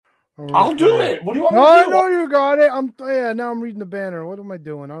I'll do it. What do you want me No, to do? no, you got it. Now I'm reading the banner. What am I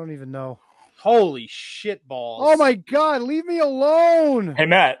doing? I don't even know. Holy shit balls. Oh my God, leave me alone. Hey,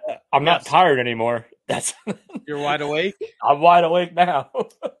 Matt, I'm not Yes. tired anymore. That's You're wide awake? I'm wide awake now.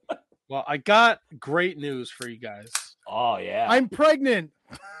 Well, I got great news for you guys. Oh, yeah. I'm pregnant.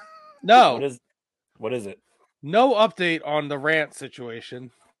 No, What is it? no update on the rant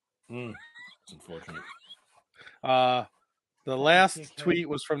situation. It's unfortunate. The last tweet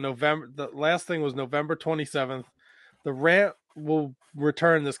was from November. The last thing was November 27th. The rant will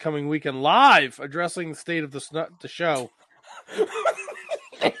return this coming weekend live, addressing the state of the show.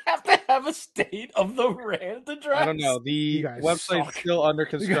 They have to have a state of the rant address. I don't know. The website's still under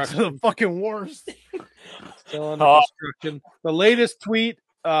construction. The fucking worst. Still under construction. The latest tweet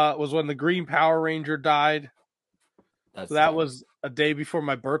was when the Green Power Ranger died. So that was a day before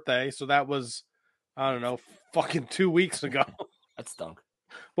my birthday. So that was, I don't know, fucking 2 weeks ago. That stunk.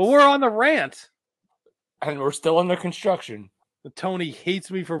 But we're on the rant. And we're still under construction. Tony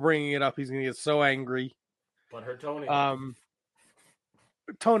hates me for bringing it up. He's going to get so angry. But her Tony.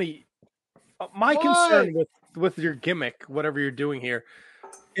 Tony, my concern with your gimmick, whatever you're doing here,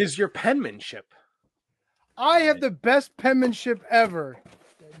 is your penmanship. I have the best penmanship ever.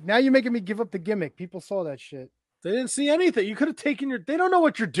 Now you're making me give up the gimmick. People saw that shit. They didn't see anything. You could have taken your... They don't know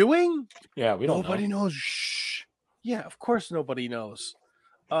what you're doing. Yeah, we don't Nobody know. knows. Shh. Yeah, of course nobody knows.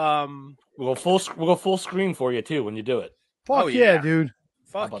 We'll go full screen for you, too, when you do it. Fuck yeah, dude.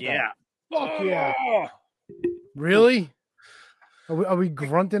 Fuck yeah. Fuck yeah. Really? Are we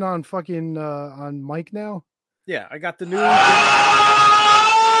grunting on fucking on mic now? Yeah, I got the new...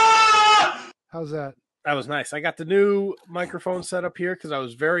 How's that? That was nice. I got the new microphone set up here because I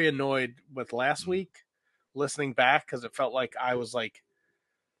was very annoyed with last week listening back because it felt like I was like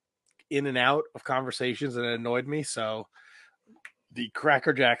in and out of conversations and it annoyed me. So the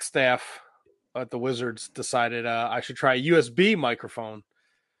Crackerjack staff at the Wizards decided I should try a USB microphone.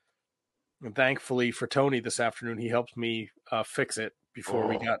 And thankfully for Tony this afternoon, he helped me fix it before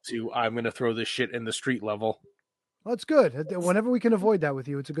we got to I'm going to throw this shit in the street level. Well, it's good. Whenever we can avoid that with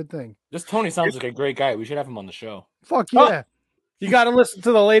you, it's a good thing. This Tony sounds like a great guy. We should have him on the show. Fuck yeah. You got to listen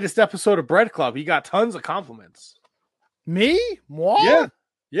to the latest episode of Bread Club. He got tons of compliments. Me? What? Yeah.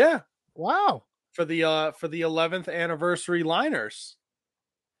 Yeah. Wow. For the 11th anniversary liners.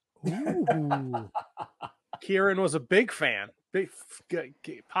 Ooh. Kieran was a big fan.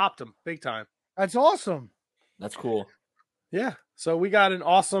 Popped him big time. That's awesome. That's cool. Yeah. So we got an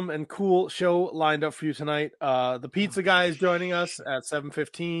awesome and cool show lined up for you tonight. The pizza guy is joining us at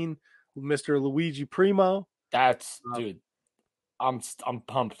 7:15 with Mr. Luigi Primo. That's dude. I'm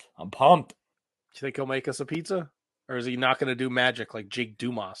pumped. I'm pumped. You think he'll make us a pizza? Or is he not going to do magic like Jake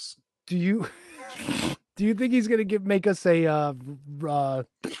Dumas? Do you think he's gonna make us a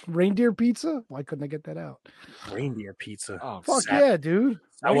reindeer pizza? Why couldn't I get that out? Reindeer pizza. Oh, fuck yeah, dude.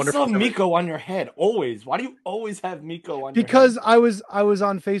 I wonder if you have Miko on your head always. Why do you always have Miko on because your I head? was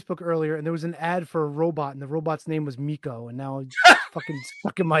on Facebook earlier and there was an ad for a robot and the robot's name was Miko and now it's fucking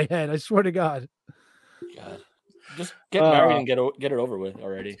stuck in my head. I swear to God. Just get married and get it over with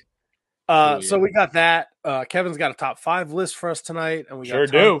already. So we got that. Kevin's got a top 5 list for us tonight, and we got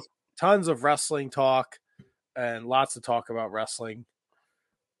tons of wrestling talk and lots to talk about wrestling.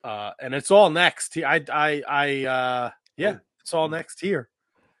 And it's all next. It's all next here.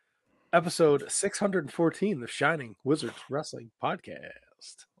 Episode 614, the Shining Wizards Wrestling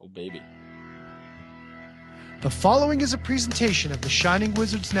Podcast. Oh, baby. The following is a presentation of the Shining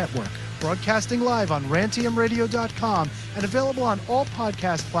Wizards Network, broadcasting live on rantiumradio.com and available on all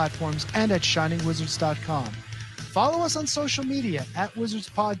podcast platforms and at shiningwizards.com. Follow us on social media at Wizards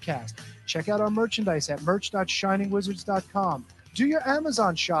Podcast. Check out our merchandise at merch.shiningwizards.com. Do your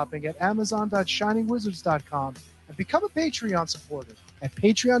Amazon shopping at amazon.shiningwizards.com and become a Patreon supporter at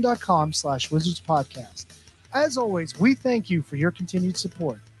patreon.com/wizardspodcast. As always, we thank you for your continued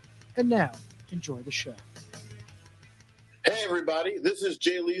support. And now, enjoy the show. Hey everybody, this is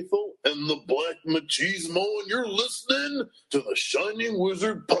Jay Lethal and the Black Machismo, and you're listening to the Shining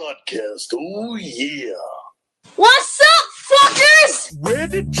Wizard Podcast. Oh yeah. What's up, fuckers? Where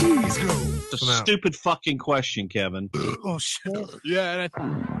did cheese go? It's a stupid fucking question, Kevin. Oh shit. Yeah.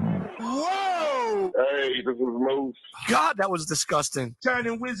 Whoa! Hey, this is Moose. God, that was disgusting.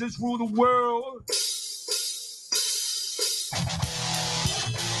 Shining Wizards rule the world.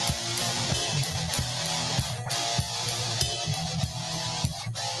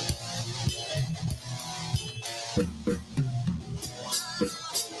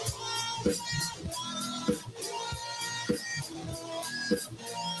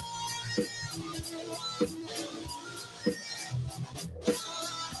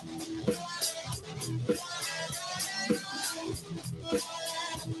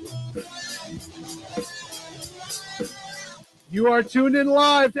 You are tuned in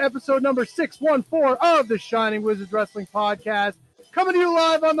live to episode number 614 of the Shining Wizards Wrestling Podcast. Coming to you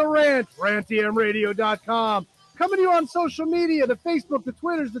live on the rant, rantmradio.com. Coming to you on social media, the Facebook, the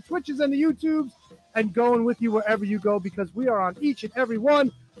Twitters, the Twitches, and the YouTubes, and going with you wherever you go because we are on each and every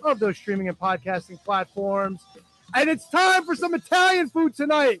one of those streaming and podcasting platforms. And it's time for some Italian food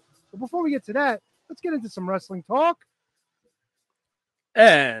tonight. But before we get to that, let's get into some wrestling talk.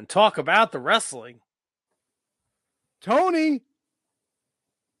 And talk about the wrestling. Tony.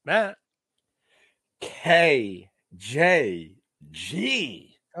 Matt. KJG.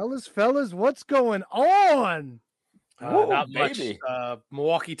 Fellas, what's going on? Not baby. much.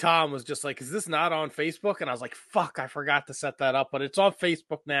 Milwaukee Tom was just like, is this not on Facebook? And I was like, fuck, I forgot to set that up. But it's on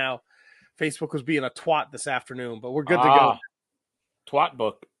Facebook now. Facebook was being a twat this afternoon, but we're good to go. Twat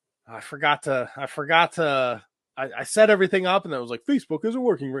book. I forgot to I set everything up and then it was like, Facebook isn't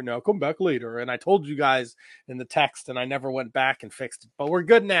working right now. Come back later. And I told you guys in the text and I never went back and fixed it. But we're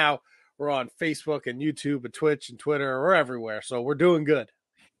good now. We're on Facebook and YouTube and Twitch and Twitter. We're everywhere. So we're doing good.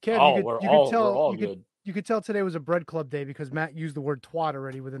 Kev, You could tell today was a bread club day because Matt used the word twat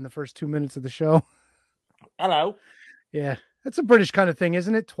already within the first 2 minutes of the show. Hello. Yeah. That's a British kind of thing,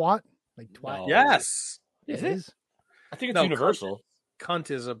 isn't it? Twat? Like twat. No. Yes. Is it? it? I think it's No, universal.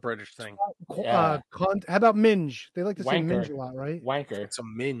 Cunt is a British thing. Yeah. How about minge? They like to say Wanker. minge a lot, right? Wanker. It's a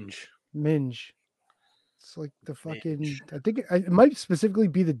minge. Minge. It's like the fucking. I think it might specifically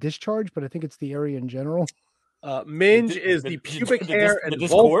be the discharge, but I think it's the area in general. Minge is the pubic hair and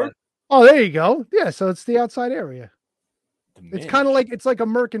vulva. Discord? Oh, there you go. Yeah, so it's the outside area. The It's minge. kind of like a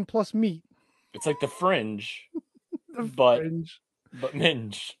Merkin plus meat. It's like the fringe, The but fringe.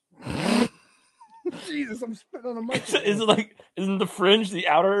 minge. Jesus, I'm spitting on a mic. Isn't the fringe the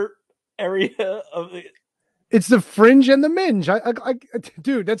outer area of the? It's the fringe and the minge.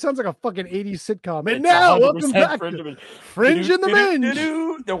 Dude, that sounds like a fucking 80s sitcom. And It's now, 100% welcome back fringe to and- Fringe and the Minge.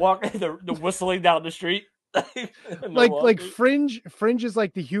 Do-do-do-do-do. They're walking. They're whistling down the street. Like fringe is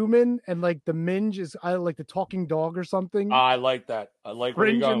like the human, and like the minge is like the talking dog or something. I like that. I like where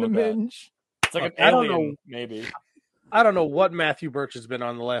you're Fringe going and the with that. minge. It's like an I don't alien, know. maybe. I don't know what Matthew Birch has been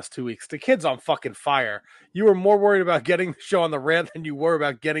on the last 2 weeks. The kid's on fucking fire. You were more worried about getting the show on the rant than you were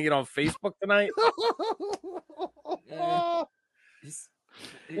about getting it on Facebook tonight.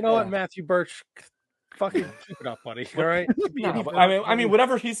 You know what, Matthew Birch? Fucking keep it up, buddy. All right. No, but I mean,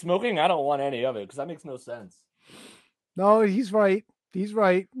 whatever he's smoking, I don't want any of it because that makes no sense. No, he's right. He's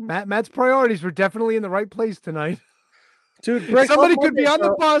right. Matt's priorities were definitely in the right place tonight. Dude, Somebody could be on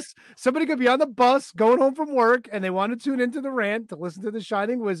the bus. Somebody could be on the bus going home from work, and they want to tune into the rant to listen to the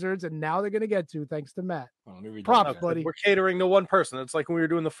Shining Wizards, and now they're going to get to thanks to Matt. Oh, let me read Props, that. buddy. We're catering to one person. It's like when we were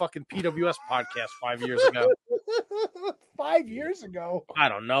doing the fucking PWS podcast 5 years ago. 5 years ago. I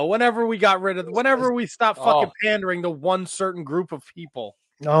don't know. Whenever we stopped fucking pandering to one certain group of people.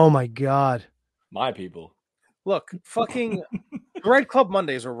 Oh my God. My people. Look, fucking Red Club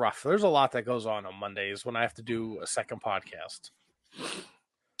Mondays are rough. There's a lot that goes on Mondays when I have to do a second podcast.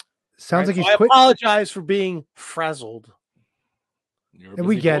 Sounds like So he's I quit. apologize for being frazzled. You're a And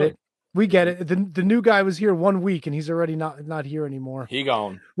we busy get boy. it. We get it. The new guy was here 1 week, and he's already not here anymore. He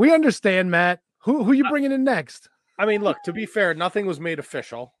gone. We understand, Matt. Who you bringing in next? I mean, look, to be fair, nothing was made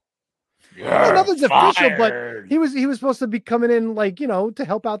official. Well, nothing's official, but Fired. he was supposed to be coming in to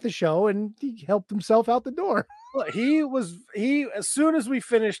help out the show, and he helped himself out the door. Look, he as soon as we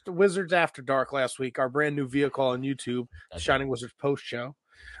finished Wizards After Dark last week, our brand new vehicle on YouTube, Shining Wizards post show,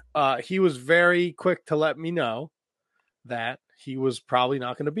 he was very quick to let me know that he was probably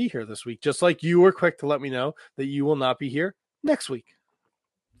not going to be here this week, just like you were quick to let me know that you will not be here next week.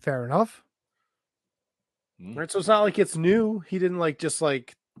 Fair enough. Right, so it's not like it's new. He didn't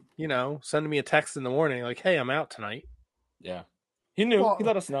send me a text in the morning like, "Hey, I'm out tonight." Yeah. He knew. Well, he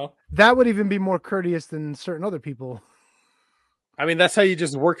let us know. That would even be more courteous than certain other people. I mean, that's how you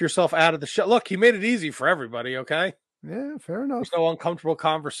just work yourself out of the show. Look, he made it easy for everybody. Okay, Yeah, fair enough. there's no uncomfortable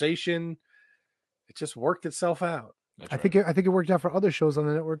conversation. It just worked itself out. That's I right. think it worked out for other shows on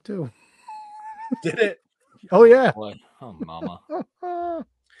the network too. Did it? Oh yeah. Boy. Oh, mama.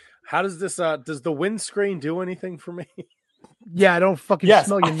 How does this? Does the windscreen do anything for me? Yeah, I don't fucking Yes,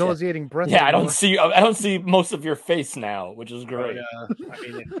 smell your I- nauseating breath. Yeah, I anymore. don't see most of your face now, which is great. I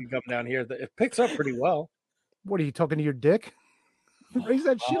mean, if you come down here, it picks up pretty well. What are you talking to your dick? Raise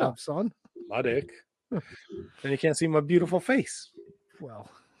that shit up, son. My dick. And you can't see my beautiful face. Well,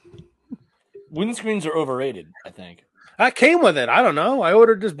 Windscreens are overrated, I think. I came with it. I don't know. I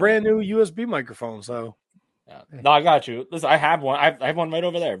ordered this brand new USB microphone, so Yeah. No, I got you. Listen, I have one. I have one right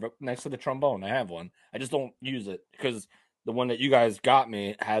over there, but next to the trombone. I have one. I just don't use it because the one that you guys got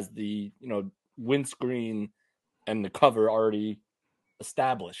me has the windscreen and the cover already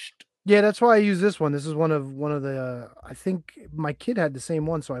established. Yeah, that's why I use this one. This is one of the. I think my kid had the same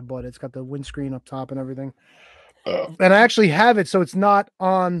one, so I bought it. It's got the windscreen up top and everything. And I actually have it, so it's not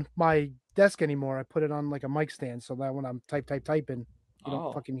on my desk anymore. I put it on like a mic stand, so that when I'm typing, you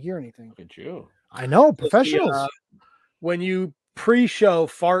don't fucking hear anything. Look at you. I know, professionals. When you pre-show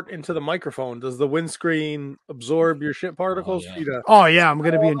fart into the microphone, does the windscreen absorb your shit particles? Oh yeah, I'm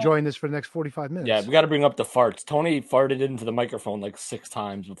gonna be enjoying this for the next 45 minutes. Yeah, we got to bring up the farts. Tony farted into the microphone like 6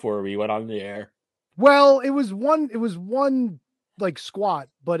 times before we went on the air. Well, it was one like squat,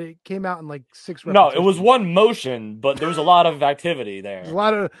 but it came out in like 6 repetitions. No, it was one motion, but there was a lot of activity there. There's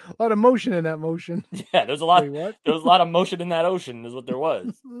a lot of motion in that motion. Yeah, there's a lot. Wait, what? There was a lot of motion in that ocean, is what there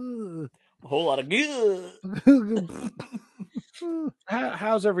was. A whole lot of good.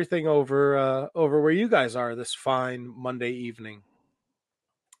 How's everything over where you guys are this fine Monday evening?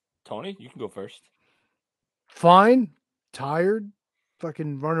 Tony, you can go first. Fine, tired,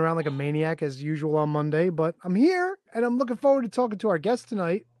 fucking running around like a maniac as usual on Monday, but I'm here and I'm looking forward to talking to our guest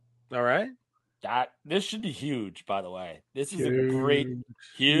tonight. All right. This should be huge, by the way. This is Huge. a great,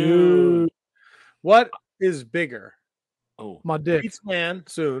 huge. What is bigger? Oh, My dick. Pizza Man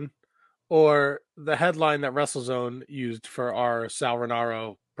soon, or the headline that WrestleZone used for our Sal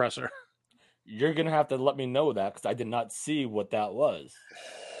Rinauro presser? You're gonna have to let me know that because I did not see what that was.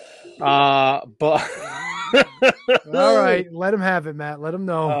 But All right, let him have it, Matt. Let him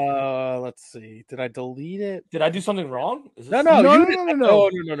know. Let's see. Did I delete it? Did I do something wrong? Is this- No.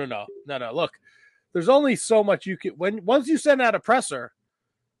 No. Look, there's only so much you can. Once you send out a presser,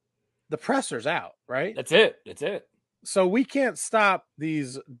 the presser's out, right? That's it. That's it. So we can't stop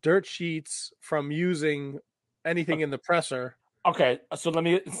these dirt sheets from using anything in the presser. Okay, so let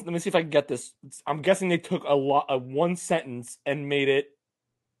me see if I can get this. I'm guessing they took one sentence and made it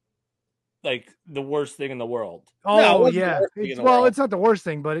like the worst thing in the world. Oh No, it wasn't the yeah. worst thing in the world. It's not the worst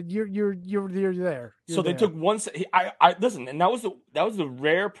thing, but you're there. So they took one. I listen, and that was the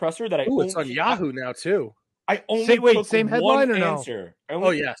rare presser that I. Oh, it's on Yahoo now too. I only took same one headline or no? answer.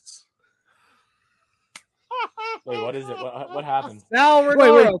 Oh yes. Wait, what is it? What happened? Sal Wait,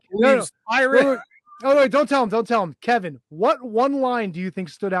 Rinauro no. believes Irish. Wait, don't tell him. Kevin, what one line do you think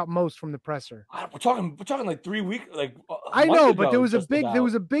stood out most from the presser? We're talking like 3 weeks. Like I know, but there was just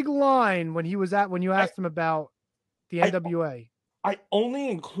a big line when you asked him about the NWA. I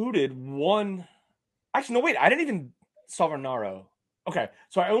only included one. Actually, no, wait. I didn't even Salvarnaro. Okay,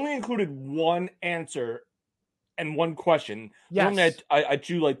 so I only included one answer and one question. Yes. Normally I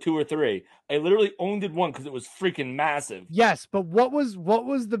drew like 2 or 3. I literally only did one because it was freaking massive. Yes, but what was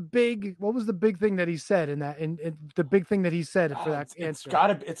the big thing that he said in that in the big thing that he said for that answer?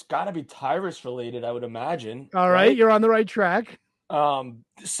 It's gotta be Tyrus related, I would imagine. All right, you're on the right track.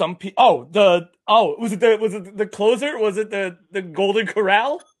 Some people. Was it the closer? Was it the Golden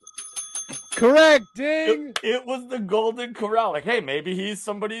Corral? Correct, ding. It was the Golden Corral. Like, hey, maybe he's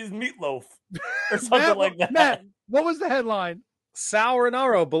somebody's meatloaf or something like that. Matt, what was the headline? Sal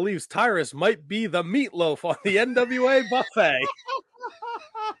Rinauro believes Tyrus might be the meatloaf on the NWA buffet.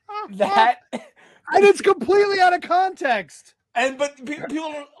 That and it's completely out of context. But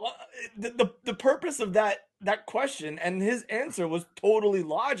people the purpose of that question and his answer was totally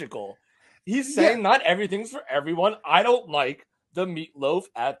logical. He's saying not everything's for everyone. I don't like the meatloaf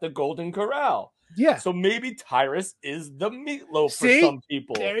at the Golden Corral. Yeah. So maybe Tyrus is the meatloaf See? for some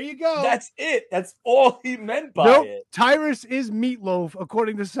people. There you go. That's it. That's all he meant by it. Tyrus is meatloaf,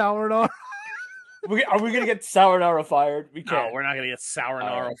 according to Sourdough. Are we going to get Sourdough fired? We can't. No, we're not going to get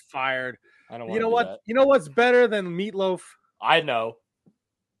Sourdough fired. I don't want You know to do what? that. You know what's better than meatloaf? I know.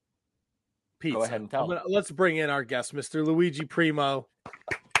 Pizza. Go ahead and tell. Let's bring in our guest, Mr. Luigi Primo.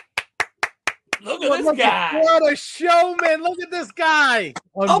 Look at this guy. What a showman. Look at this guy.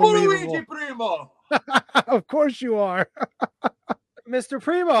 I'm Luigi Primo. Of course you are. Mr.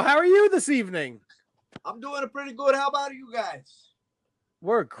 Primo, how are you this evening? I'm doing pretty good. How about you guys?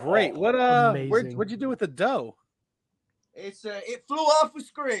 We're great. Amazing. What'd you do with the dough? It flew off the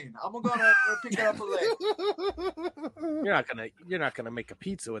screen. I'm gonna pick it up later. You're not gonna make a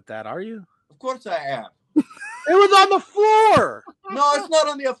pizza with that, are you? Of course I am. It was on the floor. No, it's not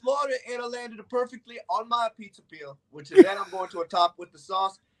on the floor. It landed perfectly on my pizza peel, which is then I'm going to top with the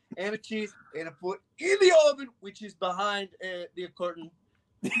sauce and the cheese and I put in the oven, which is behind the curtain.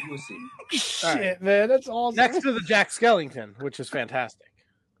 You will see. Shit, man, that's awesome. Next to the Jack Skellington, which is fantastic.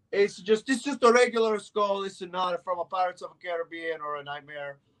 It's just a regular skull. It's not from a Pirates of the Caribbean or a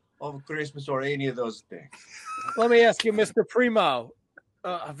Nightmare of Christmas or any of those things. Let me ask you, Mr. Primo,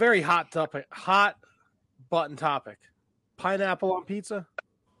 a very hot button topic. Pineapple on pizza?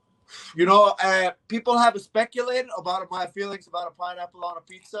 You know, people have speculated about my feelings about a pineapple on a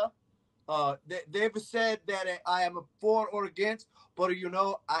pizza. They've said that I am for or against, but you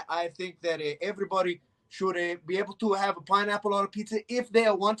know, I think that everybody should be able to have a pineapple on a pizza if they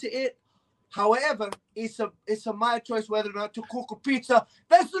want to eat. However, it's a my choice whether or not to cook a pizza.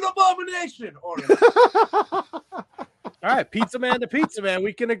 That's an abomination. Or All right, pizza man to pizza man.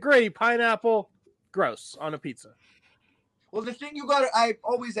 We can agree. Pineapple, gross on a pizza. well, the thing I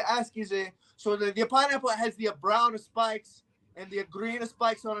always ask is, so the pineapple has the brown spikes and the green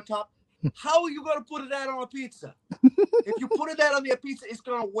spikes on the top. How are you going to put that on a pizza? If you put that on the pizza, it's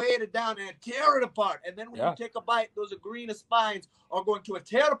going to weigh it down and tear it apart. And then when you take a bite, those green spines are going to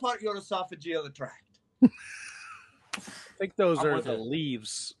tear apart your esophageal tract. I think those are the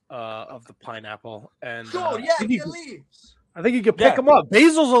leaves of the pineapple. And sure, the leaves. I think you can pick them up.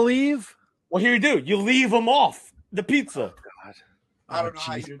 Basil's a leaf. Well, here you do. You leave them off the pizza. Oh, God. I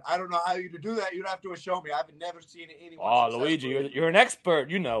don't know how you do that. You'd have to show me. I've never seen anyone. Oh, Luigi, you're an expert.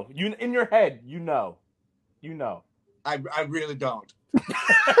 You know. You in your head. You know. I really don't.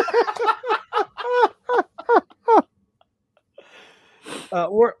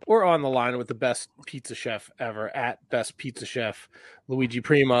 We're on the line with the best pizza chef ever at Best Pizza Chef, Luigi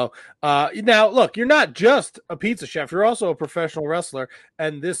Primo. Now, look, you're not just a pizza chef; you're also a professional wrestler,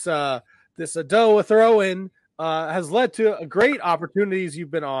 and this dough throw-in has led to great opportunities.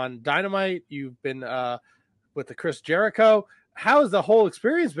 You've been on Dynamite. You've been with the Chris Jericho. How has the whole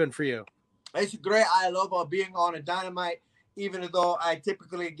experience been for you? It's great. I love being on a Dynamite, even though I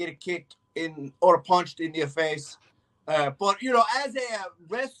typically get kicked in or punched in the face. But, you know, as a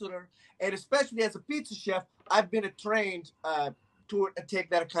wrestler, and especially as a pizza chef, I've been trained to take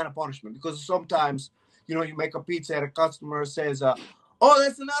that kind of punishment. Because sometimes, you know, you make a pizza and a customer says, oh,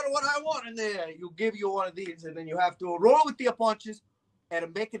 that's not what I want. And then you give you one of these, and then you have to roll with the punches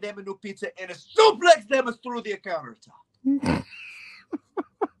and make them a new pizza and suplex them through the countertop.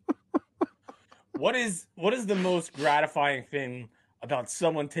 What is the most gratifying thing about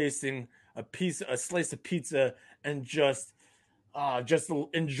someone tasting a slice of pizza and just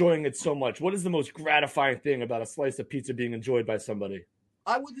enjoying it so much? What is the most gratifying thing about a slice of pizza being enjoyed by somebody?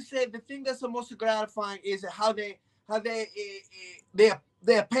 I would say the thing that's the most gratifying is how they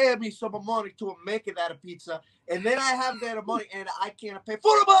pay me some money to make that pizza, and then I have that money and I can't pay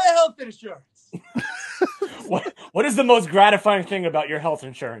for my health insurance. What is the most gratifying thing about your health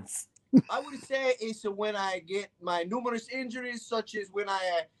insurance? I would say it's when I get my numerous injuries, such as when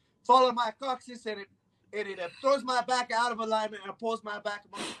I fall on my coccyx and it throws my back out of alignment and pulls my back.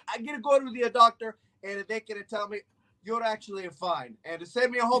 I get to go to the doctor and they can tell me you're actually fine and to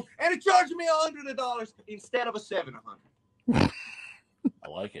send me home and to charge me $100 instead of $700. I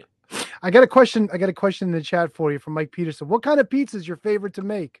like it. I got a question in the chat for you from Mike Peterson. What kind of pizza is your favorite to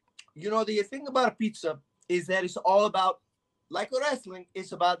make? You know, the thing about a pizza is that it's all about, like wrestling,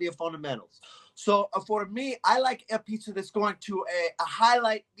 it's about the fundamentals. So for me, I like a pizza that's going to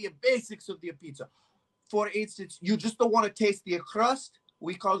highlight the basics of the pizza. For instance, you just don't want to taste the crust.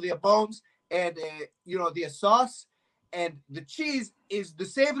 We call it the bones, and the sauce, and the cheese is the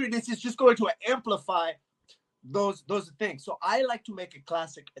savoriness is just going to amplify those things. So I like to make a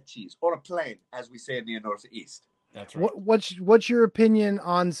classic cheese, or a plain, as we say in the Northeast. That's right. What's your opinion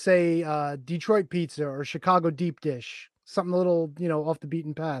on, say, Detroit pizza or Chicago deep dish? Something a little, off the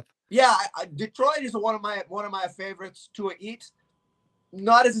beaten path. Yeah, Detroit is one of my favorites to eat.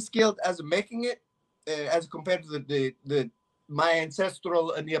 Not as skilled as making it, as compared to my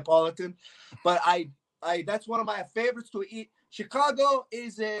ancestral Neapolitan, but I that's one of my favorites to eat. Chicago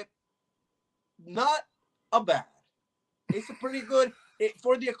is not a bad. It's a pretty good.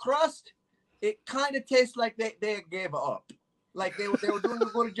 For the crust, it kind of tastes like they gave up. Like they were doing a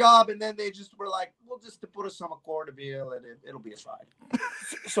good job, and then they just were like, we'll just put us some cornmeal and it'll be fine.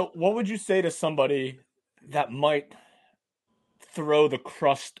 So what would you say to somebody that might throw the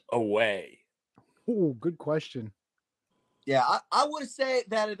crust away? Oh, good question. Yeah, I would say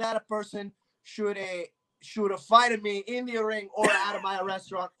that person should fight me in the ring or out of my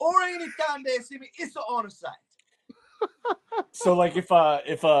restaurant or anytime they see me. It's on site. So, like, if an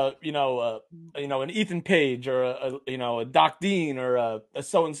Ethan Page or a Doc Dean or a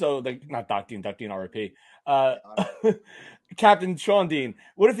so and so, like not Doc Dean RIP, Captain Sean Dean.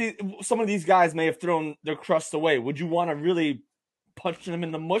 What if some of these guys may have thrown their crust away? Would you want to really punch them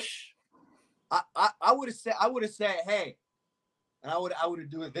in the mush? I would have said, hey, and I would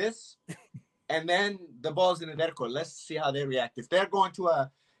do this, and then the ball's in the net court. Let's see how they react. If they're going to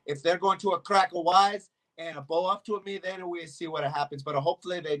a crack a wise and a bow up to me, then we see what happens. But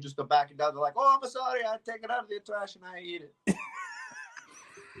hopefully they just go back and down. They're like, oh, I'm sorry, I take it out of the trash and I eat it.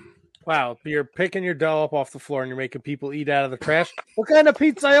 Wow, you're picking your dough up off the floor and you're making people eat out of the trash. What kind of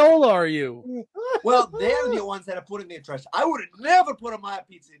pizzaiola are you? Well, they're the ones that are putting in the trash. I would never put my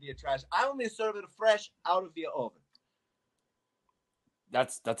pizza in the trash. I only serve it fresh out of the oven.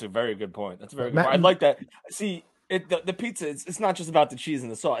 That's a very good point. That's a very good point. I like that. See, the pizza, it's not just about the cheese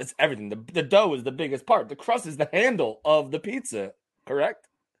and the sauce. It's everything. The dough is the biggest part. The crust is the handle of the pizza, correct?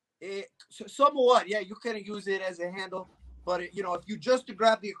 Somewhat, yeah. You can use it as a handle. But, if you just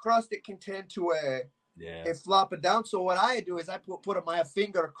grab the crust, it can tend to flop it down. So what I do is I put my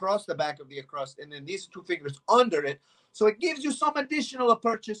finger across the back of the crust and then these two fingers under it. So it gives you some additional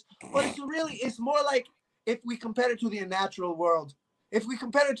purchase. But it's more like if we compare it to the natural world. If we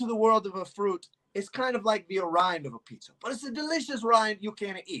compare it to the world of a fruit, it's kind of like the rind of a pizza. But it's a delicious rind you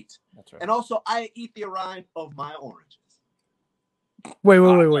can eat. That's right. And also, I eat the rind of my oranges.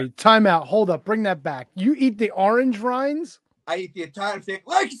 Wait. Time out. Hold up. Bring that back. You eat the orange rinds? I eat the entire thing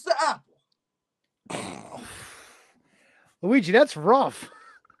like it's the apple. Luigi, that's rough.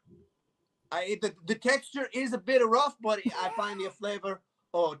 The texture is a bit rough, but I find the flavor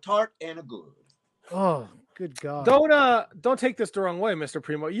tart and good. Oh, good God. Don't take this the wrong way, Mr.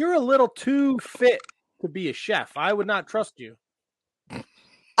 Primo. You're a little too fit to be a chef. I would not trust you.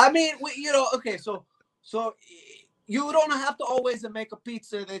 I mean, okay, so you don't have to always make a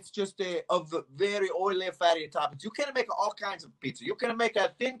pizza that's just of very oily and fatty toppings. You can make all kinds of pizza. You can make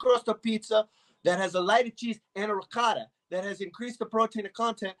a thin crust of pizza that has a lighter cheese and a ricotta that has increased the protein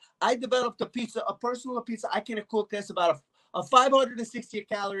content. I developed a personal pizza. I can cook that's about a 560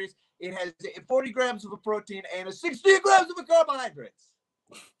 calories. It has 40 grams of a protein and 60 grams of carbohydrates.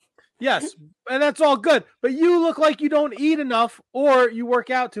 Yes, and that's all good. But you look like you don't eat enough or you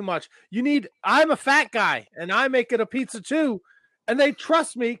work out too much. I'm a fat guy, and I make it a pizza too, and they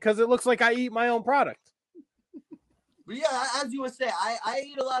trust me because it looks like I eat my own product. But yeah, as you would say, I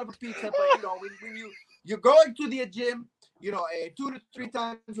eat a lot of pizza, but when you're going to the gym, 2 to 3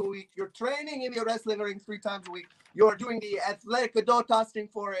 times a week, you're training in your wrestling ring 3 times a week, you're doing the athletic dough tossing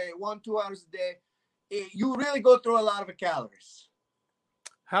for 1-2 hours a day, you really go through a lot of calories.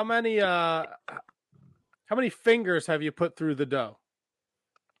 How many fingers have you put through the dough?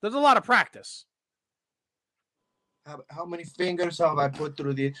 There's a lot of practice. How many fingers have I put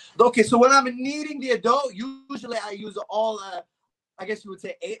through the? Okay, so when I'm kneading the dough, usually I use all, I guess you would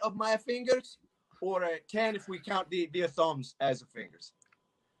say 8 of my fingers, or 10 if we count the thumbs as fingers.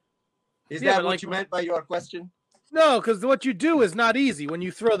 Is that what you meant by your question? No, because what you do is not easy when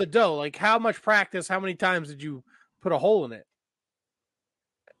you throw the dough. Like, how much practice? How many times did you put a hole in it?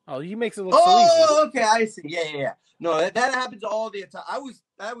 Oh, he makes it look so easy. Oh, okay, I see. Yeah. No, that happens all the time. I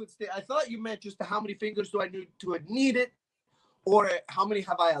thought you meant just how many fingers do I need to knead it, or how many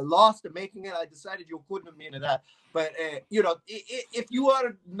have I lost in making it. I decided you couldn't mean that. But if you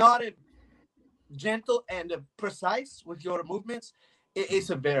are not gentle and precise with your movements, it's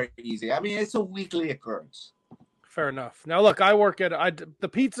a very easy. I mean, it's a weekly occurrence. Fair enough. Now, look, I work at the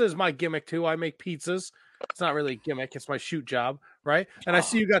pizza is my gimmick too. I make pizzas. It's not really a gimmick. It's my shoot job, right? And I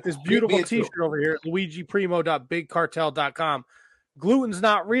see you got this beautiful T-shirt over here, LuigiPrimo.BigCartel.com. Gluten's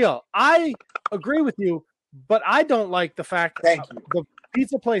not real. I agree with you, but I don't like the fact that the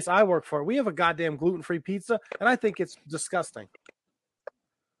pizza place I work for, we have a goddamn gluten-free pizza, and I think it's disgusting.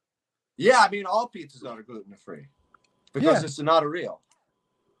 Yeah, I mean, all pizzas are gluten-free because it's not a real.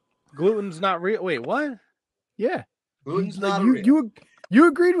 Gluten's not real. Wait, what? Yeah. Gluten's not real. You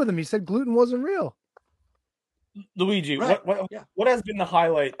agreed with him. He said gluten wasn't real. Luigi, right. what has been the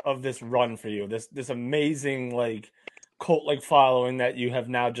highlight of this run for you? This amazing cult following that you have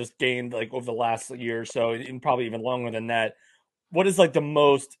now just gained over the last year or so, and probably even longer than that. What is the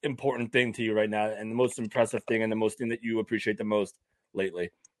most important thing to you right now, and the most impressive thing, and the most thing that you appreciate the most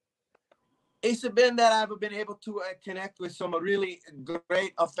lately? It's been that I've been able to connect with some really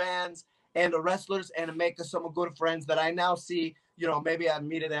great fans and wrestlers, and make some good friends that I now see. Maybe I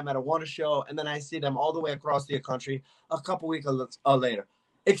meet them at one show, and then I see them all the way across the country a couple weeks later.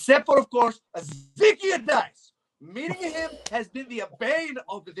 Except for, of course, Zicky Dice. Meeting him has been the bane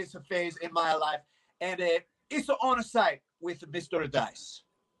of this phase in my life, and it's on a site with Mr. Dice.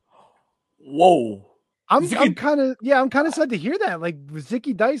 Whoa. I'm kind of sad to hear that.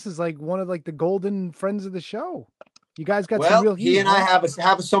 Zicky Dice is one of the golden friends of the show. You guys got some real heat. He and I have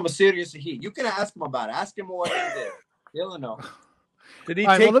some serious heat. You can ask him about it. Ask him what he did. He'll know. Did he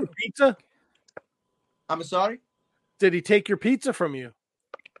take your pizza? I'm sorry? Did he take your pizza from you?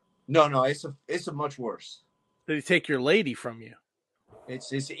 No, it's a much worse. Did he take your lady from you?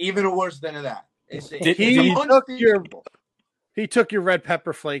 It's even worse than that. He took your red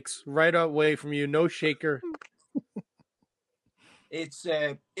pepper flakes right away from you. No shaker. It's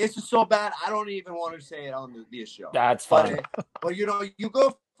just so bad. I don't even want to say it on this show. That's fine. But you know, you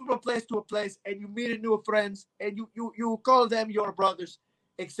go from a place to a place, and you meet new friends, and you call them your brothers,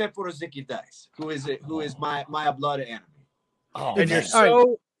 except for Zicky Dice, who is my blood enemy. Oh, And you're man.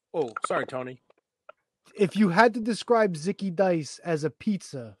 so. Oh, sorry, Tony. If you had to describe Zicky Dice as a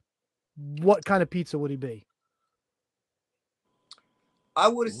pizza, what kind of pizza would he be? I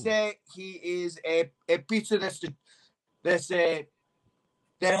would say he is a pizza that has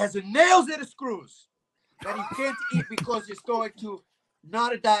the nails and the screws that you can't eat because it's going to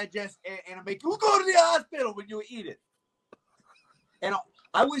not digest and make you go to the hospital when you eat it. And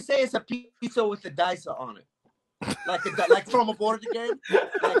I would say it's a pizza with a dice on it. Like from a board game. Like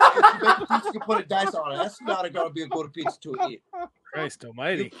if you make a pizza, you put a dice on it. That's not going to be a good pizza to eat. Christ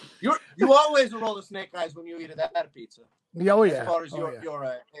almighty. You always roll the snake eyes when you eat that pizza. Oh, yeah. As far as your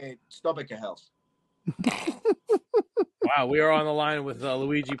stomach health. Wow, we are on the line with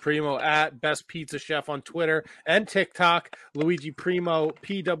Luigi Primo at Best Pizza Chef on Twitter and TikTok. Luigi Primo,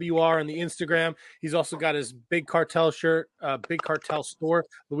 PWR on the Instagram. He's also got his Big Cartel shirt, Big Cartel store,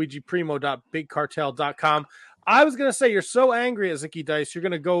 luigiprimo.bigcartel.com. I was going to say, you're so angry at Zicky Dice, you're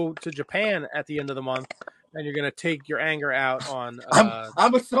going to go to Japan at the end of the month, and you're going to take your anger out on...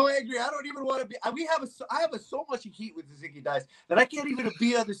 I'm so angry. I don't even want to be... I have so much heat with the Zicky Dice that I can't even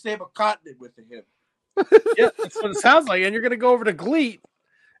be on the same continent with him. Yeah, that's what it sounds like. And you're going to go over to GLEAT,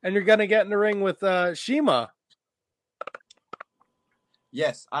 and you're going to get in the ring with Shima.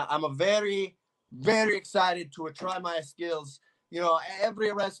 Yes, I'm a very, very excited to try my skills. You know,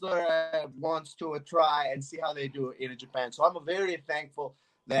 every wrestler wants to try and see how they do in Japan. So I'm very thankful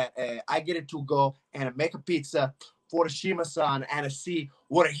that I get to go and make a pizza for Shima-san and see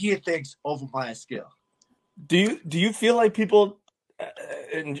what he thinks over my skill. Do you feel like people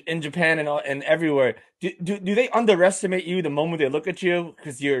in Japan and everywhere do they underestimate you the moment they look at you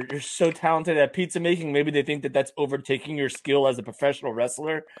because you're so talented at pizza making? Maybe they think that that's overtaking your skill as a professional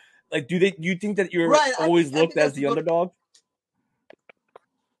wrestler. Like, do you think that you're always looked as the underdog?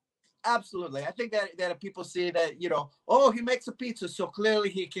 Absolutely. I think that people see that, you know, oh, he makes a pizza, so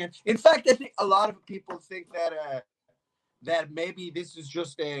clearly he can. In fact, I think a lot of people think that maybe this is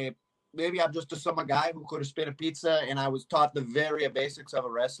just maybe I'm just a summer guy who could have spit a pizza and I was taught the very basics of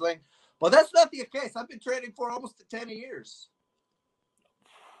wrestling. But that's not the case. I've been training for almost 10 years.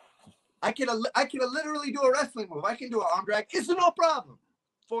 I can literally do a wrestling move. I can do an arm drag. It's no problem.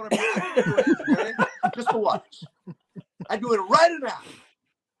 For me, just to watch. I do it right now.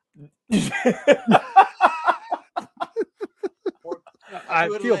 I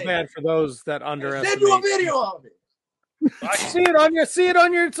feel bad for those that underestimate. Send you a video of it. I see it on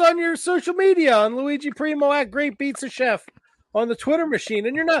it's on your social media on Luigi Primo at Great Pizza Chef on the Twitter machine.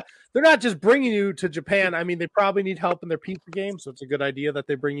 And they're not just bringing you to Japan. I mean, they probably need help in their pizza game, so it's a good idea that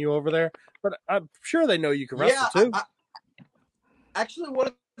they bring you over there. But I'm sure they know you can wrestle too. Actually, one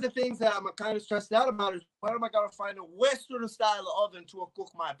of the things that I'm kind of stressed out about is when am I going to find a Western style oven to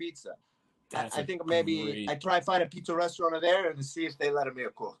cook my pizza? I think maybe I try to find a pizza restaurant there and see if they let me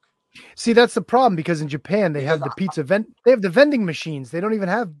cook. See, that's the problem because in Japan they have the pizza they have the vending machines. They don't even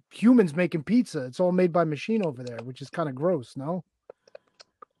have humans making pizza. It's all made by machine over there, which is kind of gross, no?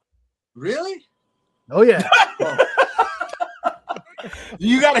 Really? Oh yeah.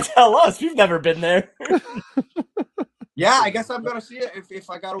 You got to tell us. We've never been there. Yeah, I guess I'm gonna see it if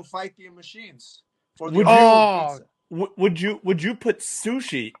I got to fight the machines for the pizza. Would you put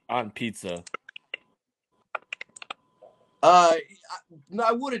sushi on pizza? No,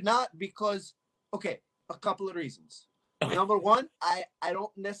 I would not because a couple of reasons. Okay. Number one, I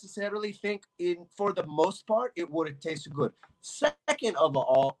don't necessarily think for the most part it would taste good. Second of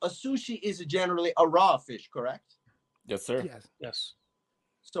all, a sushi is generally a raw fish, correct? Yes, sir. Yes.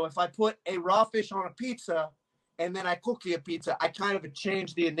 So if I put a raw fish on a pizza and then I cook the pizza, I kind of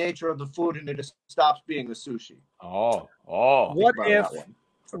change the nature of the food and it just stops being a sushi. Oh.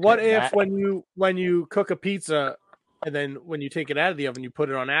 What if when you cook a pizza and then when you take it out of the oven, you put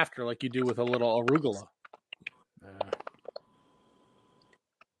it on after like you do with a little arugula?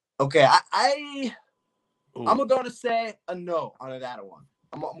 Okay, I'm going to say a no on that one.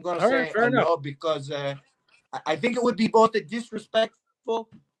 I'm going to say a no because I think it would be both disrespectful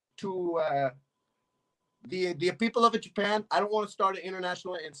to the people of Japan. I don't want to start an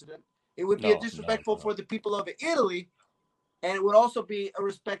international incident. It would be disrespectful for the people of Italy, and it would also be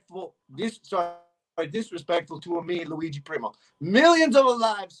disrespectful to me, Luigi Primo. Millions of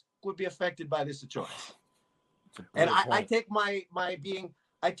lives would be affected by this choice. And I take my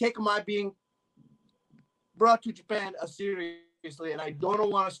being brought to Japan seriously, and I don't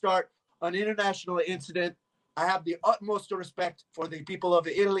want to start an international incident I have the utmost respect for the people of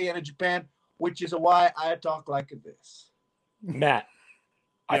Italy and Japan, which is why I talk like this. Matt,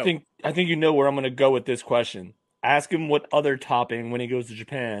 I Yo. think you know where I'm going to go with this question. Ask him what other topping when he goes to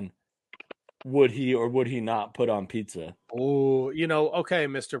Japan would he or would he not put on pizza? Oh, okay,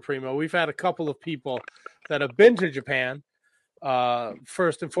 Mr. Primo. We've had a couple of people that have been to Japan.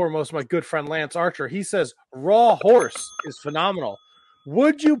 First and foremost, my good friend Lance Archer. He says raw horse is phenomenal.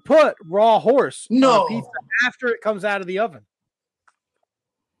 Would you put raw horse on a pizza after it comes out of the oven?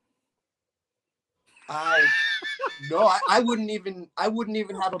 I wouldn't even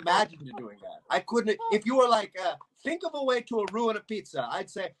have imagined doing that. I couldn't. If you were like, think of a way to ruin a pizza, I'd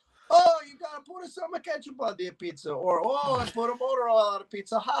say, oh, you gotta put some ketchup on the pizza, or I put a motor oil on a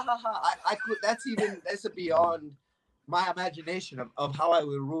pizza. Ha ha ha! I could. That's beyond my imagination of how I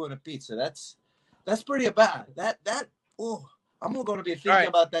would ruin a pizza. That's pretty bad. I'm going to be thinking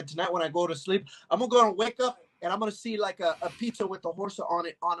about that tonight when I go to sleep. I'm going to wake up and I'm going to see like a pizza with the horse on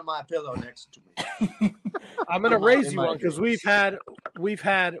it on my pillow next to me. I'm going to raise you one because we've had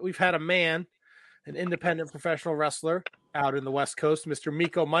a man, an independent professional wrestler out in the West Coast, Mr.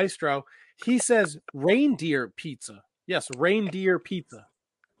 Miko Maestro. He says reindeer pizza. Yes, reindeer pizza.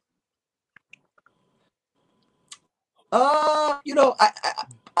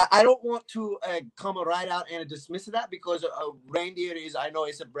 I don't want to come right out and dismiss that because a reindeer is a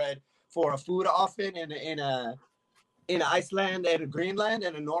bread for a food often in Iceland and Greenland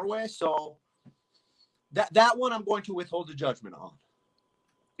and in Norway. So that one I'm going to withhold the judgment on.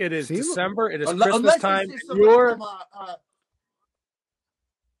 It is December. It is Christmas time.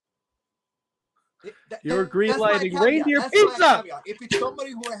 You're green lighting reindeer pizza. If it's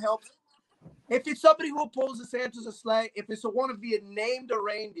somebody who helps. If it's somebody who pulls the Santa's sleigh, if it's one of the named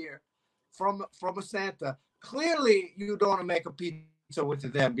reindeer from a Santa, clearly you don't want to make a pizza with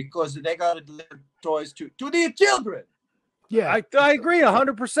them because they got to deliver toys to the children. Yeah, I agree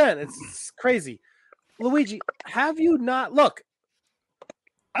 100%. It's crazy. Luigi, have you not? Look,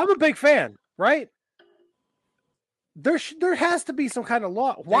 I'm a big fan, right? There has to be some kind of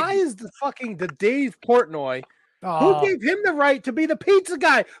law. Why is the Dave Portnoy? Who gave him the right to be the pizza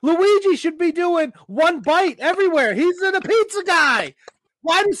guy? Luigi should be doing one bite everywhere. He's the pizza guy.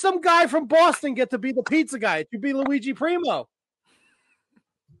 Why does some guy from Boston get to be the pizza guy? It should be Luigi Primo.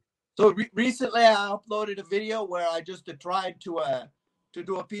 So recently I uploaded a video where I just tried to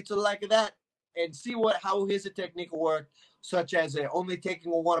do a pizza like that and see how his technique worked, such as only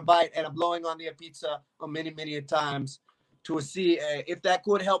taking one bite and blowing on the pizza many times to see if that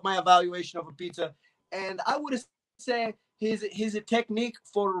could help my evaluation of a pizza. And I would say his technique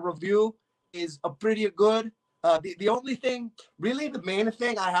for a review is pretty good. The only thing, really the main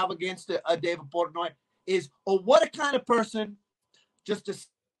thing I have against David Portnoy is, what a kind of person just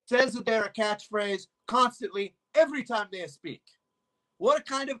says that they're a catchphrase constantly every time they speak. What a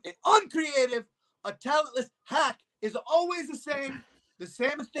kind of an uncreative, a talentless hack is always the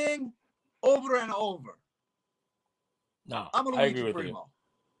same thing over and over. No, I'm going to agree with Primo.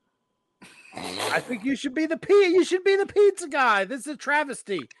 I think you should be the pizza guy. This is a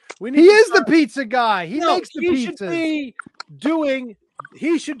travesty. He is the pizza guy. He makes the pizzas.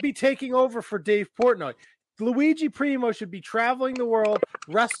 He should be taking over for Dave Portnoy. Luigi Primo should be traveling the world,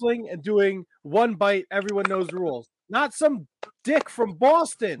 wrestling and doing one bite. Everyone knows the rules. Not some dick from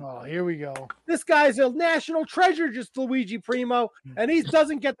Boston. Oh, here we go. This guy's a national treasure, just Luigi Primo, and he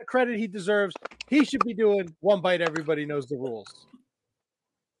doesn't get the credit he deserves. He should be doing one bite. Everybody knows the rules.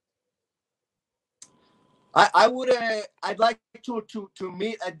 I'd like to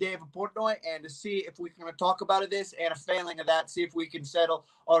meet David Portnoy and to see if we can talk about this, and a failing of that, see if we can settle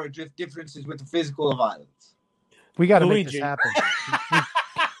our differences with the physical violence. We got to make this happen.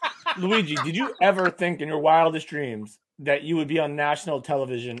 Luigi, did you ever think in your wildest dreams that you would be on national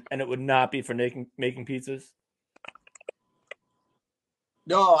television and it would not be for making pizzas?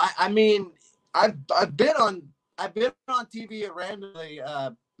 No, I mean I've been on TV randomly,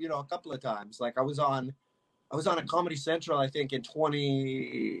 a couple of times. Like I was on a Comedy Central, I think, in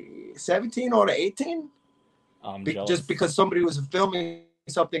 2017 or 18. Just because somebody was filming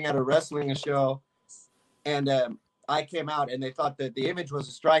something at a wrestling show, and I came out and they thought that the image was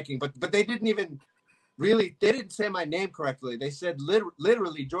striking, but they didn't say my name correctly. They said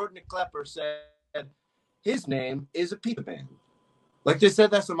literally Jordan Klepper said his name is a pizza man. Like they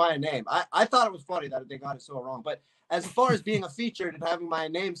said that's my name. I thought it was funny that they got it so wrong. But as far as being a featured and having my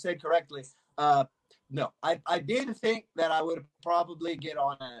name said correctly, no. I did think that I would probably get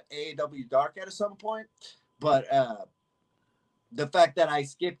on AEW Dark at some point, but the fact that I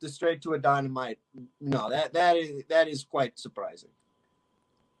skipped straight to a Dynamite, no, that is quite surprising.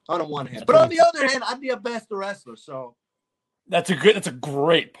 On the one hand, but on the other hand, I'd be a best wrestler. So That's a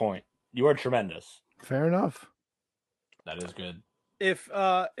great point. You are tremendous. Fair enough. That is good.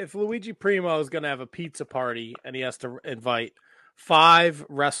 If Luigi Primo is going to have a pizza party and he has to invite 5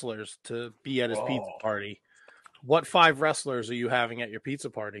 wrestlers to be at his pizza party, what 5 wrestlers are you having at your pizza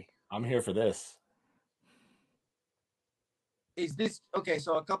party? I'm here for this. is this okay?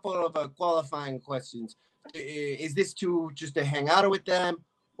 So a couple of qualifying questions. Is this just to hang out with them,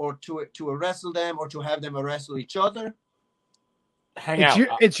 or to wrestle them, or to have them wrestle each other? Hang out.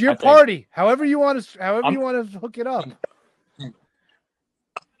 It's your party. However you want to hook it up.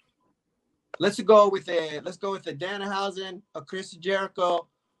 Let's go with the Danhausen, a Chris Jericho,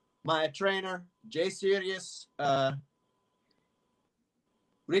 my trainer, Jay Sirius,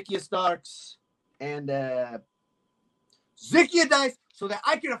 Ricky Starks, and Zykia Dice, so that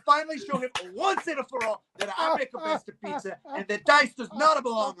I can finally show him once and for all that I make a best of pizza and that Dice does not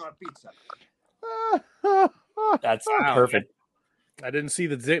belong on pizza. That's perfect. I didn't see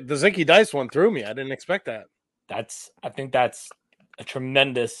the Zykia Dice one through me. I didn't expect that. I think that's a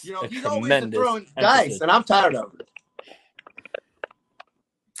tremendous. He's always throwing dice, and I'm tired of it.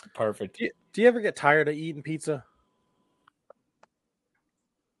 Perfect. Do you ever get tired of eating pizza?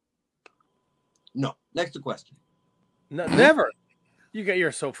 No. Next question. No, never.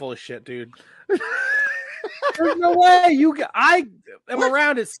 You're so full of shit, dude. There's no way. I am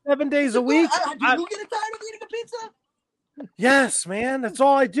around it 7 days a week. Do you get tired of eating a pizza? Yes, man. That's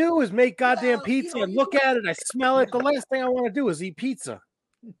all I do is make goddamn pizza and look at it. I smell it. The last thing I want to do is eat pizza.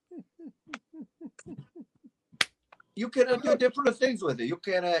 You can do different things with it. You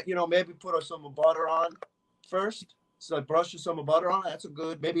can, maybe put some butter on first. So brush some butter on. That's a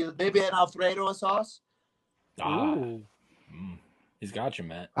good. Maybe an Alfredo sauce. He's got you,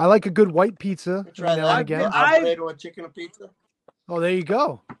 Matt. I like a good white pizza. Try that again. Alfredo and chicken pizza. Oh, there you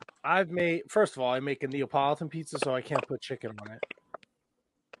go. First of all, I make a Neapolitan pizza, so I can't put chicken on it.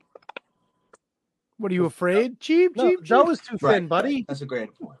 What are you afraid? Cheap. Dough is too thin, buddy. That's a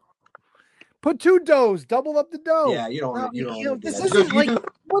great point. Put 2 doughs. Double up the dough. Yeah, you don't. This isn't like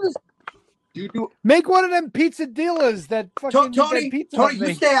what is. You do make one of them pizzadillas that fucking Tony, you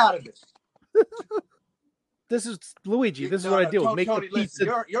stay out of this. This is Luigi. This is what I do. Make a pizza.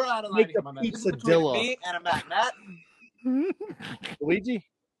 Listen, you're out of line. Make a pizzadilla. Me and a Matt. Luigi.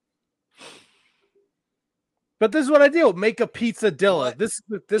 But this is what I do. Make a pizzadilla. This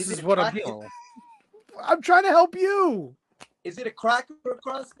is what I'm doing. I'm trying to help you. Is it a cracker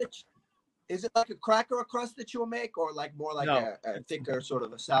crust is it like a cracker crust that you'll make, or like more like a thicker sort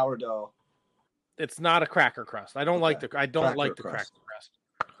of a sourdough? It's not a cracker crust. I don't like the cracker crust.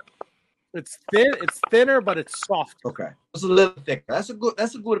 It's thin. It's thinner, but it's soft. Okay, it's a little thicker. That's a good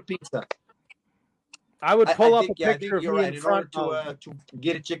pizza. I would pull up a picture of me in front to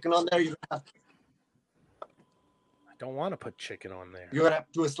get a chicken on there. You have to. I don't want to put chicken on there. You're gonna have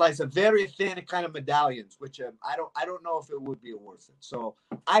to do a slice of very thin kind of medallions, which I don't know if it would be worth it. So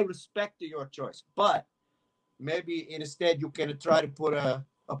I respect your choice, but maybe instead you can try to put a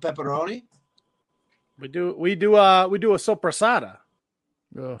pepperoni. We do a sopressata.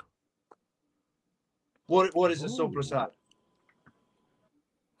 Ugh. What is a sopressata?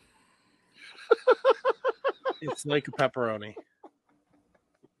 It's like a pepperoni.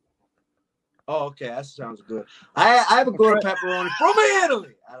 Oh, okay, that sounds good. I have a good pepperoni from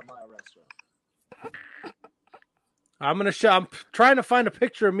Italy out of my restaurant. I'm trying to find a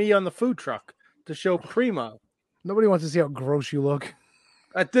picture of me on the food truck to show Primo. Nobody wants to see how gross you look.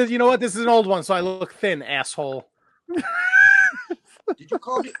 You know what? This is an old one, so I look thin, asshole. Did you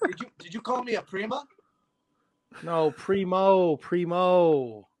call me a Prima? No, Primo.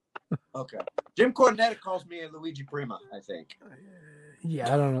 Okay. Jim Cornette calls me a Luigi Prima, I think.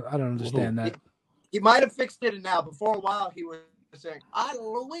 Yeah, I don't understand that. He might have fixed it now. Before a while, he was saying,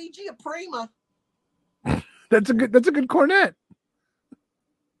 Luigi a Prima. That's a good cornet.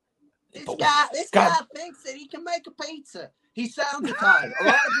 This guy thinks that he can make a pizza. He sounds Italian. A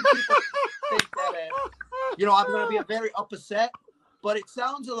lot of people think that, I'm going to be a very upset, but it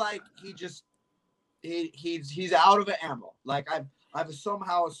sounds like he's out of ammo. Like I've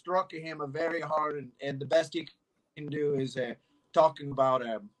somehow struck him a very hard, and the best he can do is talking about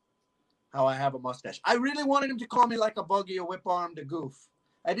how I have a mustache. I really wanted him to call me like a buggy, a whip arm, a goof.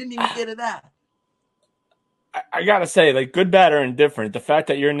 I didn't even get to that. I gotta say, like, good, bad, or indifferent, the fact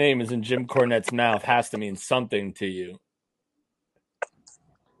that your name is in Jim Cornette's mouth has to mean something to you.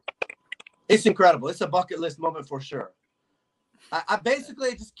 It's incredible. It's a bucket list moment for sure. I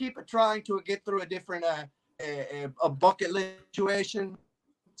basically just keep trying to get through a different a bucket list situation.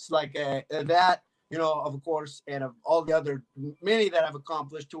 It's like that, of course, and of all the other many that I've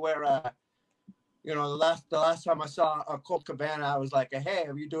accomplished, to where the last time I saw Colt Cabana, I was like, hey,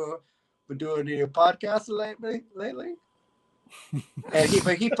 have you been doing any podcasts lately? And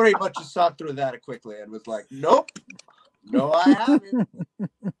he pretty much just saw through that quickly and was like, nope, no, I haven't.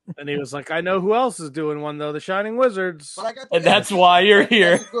 And he was like, I know who else is doing one though, the Shining Wizards. And that's why you're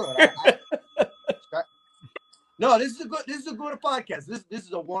here. Good. No, this is a good podcast. This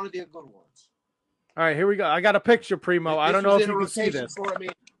is one of the good ones. All right, here we go. I got a picture, Primo. I don't know if you can see this.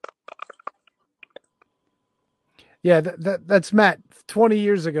 Yeah, that's Matt 20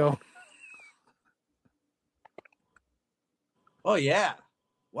 years ago. Oh yeah!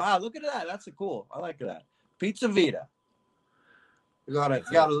 Wow, look at that. That's cool. I like that. Pizza Vita. We got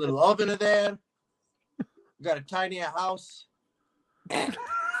a little oven in there. We got a tiny house.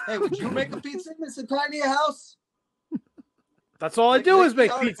 Hey, would you make a pizza in this tiny house? That's all I do is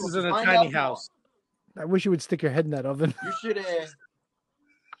make pizzas in a tiny house. I wish you would stick your head in that oven. You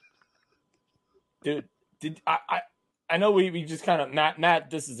should. Dude, I know we just kind of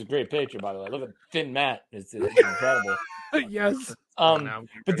Matt. This is a great picture, by the way. Look at thin Matt. It's incredible. Yes.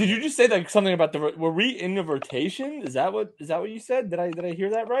 But did you just say like something about were we in the rotation? Is that what you said? Did I hear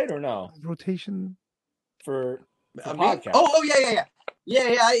that right or no? Rotation for podcast. Oh yeah.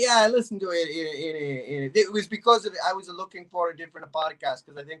 I listened to it. It was because I was looking for a different podcast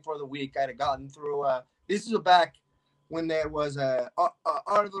because I think for the week I'd have gotten through. This is back when there was Art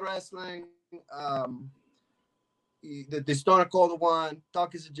of the Wrestling, the Stone Cold one,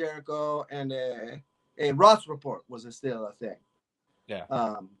 Talkers of Jericho, and a Ross Report was still a thing.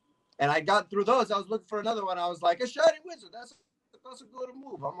 Yeah. And I got through those. I was looking for another one. I was like, a Shining Wizard. That's a good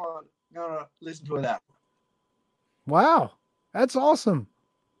move. I'm gonna listen to that. Wow, that's awesome.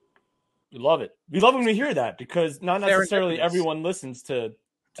 We love it. We love when we hear that because not necessarily everyone listens to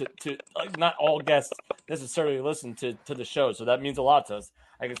like, not all guests necessarily listen to the show. So that means a lot to us.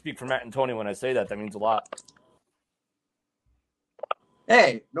 I can speak for Matt and Tony when I say that. That means a lot.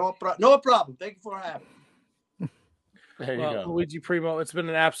 Hey, no problem. Thank you for having me. There you go. Luigi Primo, it's been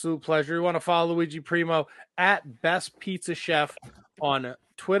an absolute pleasure. You want to follow Luigi Primo at Best Pizza Chef on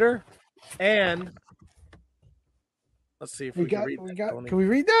Twitter, and let's see if we can read that. Can we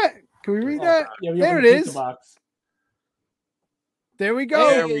read that? Can we read that? Yeah, there it is. Box. There we go.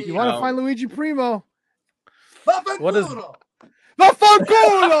 There we you want to find Luigi Primo? What is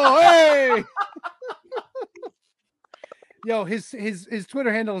Vaffanculo? Hey. Yo, his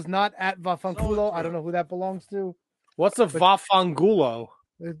Twitter handle is not at Vaffanculo. I don't know who that belongs to. What's a Vaffanculo?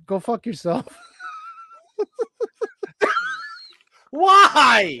 Go fuck yourself.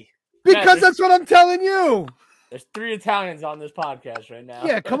 Why? Because that's what I'm telling you. There's 3 Italians on this podcast right now.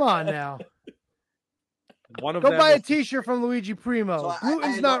 Yeah, come on now. One of Go them buy a T-shirt from Luigi Primo. So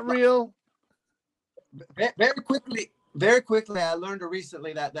Gluten's not real. Very quickly, I learned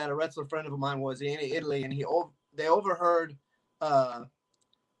recently that a wrestler friend of mine was in Italy, and they overheard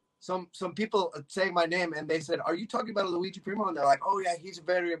some people saying my name, and they said, "Are you talking about Luigi Primo?" And they're like, "Oh yeah, he's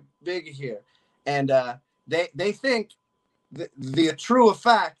very big here." And they think the true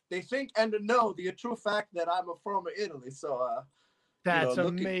fact. They think and know the true fact that I'm from Italy. So that's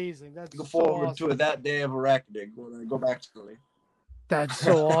amazing. That's look so forward awesome. to that day of reckoning when I go back to Italy. That's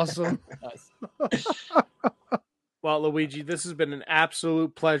so awesome. Well, Luigi, this has been an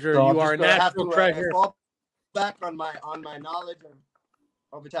absolute pleasure. So you are a natural treasure. Fall back on my knowledge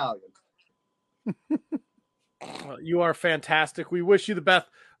of Italian. You are fantastic. We wish you the best.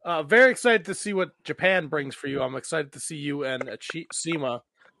 Very excited to see what Japan brings for you. I'm excited to see you and Shima.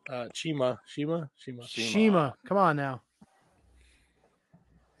 Shima. Come on now.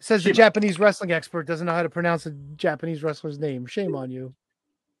 Says the Japanese wrestling expert doesn't know how to pronounce a Japanese wrestler's name. Shame on you.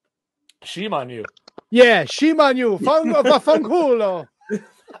 Shame on you. Yeah, shame on you. Vaffanculo.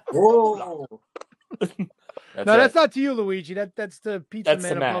 Oh. That's not to you, Luigi. That's the pizza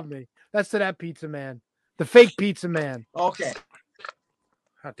man above me. That's to that pizza man. The fake pizza man. Okay.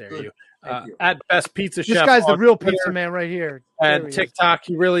 How dare you? At Best Pizza Chef. This guy's the real Twitter, pizza man right here. And TikTok,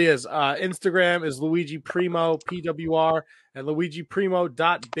 he really is. Instagram is Luigi Primo, PWR, and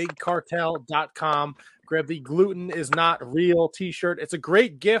luigiprimo.bigcartel.com. Grab the Gluten is Not Real t-shirt. It's a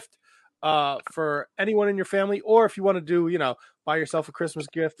great gift for anyone in your family, or if you want to do, buy yourself a Christmas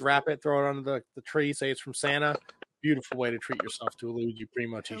gift, wrap it, throw it under the tree, say it's from Santa. Beautiful way to treat yourself to a Luigi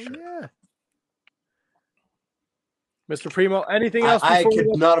Primo t-shirt. Yeah. Mr. Primo, anything else? I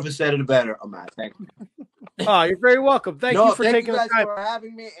could not have said it better, Matt. Thank you. Oh, you're very welcome. Thank you for taking the time. Thank you guys for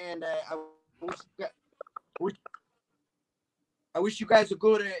having me, and I wish you guys a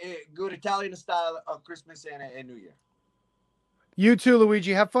good Italian style of Christmas and New Year. You too,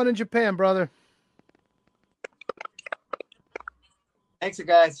 Luigi. Have fun in Japan, brother. Thanks,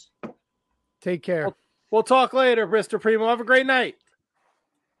 guys. Take care. We'll talk later, Mr. Primo. Have a great night.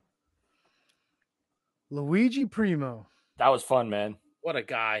 Luigi Primo. That was fun, man. What a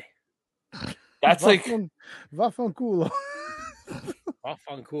guy. That's like Vaffanculo.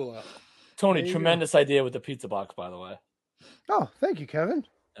 Vaffanculo. Tony. There you Tremendous idea with the pizza box, by the way. Oh, thank you, Kevin.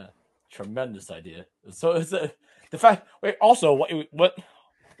 Tremendous idea. So it's the fact. Wait, also, what?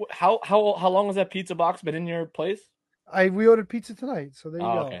 How long has that pizza box been in your place? We ordered pizza tonight, so there you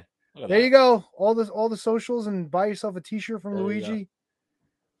go. Okay. There you go. All the socials, and buy yourself a T-shirt from There you Luigi.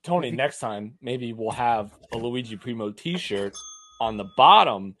 Tony, next time maybe we'll have a Luigi Primo T-shirt on the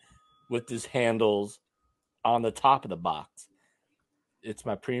bottom with his handles on the top of the box. It's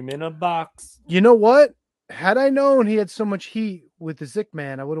my Primo in a box. You know what? Had I known he had so much heat with the Zick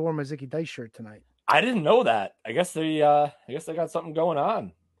Man, I would have worn my Zicky Dice shirt tonight. I didn't know that. I guess they got something going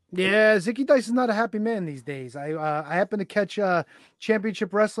on. Yeah, Zicky Dice is not a happy man these days. I happened to catch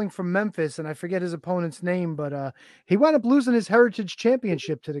Championship Wrestling from Memphis, and I forget his opponent's name, but he wound up losing his Heritage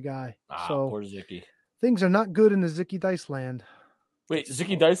Championship to the guy. So Poor Zicky. things are not good in the Zicky Dice land. Wait,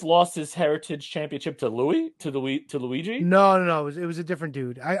 Zicky Dice lost his Heritage Championship to Luigi? No. It was a different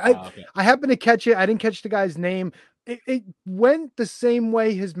dude. Okay. I happened to catch it. I didn't catch the guy's name. It went the same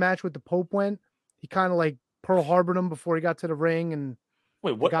way his match with the Pope went. He kind of like Pearl Harbored him before he got to the ring. And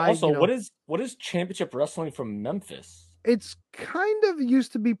Wait, what? guy, Also, you know, what is Championship Wrestling from Memphis? it's kind of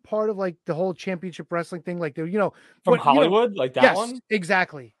used to be part of like the whole Championship Wrestling thing. Like, From Hollywood, like that yes, one?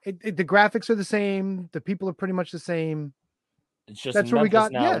 exactly. The graphics are the same. The people are pretty much the same. It's just That's in where we Memphis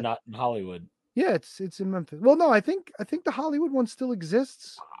got- now, yeah. not in Hollywood. Yeah, it's in Memphis. Well, no, I think the Hollywood one still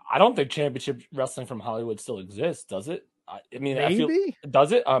exists. I don't think Championship Wrestling from Hollywood still exists, does it? I mean, I feel Maybe.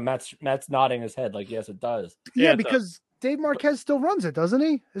 does it? Matt's nodding his head like yes, it does. Yeah, it because Dave Marquez still runs it, doesn't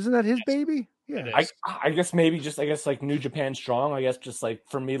he? Isn't that his baby? Yeah. It is. I guess maybe just like New Japan Strong. I guess just like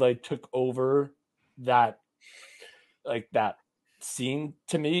for me, like took over that scene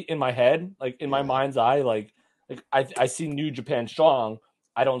to me in my head, like in my mind's eye. Like I see New Japan Strong.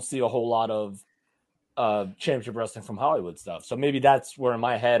 I don't see a whole lot of Championship Wrestling from Hollywood stuff. So maybe that's where in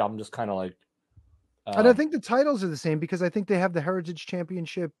my head I'm just kind of like. And I think the titles are the same because I think they have the Heritage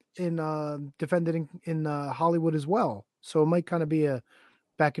Championship in defended in Hollywood as well. So it might kind of be a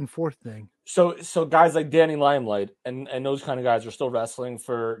back and forth thing. So guys like Danny Limelight and those kind of guys are still wrestling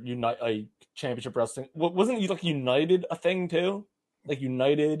for Championship Wrestling. Wasn't like United a thing too? Like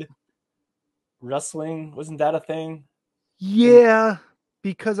United Wrestling, wasn't that a thing? Yeah,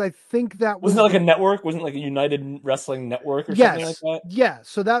 because I think that Wasn't it like a network? Wasn't it like a United Wrestling Network or something like that? Yeah.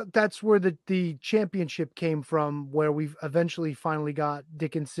 So that's where the championship came from, where we eventually finally got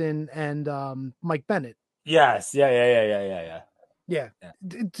Dickinson and Mike Bennett. Yes. Yeah. Yeah.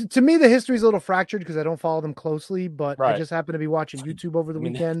 To me, the history is a little fractured because I don't follow them closely, but I Right. just happened to be watching YouTube over the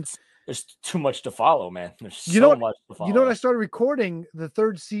weekend. There's too much to follow, man. There's You know so what- much to follow. You know what? I started recording the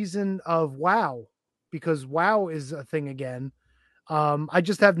third season of WoW because WoW is a thing again. I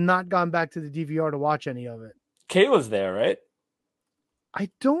just have not gone back to the DVR to watch any of it. Kayla's there, right?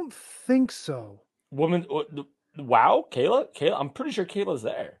 I don't think so. Woman, wow, Kayla. I'm pretty sure Kayla's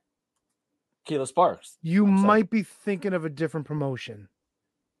there. Kayla Sparks. You I'm sorry. might be thinking of a different promotion.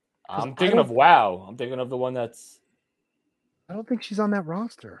 I'm I thinking of don't- WoW. I'm thinking of the one that's I don't think she's on that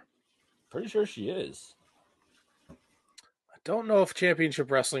roster. pretty sure she is. I don't know if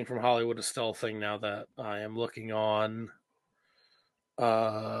Championship Wrestling from Hollywood is still a thing now that I am looking on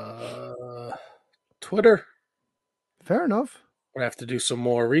Twitter. Fair enough. We're gonna have to do some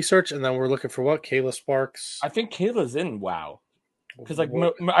more research, and then we're looking for what? Kayla Sparks. I think Kayla's in WoW because like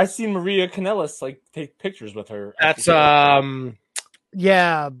I seen Maria Kanellis like take pictures with her. That's Yeah,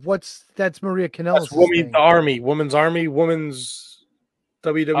 that's Maria Kanellis. that's Women's Army, Women's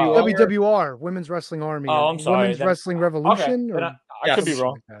WWR. Oh, WWR, Women's Wrestling Army. Oh, or I'm sorry, Women's then- Wrestling Revolution. then or I could be Yes.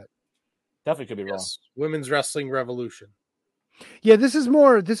 wrong. like that. Definitely could be wrong. Yes, Women's Wrestling Revolution. Yeah, this is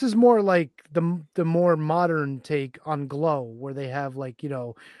more like the more modern take on Glow, where they have like,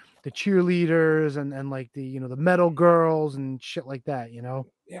 the cheerleaders and like the metal girls and shit like that,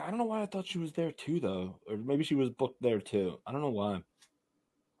 Yeah, I don't know why I thought she was there too, though, or maybe she was booked there too. I don't know why.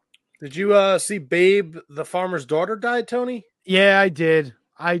 Did you see Babe, the farmer's daughter, died, Tony? Yeah, I did.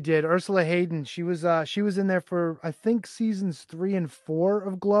 Ursula Hayden. She was in there for I think seasons 3 and 4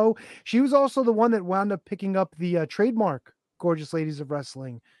 of Glow. She was also the one that wound up picking up the trademark Gorgeous Ladies of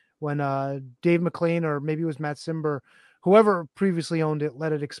Wrestling when Dave McLean, or maybe it was Matt Simber, whoever previously owned it,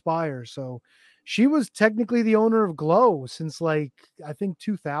 let it expire. So she was technically the owner of Glow since like I think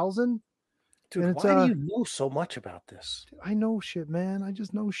 2000. Dude, And it's, why do you know so much about this? I know shit, man. I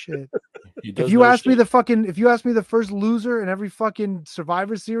just know shit. He does If you know ask me shit. if you ask me the first loser in every fucking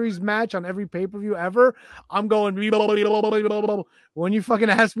Survivor Series match on every pay-per-view ever, I'm going. When you fucking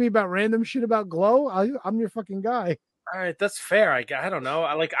ask me about random shit about Glow, I'm your fucking guy. All right, that's fair. I don't know.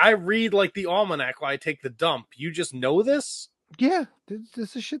 I read like the almanac while I take the dump. You just know this? Yeah,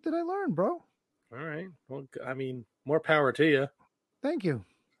 this is shit that I learned, bro. All right. Well, I mean, more power to you. Thank you.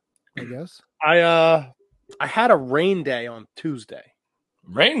 I guess. I had a rain day on Tuesday.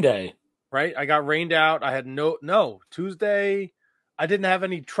 Rain day. Right? I got rained out. I had no Tuesday. I didn't have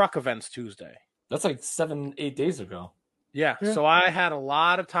any truck events Tuesday. That's like 7-8 days ago. Yeah. So I had a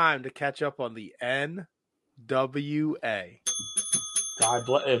lot of time to catch up on the NWA. God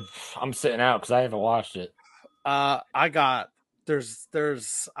bless. I'm sitting out because I haven't watched it.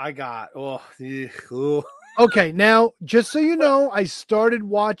 Okay, now just so you know, I started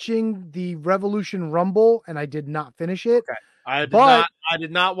watching the Revolution Rumble and I did not finish it. Okay. I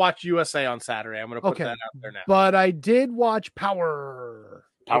did not watch USA on Saturday. I'm going to put that out there now. But I did watch Power.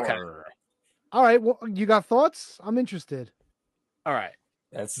 Okay. All right. Well, you got thoughts? I'm interested. All right.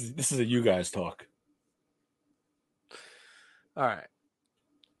 This is a you guys talk. All right.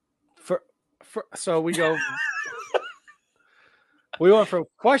 So we go. We went from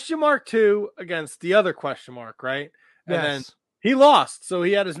question mark 2 against the other question mark, right? And then he lost, so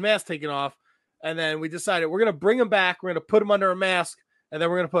he had his mask taken off. And then we decided we're gonna bring him back. We're gonna put him under a mask, and then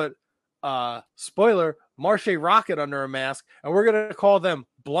we're gonna put spoiler Marshe Rocket under a mask, and we're gonna call them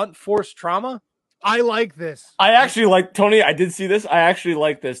Blunt Force Trauma. I like this. I actually like Tony. I did see this. I actually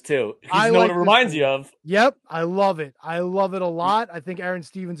like this too. You know what it reminds you of? Yep, I love it. I love it a lot. I think Aaron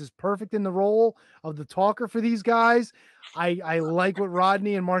Stevens is perfect in the role of the talker for these guys. I like what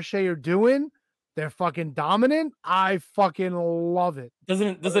Rodney and Marshe are doing. They're fucking dominant. I fucking love it. Does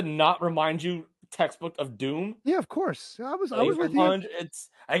it not remind you textbook of Doom? Yeah, of course. I was with you.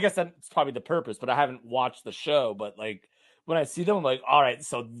 I guess that's probably the purpose, but I haven't watched the show. But like when I see them, I'm like, all right,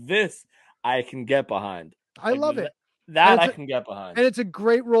 so this I can get behind. I love it. That I can get behind. And it's a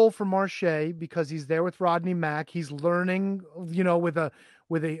great role for Marshe because he's there with Rodney Mack. He's learning, with a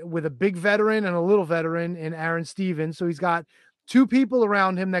big veteran and a little veteran in Aaron Stevens. So he's got two people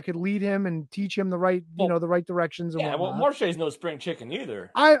around him that could lead him and teach him the right directions. And well, Marshe's no spring chicken either.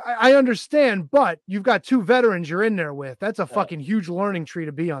 I understand, but you've got two veterans you're in there with. That's a fucking huge learning tree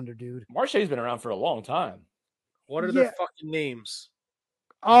to be under, dude. Marshe's been around for a long time. What are their fucking names?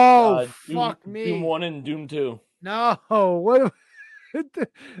 Oh, fuck me. Doom 1 and Doom 2. No, what?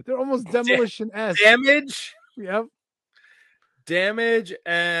 They're almost Demolition-esque. Damage? Yep. Damage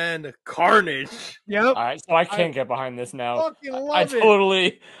and Carnage. Yep. All right, so I can't get behind this now. Fucking love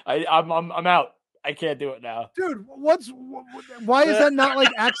it. I'm out. I can't do it now. Dude, why is that not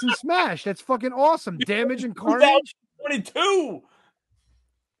like Axe and Smash? That's fucking awesome. Damage and Carnage. 22.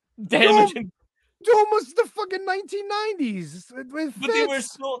 Damage and Doom was the fucking 1990s. But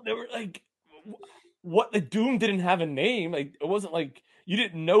they were like, what? Like Doom didn't have a name. Like it wasn't like you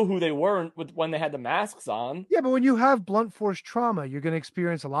didn't know who they were when they had the masks on. Yeah, but when you have blunt force trauma, you're going to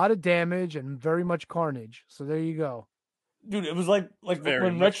experience a lot of damage and very much carnage. So there you go. Dude, it was like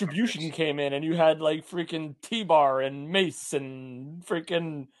when Retribution came in and you had like freaking T-Bar and Mace and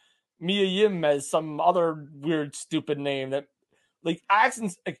freaking Mia Yim as some other weird stupid name that like Axe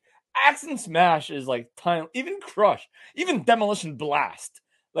and Smash is like time. Even Crush, even Demolition Blast,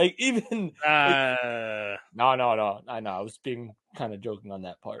 like even. No. I know. I was being kind of joking on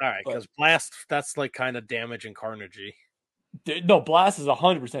that part. All right, because Blast, that's like kind of Damage and Carnagey. No, Blast is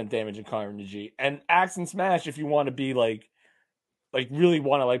 100% Damage and Carnagey, and Axe and Smash, if you want to be like really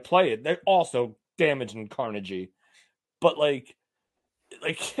want to like play it, they're also Damage and Carnagey. But like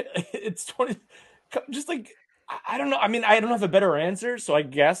it's 20. Just like. I don't know. I mean, I don't have a better answer, so I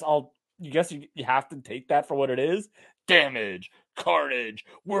guess you have to take that for what it is. Damage, Carnage.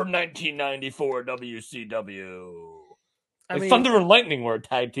 We're 1994 WCW. Thunder and Lightning were a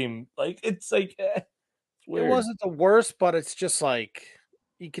tag team. Like it's like it's weird. It wasn't the worst, but it's just like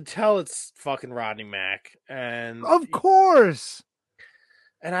you can tell it's fucking Rodney Mack, and of course.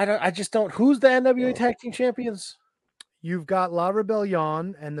 And I just don't. Who's the NWA Tag Team Champions? You've got La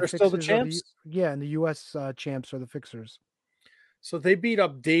Rebellion and the They're still the champs. And the U.S. champs are the Fixers. So they beat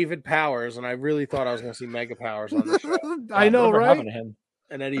up David Powers, and I really thought I was going to see Mega Powers on the show. I know, right?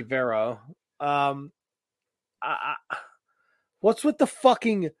 And Eddie Vero. What's with the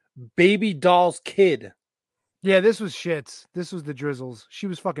fucking baby doll's kid? Yeah, this was shits. This was the Drizzles. She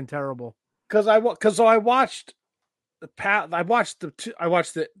was fucking terrible. Because I watched the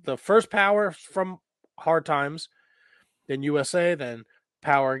first Power from Hard Times. Then USA, then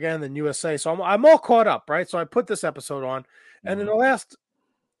Power again, then USA. So I'm all caught up, right? So I put this episode on, and in the last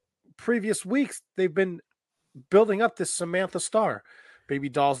previous weeks, they've been building up this Samantha Starr. Baby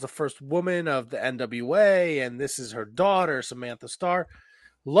Doll's the first woman of the NWA, and this is her daughter, Samantha Starr.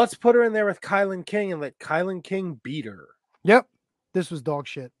 Let's put her in there with Kylan King and let Kylan King beat her. Yep. This was dog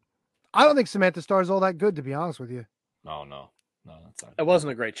shit. I don't think Samantha Starr is all that good, to be honest with you. No, that's not. It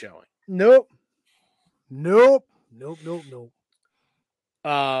wasn't a great showing. Nope. And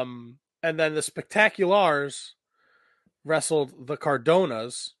then the Spectaculars wrestled the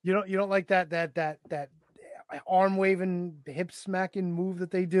Cardonas. You don't like that arm waving, hip smacking move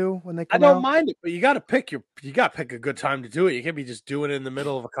that they do when they come I don't out? mind it, but you got to pick a good time to do it. You can't be just doing it in the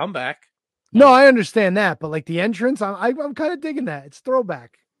middle of a comeback. No, I understand that, but like the entrance, I'm kind of digging that. It's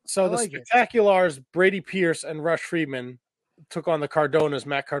throwback. So the Spectaculars, Brady Pierce and Rush Friedman took on the Cardonas,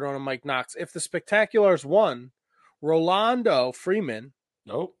 Matt Cardona, Mike Knox. If the Spectaculars won, Rolando Freeman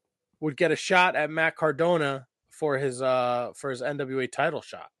would get a shot at Matt Cardona for his NWA title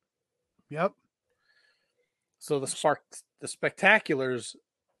shot. Yep. So the Spectaculars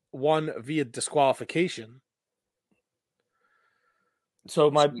won via disqualification.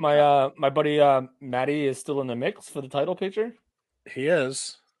 So my buddy Matty is still in the mix for the title picture. He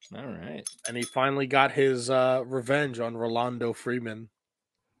is. All right, and he finally got his revenge on Rolando Freeman.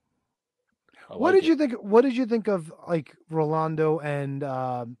 What did you think? What did you think of like Rolando and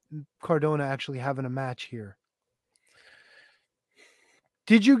Cardona actually having a match here?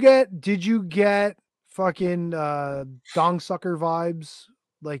 Did you get fucking dong sucker vibes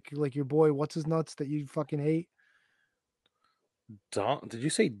like your boy what's his nuts that you fucking hate? Did you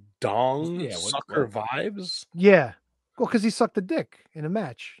say dong sucker vibes? Yeah. Well, because he sucked a dick in a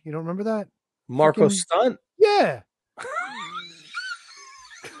match. You don't remember that? Marco Stunt? Yeah.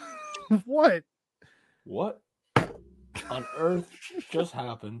 What? What on earth just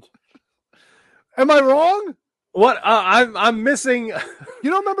happened? Am I wrong? What? I'm missing. You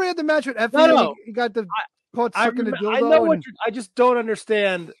don't remember he had the match with Effie? No. He got the caught sucking the dildo. I know I just don't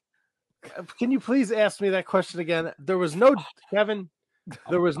understand. Can you please ask me that question again? There was no Kevin.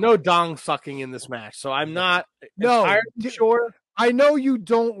 There was no dong sucking in this match, so I'm not entirely sure. I know you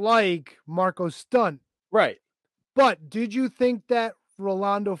don't like Marco Stunt, right? But did you think that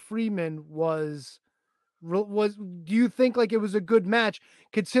Rolando Freeman was? Do you think like it was a good match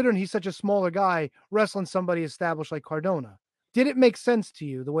considering he's such a smaller guy wrestling somebody established like Cardona? Did it make sense to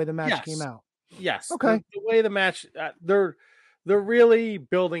you the way the match came out? Yes. Okay. The way the match, they're really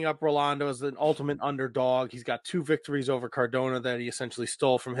building up Rolando as an ultimate underdog. He's got 2 victories over Cardona that he essentially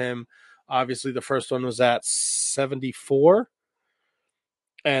stole from him. Obviously, the first one was at 74.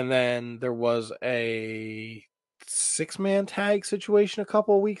 And then there was a 6-man tag situation a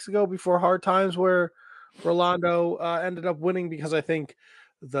couple of weeks ago before Hard Times where Rolando ended up winning because I think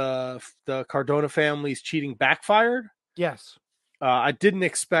the Cardona family's cheating backfired. Yes. I didn't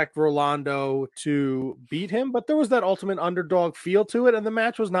expect Rolando to beat him, but there was that ultimate underdog feel to it, and the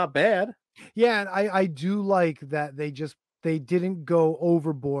match was not bad. Yeah, and I do like that they didn't go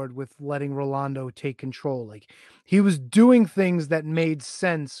overboard with letting Rolando take control. Like he was doing things that made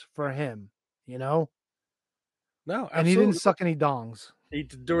sense for him, you know? No, absolutely. And he didn't suck any dongs.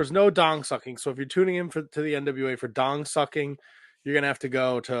 There was no dong sucking. So if you're tuning in to the NWA for dong sucking, you're going to have to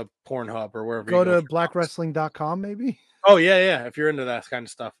go to Pornhub or wherever go to blackwrestling.com maybe. Oh yeah. If you're into that kind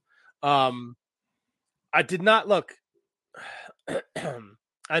of stuff. I did not look.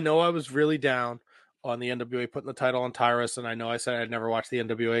 I know I was really down on the NWA putting the title on Tyrus, and I know I said I'd never watch the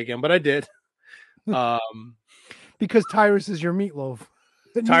NWA again, but I did. Because Tyrus is your meatloaf.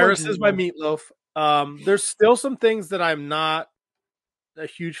 Tyrus is my meatloaf. There's still some things that I'm not a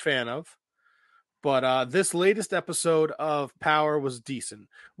huge fan of, but this latest episode of Power was decent.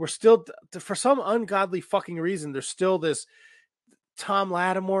 We're still, for some ungodly fucking reason, there's still this Tom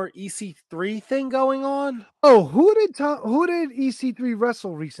Lattimore EC3 thing going on. Oh, who did EC3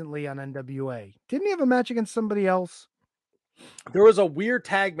 wrestle recently on NWA? Didn't he have a match against somebody else? There was a weird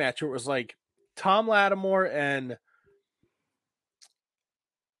tag match where it was like Tom Lattimore and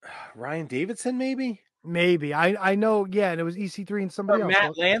Ryan Davidson, maybe. I know. Yeah, and it was EC3 and somebody else.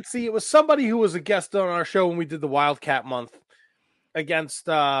 Matt Lancey. It was somebody who was a guest on our show when we did the Wildcat month against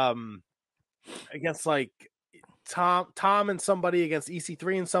like Tom and somebody against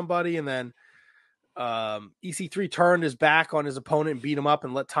EC3 and somebody, and then EC3 turned his back on his opponent and beat him up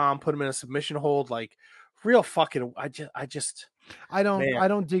and let Tom put him in a submission hold. Like real fucking. I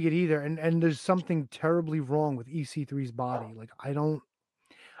don't dig it either. And there's something terribly wrong with EC3's body. Like I don't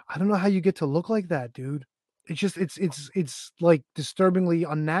know how you get to look like that, dude. It's just it's like disturbingly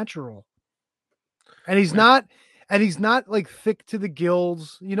unnatural. And he's not, And he's not like thick to the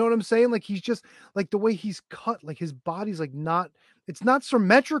gills. You know what I'm saying? Like he's just like the way he's cut, like his body's like it's not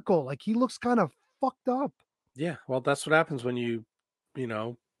symmetrical. Like he looks kind of fucked up. Yeah, well, that's what happens when you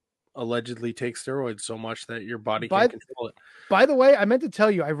allegedly take steroids so much that your body can't control it. By the way, I meant to tell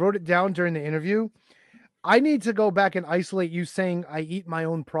you, I wrote it down during the interview. I need to go back and isolate you saying I eat my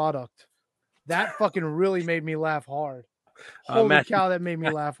own product. That fucking really made me laugh hard. Holy cow, that made me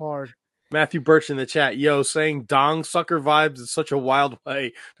laugh hard. Matthew Birch in the chat, saying dong sucker vibes is such a wild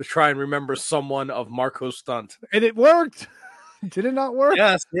way to try and remember someone of Marco's stunt. And it worked. Did it not work?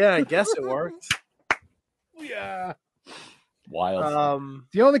 Yes, yeah, I guess it worked. Yeah. Wild.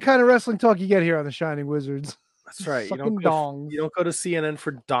 The only kind of wrestling talk you get here on the Shining Wizards. That's right. You Fucking don't go to CNN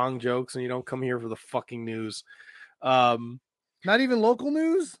for dong jokes, and you don't come here for the fucking news. Not even local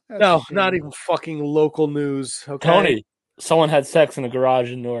news? No, not even fucking local news. Okay? Tony, someone had sex in a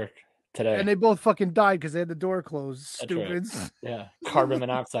garage in Newark today. And they both fucking died because they had the door closed. That's Stupids. right. Yeah. Carbon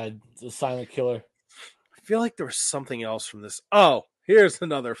monoxide, the silent killer. I feel like there was something else from this. Oh, here's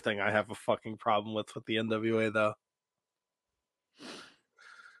another thing I have a fucking problem with the NWA, though.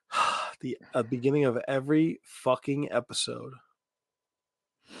 The beginning of every fucking episode.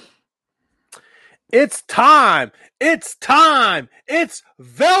 It's time. It's time. It's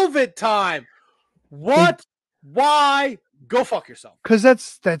velvet time. What? Why? Go fuck yourself. Because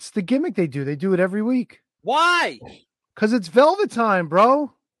that's the gimmick they do. They do it every week. Why? Because it's velvet time,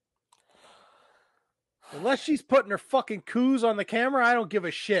 bro. Unless she's putting her fucking coos on the camera, I don't give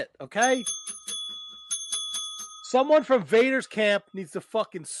a shit, okay? Someone from Vader's camp needs to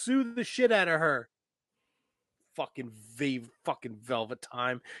fucking sue the shit out of her. Fucking velvet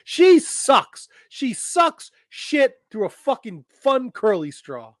time. She sucks. She sucks shit through a fucking fun curly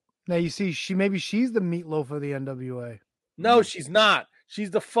straw. Now you see, she's the meatloaf of the NWA. No, she's not. She's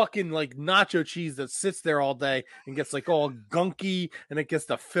the fucking like nacho cheese that sits there all day and gets like all gunky and it gets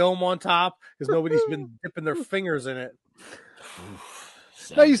the film on top because nobody's been dipping their fingers in it.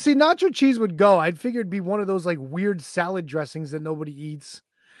 No, you see, nacho cheese would go. I'd figure it'd be one of those like weird salad dressings that nobody eats.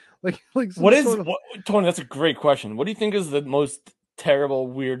 Like Tony? That's a great question. What do you think is the most terrible,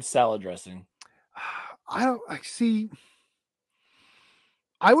 weird salad dressing? I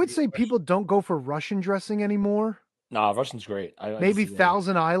would say people don't go for Russian dressing anymore. Nah, Russian's great. Maybe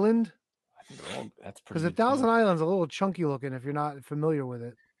Thousand Island. That's because the Thousand Island's a little chunky looking if you're not familiar with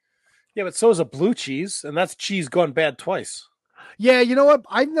it. Yeah, but so is a blue cheese, and that's cheese gone bad twice. Yeah, you know what?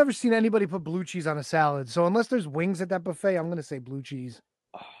 I've never seen anybody put blue cheese on a salad. So unless there's wings at that buffet, I'm going to say blue cheese.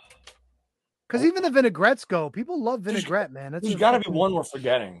 Because even the vinaigrettes go. People love vinaigrette, man. There's got to be one we're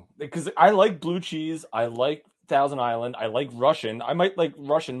forgetting. Because I like blue cheese. I like Thousand Island. I like Russian. I might like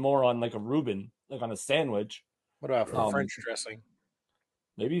Russian more on like a Reuben, like on a sandwich. What about for French dressing?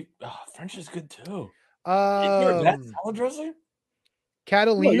 Maybe French is good too. Salad dressing?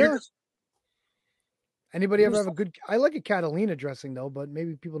 Catalina? Anybody ever have a good? I like a Catalina dressing though, but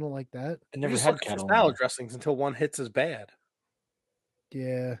maybe people don't like that. I never had Catalina salad dressings until one hits as bad.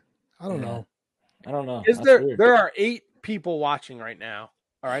 Yeah, I don't know. I don't know. There are 8 people watching right now.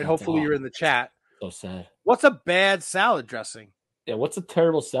 All right, hopefully you're in the chat. So sad. What's a bad salad dressing? Yeah, what's a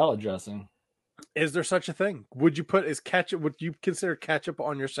terrible salad dressing? Is there such a thing? Would you consider ketchup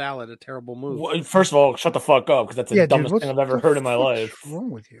on your salad a terrible move? Well, first of all, shut the fuck up because that's the dumbest thing I've ever heard in my life. What's wrong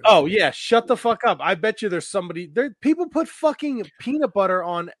with you? Oh yeah, shut the fuck up. I bet you there's people put fucking peanut butter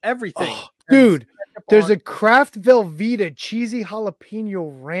on everything. Dude, there's a Kraft Velveeta cheesy jalapeno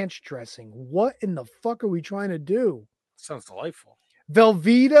ranch dressing. What in the fuck are we trying to do? Sounds delightful.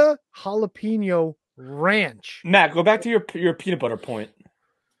 Velveeta jalapeno ranch. Matt, go back to your peanut butter point.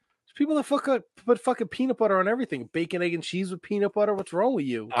 People that put fucking peanut butter on everything. Bacon, egg, and cheese with peanut butter. What's wrong with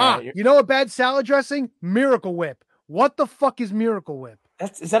you? You know a bad salad dressing? Miracle Whip. What the fuck is Miracle Whip?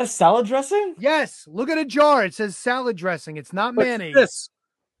 Is that a salad dressing? Yes. Look at a jar. It says salad dressing. It's not mayonnaise. This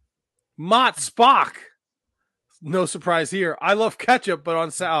Mott Spock. No surprise here. I love ketchup, but on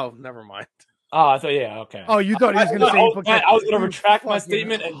salad. Never mind. Oh, I thought, yeah, okay. Oh, you thought he was going to say... I was going to retract my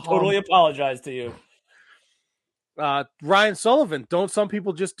statement and totally apologize to you. Ryan Sullivan, don't some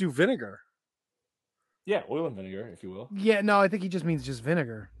people just do vinegar? Yeah, oil and vinegar, if you will. Yeah, no, I think he just means just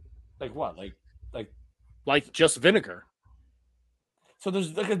vinegar. Like what? Like just vinegar. So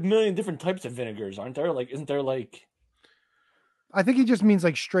there's like a million different types of vinegars, aren't there? Like, isn't there like... I think he just means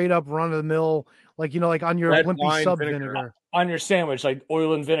like straight up run of the mill, like, like on your Wimpy sub vinegar. On your sandwich, like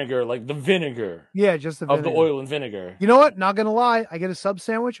oil and vinegar, like the vinegar. Yeah, just the vinegar. Of the oil and vinegar. You know what? Not going to lie. I get a sub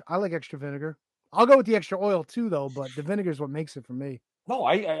sandwich. I like extra vinegar. I'll go with the extra oil too, though, but the vinegar is what makes it for me. No,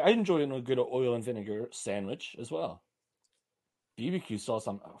 I enjoy a good oil and vinegar sandwich as well. BBQ sauce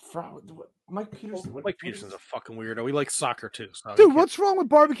on Mike Peterson. Mike Peterson's a fucking weirdo. He likes soccer too. So Dude, what's wrong with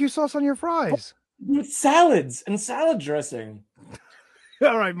barbecue sauce on your fries? with salads and salad dressing?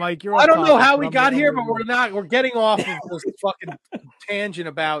 All right, Mike, you're. I don't know how we I'm got here, with but you. we're not. We're getting off of this fucking tangent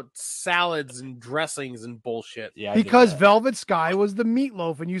about salads and dressings and bullshit. Yeah, I did Because that. Velvet Sky was the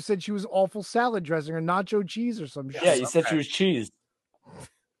meatloaf, and you said she was awful salad dressing or nacho cheese or some shit. Yeah, you said she was cheese,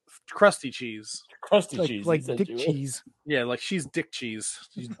 Crusty cheese. crusty like cheese. like you said dick she was. Oh. cheese. Yeah, like she's dick cheese.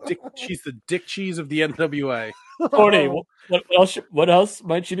 She's the dick cheese of the NWA. Tony, what else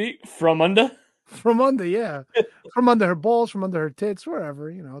might she be from under? From under, yeah, from under her balls, from under her tits, wherever,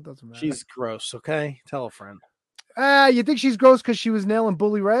 it doesn't matter. She's gross. Okay, tell a friend. You think she's gross because she was nailing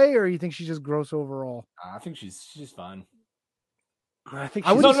Bully Ray, or you think she's just gross overall? I think she's fine. I think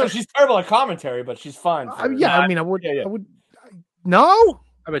I she's, wouldn't No, she's terrible at commentary, but she's fine. I would. I Yeah. would. No.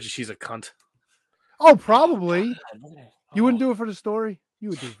 I bet you she's a cunt. Oh, probably. You wouldn't do it for the story. You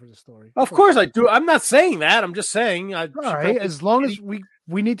would do it for the story. Of course I do. I'm not saying that. I'm just saying. All right. As long as we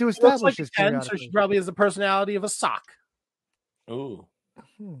need to she looks establish like a this. 10, so periodically. she probably has the personality of a sock. Ooh,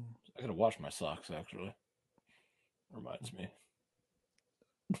 Hmm. I gotta wash my socks. Actually, reminds me.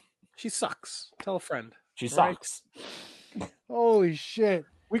 She sucks. Tell a friend. She Right. sucks. Holy shit!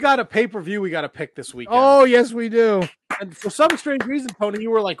 We got a pay-per-view we got to pick this weekend. Oh yes, we do. And for some strange reason, Tony, you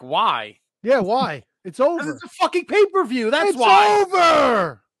were like, why? Yeah. Why? It's 'Cause over. it's a fucking pay-per-view. That's It's why.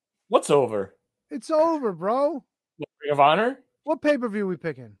 over. What's over? It's over, bro. Ring of Honor? What pay per view we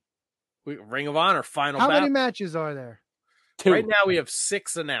picking? Ring of Honor final How battle. many matches are there? 2. Right now we have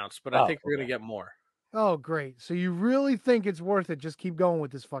 6 announced, but I Oh, think we're okay. gonna get more. Oh, great. So you really think it's worth it? Just keep going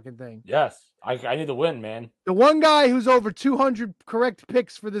with this fucking thing. Yes, I need to win, man. The one guy who's over 200 correct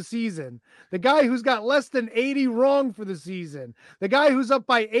picks for the season, the guy who's got less than 80 wrong for the season, the guy who's up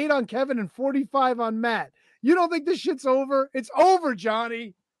by 8 on Kevin and 45 on Matt. You don't think this shit's over? It's over,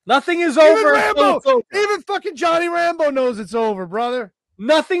 Johnny. Nothing is Even over. until Rambo, it's over. even fucking Johnny Rambo knows it's over, brother.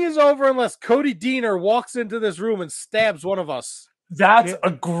 Nothing is over unless Cody Deaner walks into this room and stabs one of us. That's Yeah.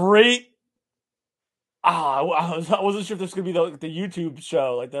 a great. I wasn't sure if this could be the YouTube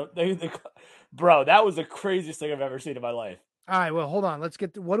show. Like bro, that was the craziest thing I've ever seen in my life. All right, well, hold on. Let's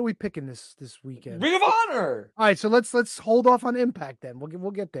get what are we picking this weekend? Ring of Honor. All right, so let's hold off on Impact then.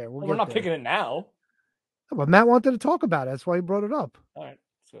 We'll get there. We're not picking it now. But Matt wanted to talk about it. That's why he brought it up. All right.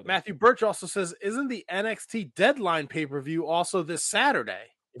 Let's go there. Matthew Birch also says, "Isn't the NXT Deadline pay-per-view also this Saturday?"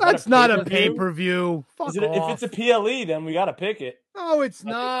 Is that That's not a pay-per-view? pay-per-view. Fuck Is it, off. if it's a PLE, then we gotta pick it. No, it's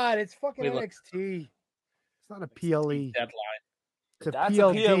not. It's fucking Wait, look. NXT. It's not a PLE. Deadline. It's a That's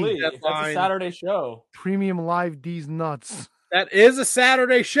PLD. a PLE. That's a Deadline. Saturday show, Premium Live D's nuts. That is a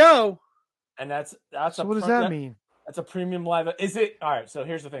Saturday show. and that's So a what does pre- that mean? That's a premium live. Is it all right? So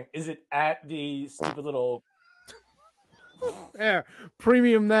here's the thing: is it at the stupid little? There,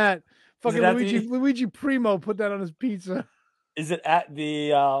 premium that. Fucking at Luigi Primo put that on his pizza. Is it at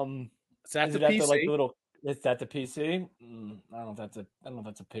the It's at is the it at PC. the like little? It's at the PC. I don't know if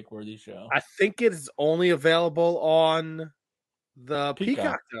that's a pick worthy show. I think it's only available on the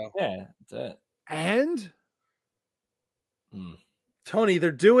Peacock though. Yeah, that's it. And Tony,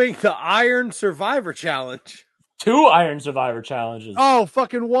 they're doing the Iron Survivor Challenge. 2 Iron Survivor challenges. oh,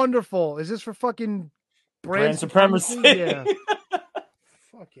 fucking wonderful! Is this for fucking brand supremacy. Yeah.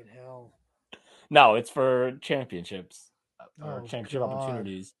 Fucking hell! No, it's for championships or Oh, championship God.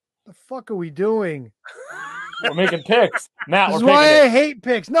 opportunities. The fuck are we doing? We're making picks, Matt. This is We're picking why it. I hate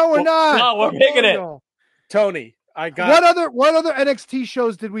picks. No, we're Well, not. no, we're picking it. No. Tony, I got What other NXT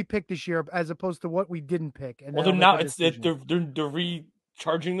shows did we pick this year as opposed to what we didn't pick? And Well, that'll they're make now a it's decision. they're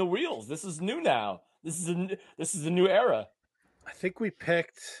recharging the wheels. This is new now. This is a new era. I think we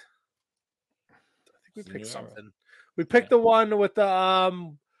picked It's a new era. something. We picked the one with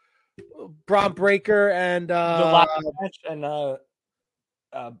the Braun Breaker and The last match and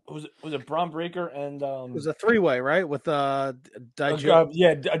was it Braun Breaker and it was a 3-way, right? With Dragunov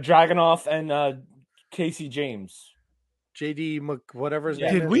and Casey James. JD whatever his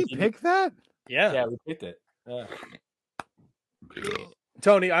Yeah. name Did is. we pick that? Yeah, we picked it. Yeah.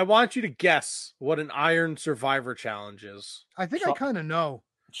 Tony, I want you to guess what an Iron Survivor Challenge is. I think I kind of know.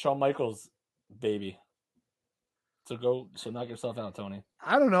 Shawn Michaels, baby. So knock yourself out, Tony.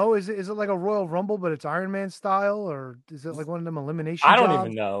 I don't know. Is it like a Royal Rumble, but it's Iron Man style, or is it like one of them elimination? I don't jobs?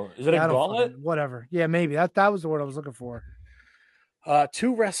 even know. Is it Yeah, I a don't gauntlet? fucking- whatever. Yeah, maybe that was the word I was looking for.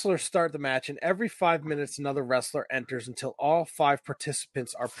 2 wrestlers start the match, and every 5 minutes, another wrestler enters until all 5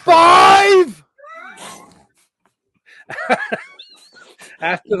 participants are present. 5.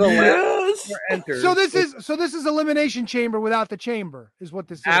 After the last Yes. wrestler enters. So this is elimination chamber without the chamber, is what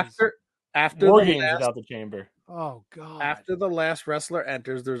this is. after War the games last, without the chamber. Oh God! After the last wrestler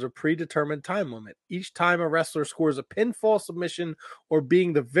enters, there's a predetermined time limit. Each time a wrestler scores a pinfall, submission, or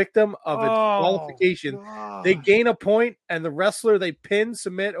being the victim of a disqualification, they gain a point, and the wrestler they pin,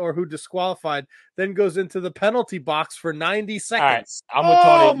 submit, or who disqualified then goes into the penalty box for 90 seconds. All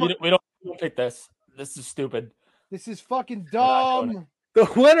right, I'm with Tony. We don't pick this. This is stupid. This is fucking dumb. The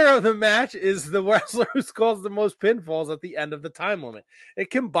winner of the match is the wrestler who scores the most pinfalls at the end of the time limit. It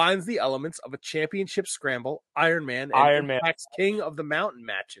combines the elements of a championship scramble, Iron Man, and Impact's King of the Mountain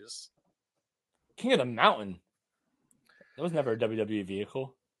matches. King of the Mountain? That was never a WWE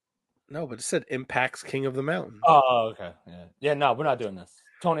vehicle. No, but it said Impact's King of the Mountain. Oh, okay. Yeah, no, we're not doing this.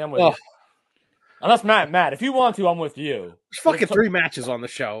 Tony, I'm with you. Unless Matt, if you want to, I'm with you. There's fucking 3 matches on the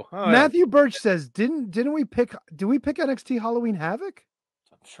show. Matthew Birch says, did we pick NXT Halloween Havoc?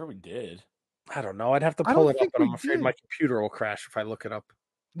 I'm sure we did. I don't know. I'd have to pull it up, but I'm afraid my computer will crash if I look it up.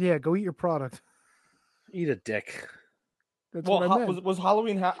 Yeah, go eat your product. Eat a dick. That's what I meant. Was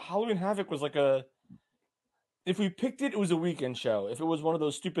Halloween Havoc was like a... If we picked it, it was a weekend show. If it was one of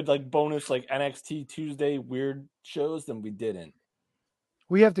those stupid like bonus like NXT Tuesday weird shows, then we didn't.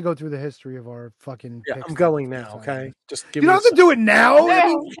 We have to go through the history of our fucking... Yeah, I'm going now, okay? Just give you don't have to do it now.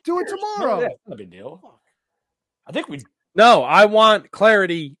 Yeah. Do it tomorrow. Yeah, not a big deal. I think we... No, I want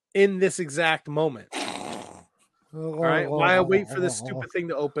clarity in this exact moment. All right, why I wait for this stupid thing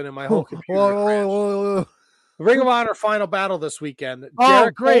to open in my whole computer. Ring of Honor final battle this weekend.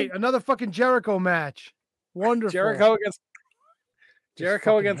 Jericho, great! Another fucking Jericho match. Wonderful.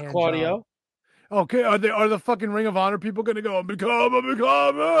 Jericho against Claudio. Okay, are the fucking Ring of Honor people going to go become?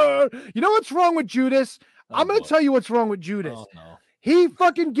 You know what's wrong with Judas? I'm going to tell you what's wrong with Judas. Oh, no. He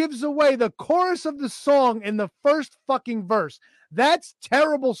fucking gives away the chorus of the song in the first fucking verse. That's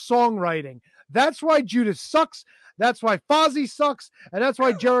terrible songwriting. That's why Judas sucks. That's why Fozzy sucks. And that's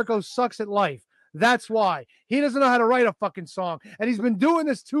why Jericho sucks at life. That's why. He doesn't know how to write a fucking song. And he's been doing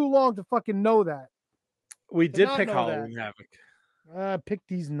this too long to fucking know that. We did pick Halloween Havoc. Pick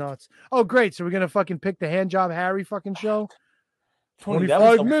these nuts. Oh, great. So we're going to fucking pick the Handjob Harry fucking show?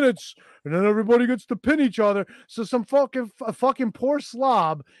 25 minutes, and then everybody gets to pin each other. So some fucking poor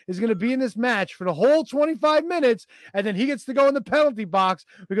slob is going to be in this match for the whole 25 minutes, and then he gets to go in the penalty box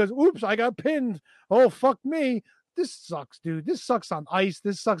because, oops, I got pinned. Oh, fuck me. This sucks, dude. This sucks on ice.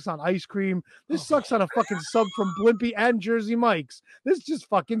 This sucks on ice cream. This sucks on a fucking sub from Blimpie and Jersey Mike's. This just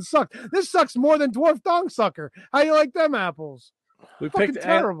fucking sucks. This sucks more than Dwarf Dong Sucker. How you like them apples? We picked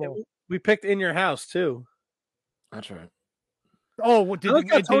terrible. We picked In Your House, too. That's right. Oh, what did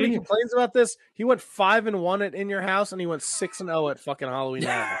Tony complains about this? He went 5-1 at In Your House, and he went 6-0 at fucking Halloween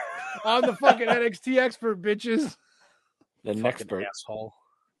Havoc. I'm the fucking NXT expert, bitches. The next asshole.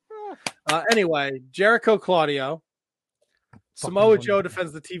 Anyway, Jericho Claudio. Samoa Joe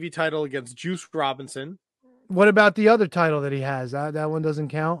defends the TV title against Juice Robinson. What about the other title that he has? That one doesn't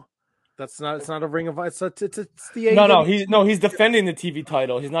count. It's not a Ring of It's the he's defending the TV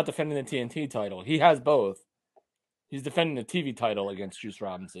title. He's not defending the TNT title. He has both. He's defending the TV title against Juice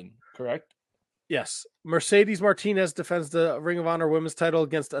Robinson, correct? Yes. Mercedes Martinez defends the Ring of Honor Women's title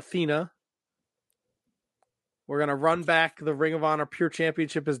against Athena. We're going to run back the Ring of Honor Pure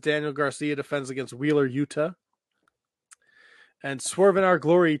Championship as Daniel Garcia defends against Wheeler Yuta. And Swerve in Our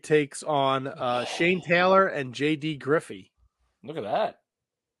Glory takes on Shane Taylor and J.D. Griffey. Look at that.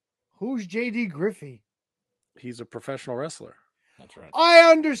 Who's J.D. Griffey? He's a professional wrestler. That's right.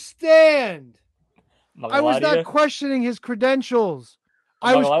 I understand. I was not questioning his credentials.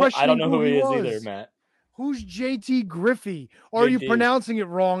 I was questioning I don't know who he is was. either, Matt. Who's JT Griffey? Or are you pronouncing it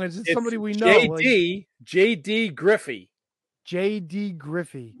wrong? Is it somebody we know? J.D. Griffey. J.D.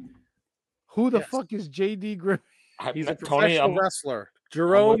 Griffey. Who the fuck is J.D. Griffey? He's a professional wrestler.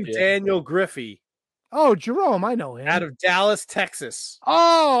 Jerome Daniel Griffey. Oh, Jerome. I know him. Out of Dallas, Texas. Oh,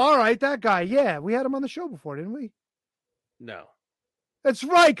 all right. That guy. Yeah. We had him on the show before, didn't we? No. That's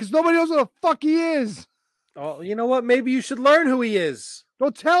right, because nobody knows who the fuck he is. Oh, you know what? Maybe you should learn who he is.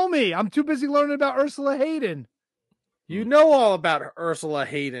 Don't tell me. I'm too busy learning about Ursula Hayden. You know all about Ursula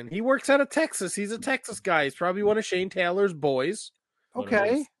Hayden. He works out of Texas. He's a Texas guy. He's probably one of Shane Taylor's boys.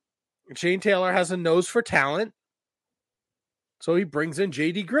 Okay. Shane Taylor has a nose for talent. So he brings in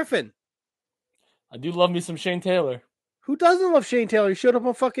J.D. Griffin. I do love me some Shane Taylor. Who doesn't love Shane Taylor? He showed up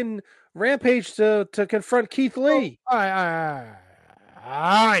on fucking Rampage to confront Keith Lee. All right.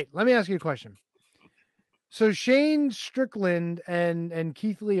 Let me ask you a question. So Shane Strickland and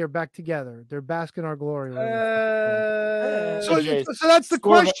Keith Lee are back together. They're basking our glory. So that's the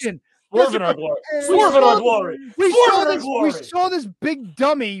question. Swerve in our glory. Swerve in our glory. We saw this big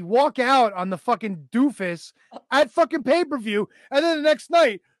dummy walk out on the fucking doofus at fucking pay-per-view, and then the next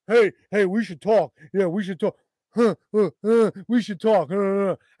night, hey, we should talk. Yeah, we should talk. We should talk.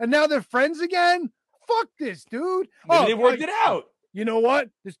 And now they're friends again? Fuck this, dude. Maybe they worked it out. You know what?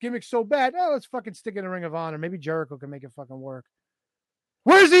 This gimmick's so bad. Oh, let's fucking stick it in a Ring of Honor. Maybe Jericho can make it fucking work.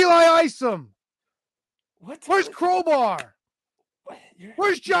 Where's Eli Isom? Where's Crowbar?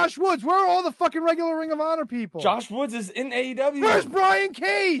 Where's Josh Woods? Where are all the fucking regular Ring of Honor people? Josh Woods is in AEW. Where's Brian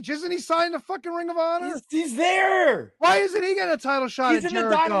Cage? Isn't he signed to fucking Ring of Honor? He's there. Why isn't he getting a title shot? He's at in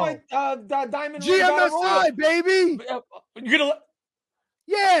Jericho? the Diamond GMSI, baby. You're gonna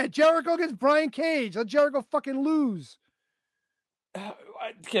Yeah, Jericho against Brian Cage. Let Jericho fucking lose. I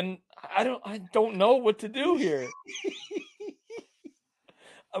don't know what to do here.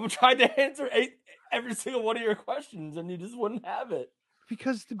 I'm trying to answer every single one of your questions, and you just wouldn't have it.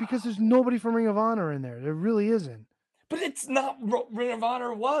 Because there's nobody from Ring of Honor in there. There really isn't. But it's not what Ring of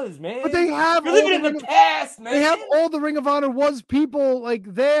Honor was, man. But they have You're living in the past, man. They have all the Ring of Honor was people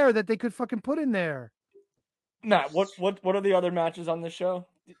like there that they could fucking put in there. Matt, what are the other matches on this show?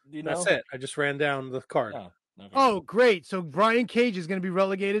 Do you know? That's it. I just ran down the card. Oh, okay. Oh, great. So Brian Cage is going to be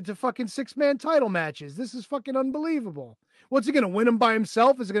relegated to fucking 6-man title matches. This is fucking unbelievable. What's he going to win him by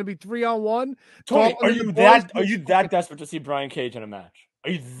himself? Is it going to be 3-on-1? Tony, are you that desperate to see Brian Cage in a match? Are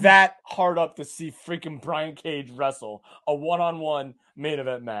you that hard up to see freaking Brian Cage wrestle a 1-on-1 main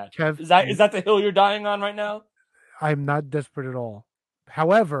event match? Kev, is that the hill you're dying on right now? I'm not desperate at all.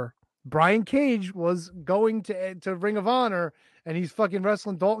 However, Brian Cage was going to Ring of Honor, and he's fucking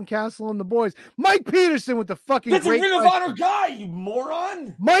wrestling Dalton Castle and the boys. Mike Peterson with the fucking That's a great Ring of question. Honor guy, you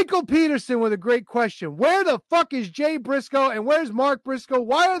moron. Michael Peterson with a great question. Where the fuck is Jay Briscoe and where's Mark Briscoe?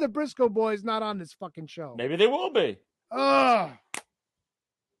 Why are the Briscoe boys not on this fucking show? Maybe they will be. Ugh.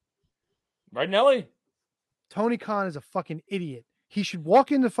 Right, Nelly? Tony Khan is a fucking idiot. He should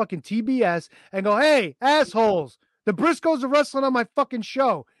walk into fucking TBS and go, hey, assholes, the Briscoes are wrestling on my fucking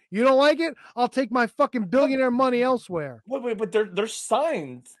show. You don't like it? I'll take my fucking billionaire money elsewhere. Wait, but they're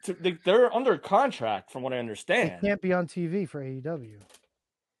signed. They're under contract, from what I understand. They can't be on TV for AEW.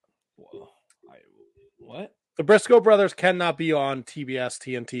 What? The Briscoe brothers cannot be on TBS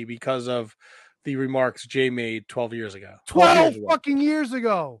TNT because of the remarks Jay made 12 years ago. 12 fucking years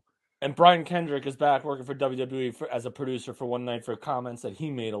ago. And Brian Kendrick is back working for WWE as a producer for One Night for comments that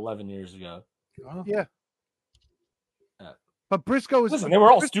he made 11 years ago. Oh. Yeah. But Briscoe is... Listen, they were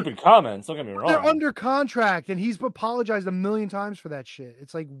all stupid comments. Don't get me wrong. They're under contract, and he's apologized a million times for that shit.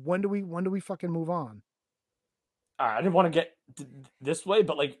 It's like, when do we fucking move on? I didn't want to get this way,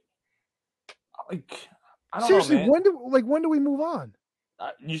 but like I don't seriously, know, man. when do we move on?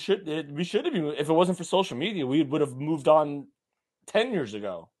 We should have. If it wasn't for social media, we would have moved on 10 years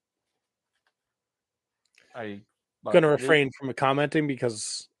ago. I'm going to refrain from commenting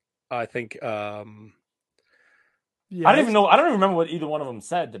because I think yeah, I don't even remember what either one of them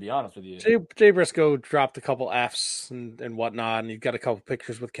said, to be honest with you. Jay Briscoe dropped a couple Fs and whatnot, and he's got a couple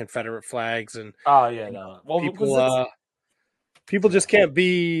pictures with Confederate flags. And well, people just can't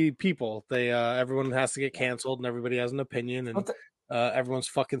be people. They everyone has to get canceled, and everybody has an opinion, and everyone's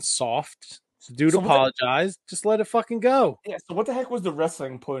fucking soft. So dude, apologize. Just let it fucking go. Yeah. So what the heck was the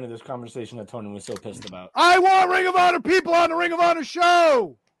wrestling point of this conversation that Tony was so pissed about? I want Ring of Honor people on the Ring of Honor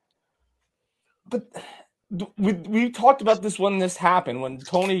show. But we talked about this when this happened, when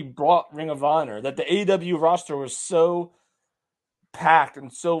Tony brought Ring of Honor, that the AEW roster was so packed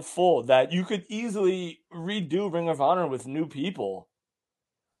and so full that you could easily redo Ring of Honor with new people.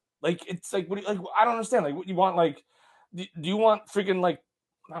 Like, it's like, I don't understand. Like, what you want? Like, do you want freaking, like,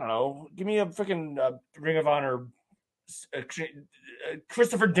 I don't know, give me a freaking Ring of Honor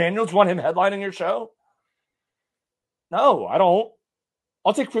Christopher Daniels? You want him headlining your show? No, I don't.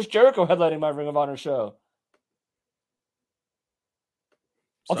 I'll take Chris Jericho headlining my Ring of Honor show.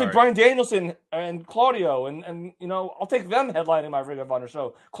 I'll take Bryan Danielson and Claudio, and you know, I'll take them headlining my Ring of Honor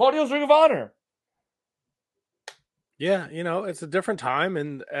show. Claudio's Ring of Honor. Yeah, you know, it's a different time,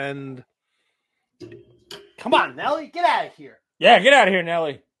 and come on, Nelly, get out of here. Yeah, get out of here,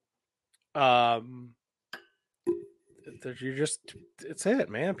 Nelly. It's it,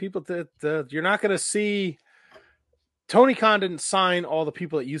 man. People, you're not going to see. Tony Khan didn't sign all the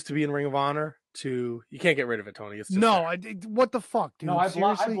people that used to be in Ring of Honor to. You can't get rid of it, Tony. It's just what the fuck, dude? No, I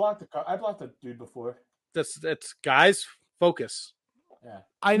blocked the dude before. That's guys, focus. Yeah,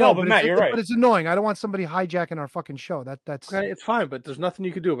 I know, but Matt, you're right. But it's annoying. I don't want somebody hijacking our fucking show. That's okay. It's fine, but there's nothing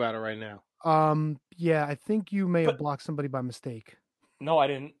you can do about it right now. Yeah, I think you may have blocked somebody by mistake. No, I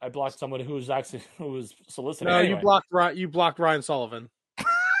didn't. I blocked somebody who was soliciting. No, anyway. you blocked Ryan Sullivan.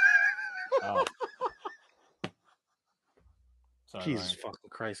 Oh. Sorry, Jesus Ryan. fucking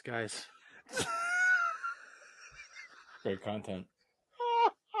Christ, guys. Great content.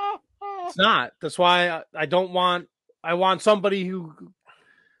 It's not. That's why I don't want. I want somebody who's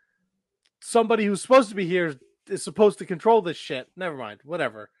supposed to be here is supposed to control this shit. Never mind.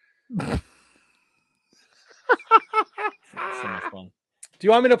 Whatever. So much fun. Do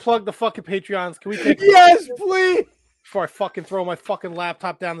you want me to plug the fucking Patreons? Can we take Yes, please. before I fucking throw my fucking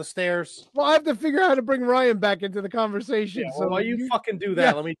laptop down the stairs? Well, I have to figure out how to bring Ryan back into the conversation. Yeah, so well, while you fucking do that,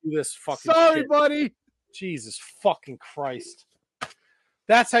 Yeah. let me do this fucking sorry, shit. buddy. Jesus fucking Christ.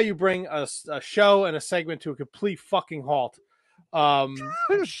 That's how you bring a show and a segment to a complete fucking halt.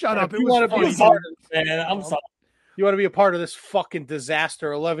 Shut up. if It you was wanna be funny. a part Man, I'm sorry. You want to be a part of this fucking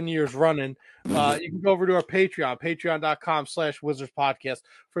disaster 11 years running, you can go over to our Patreon, patreon.com/Wizards Podcast.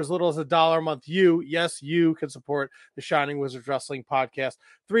 For as little as $1 a month, you can support the Shining Wizards Wrestling Podcast.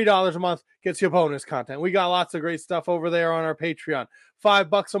 $3 a month gets you bonus content. We got lots of great stuff over there on our Patreon.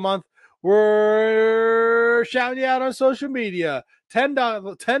 $5 a month, we're shouting you out on social media.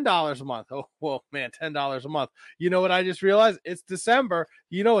 $10 a month. Oh, whoa, man, $10 a month. You know what I just realized? It's December.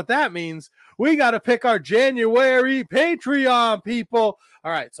 You know what that means? We got to pick our January Patreon, people.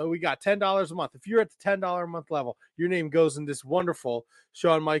 All right, so we got $10 a month. If you're at the $10 a month level, your name goes in this wonderful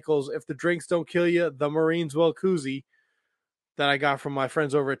Shawn Michaels, If the Drinks Don't Kill You, the Marines Will koozie that I got from my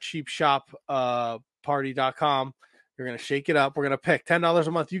friends over at cheapshopparty.com. You're going to shake it up. We're going to pick $10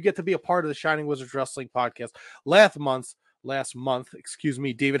 a month. You get to be a part of the Shining Wizards Wrestling Podcast. Last month,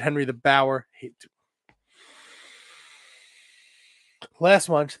 David Henry the Bower. Last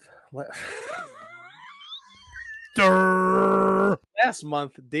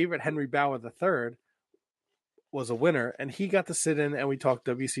month, David Henry Bower III was a winner, and he got to sit in, and we talked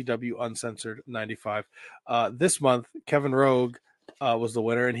WCW Uncensored 95. This month, Kevin Rogue was the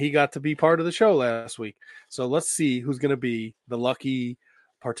winner, and he got to be part of the show last week. So let's see who's going to be the lucky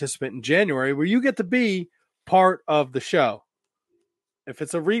participant in January, where you get to be part of the show. If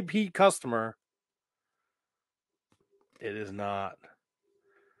it's a repeat customer, it is not.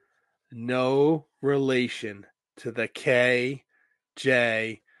 No relation to the KJG.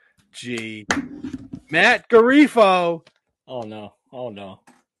 Matt Garifo. Oh no.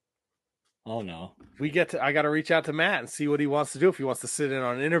 I got to reach out to Matt and see what he wants to do. If he wants to sit in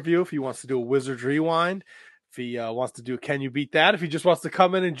on an interview, if he wants to do a Wizards Rewind, if he wants to do a Can You Beat That, if he just wants to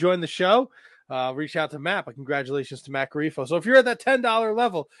come in and join the show, reach out to Matt. But congratulations to Matt Garifo. So if you're at that $10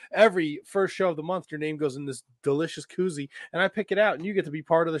 level, every first show of the month, your name goes in this delicious koozie, and I pick it out, and you get to be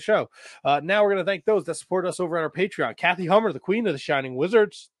part of the show. Now we're going to thank those that support us over on our Patreon. Kathy Hummer, the queen of the Shining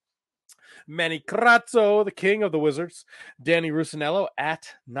Wizards. Manny Crazzo, the king of the Wizards. Danny Rusinello,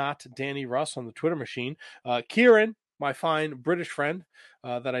 at not Danny Russ on the Twitter machine. Kieran, my fine British friend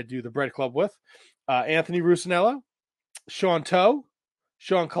that I do the Bread Club with. Anthony Rusinello. Sean Toe.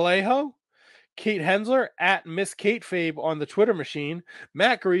 Sean Calejo. Kate Hensler, at Miss Kate Fabe on the Twitter machine.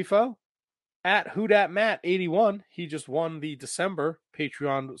 Matt Garifo, at WhoDatMatt81. He just won the December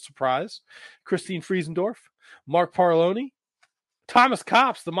Patreon surprise. Christine Friesendorf. Mark Parloni. Thomas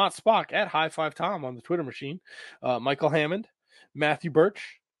Cops, the Mott Spock, at High Five Tom on the Twitter machine. Michael Hammond. Matthew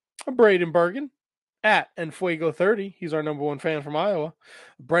Birch. Braden Bergen. At Enfuego30. He's our number one fan from Iowa.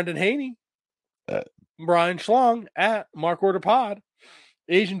 Brendan Haney. Brian Schlong. At Mark Order Pod.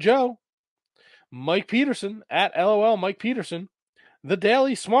 Asian Joe. Mike Peterson, at LOL Mike Peterson. The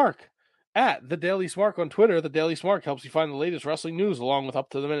Daily Smark, at The Daily Smark on Twitter. The Daily Smark helps you find the latest wrestling news along with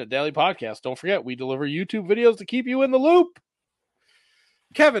up-to-the-minute daily podcasts. Don't forget, we deliver YouTube videos to keep you in the loop.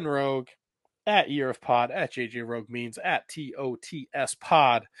 Kevin Rogue, at Year of Pod, at JJ Rogue Means, at TOTS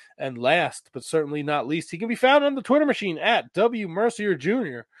Pod. And last but certainly not least, he can be found on the Twitter machine at W. Mercier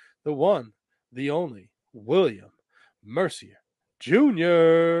Jr., the one, the only, William Mercier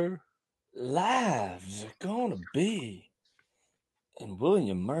Jr. Lives are gonna be in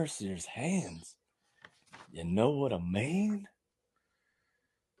William Mercier's hands. You know what I mean?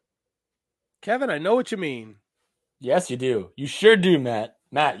 Kevin, I know what you mean. Yes, you do. You sure do, Matt.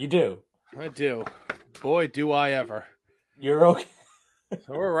 Matt, you do. I do. Boy, do I ever. You're okay.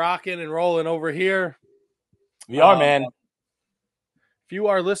 So we're rocking and rolling over here. We are, man. If you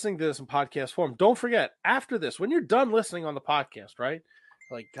are listening to this in podcast form, don't forget, after this, when you're done listening on the podcast, right?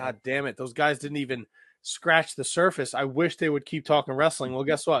 Like, God damn it, those guys didn't even scratch the surface. I wish they would keep talking wrestling. Well,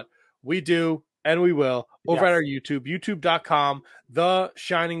 guess what? We do, and we will, over at our YouTube, youtube.com, The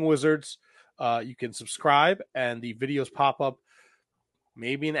Shining Wizards. You can subscribe, and the videos pop up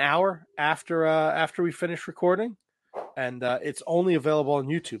maybe an hour after we finish recording. And it's only available on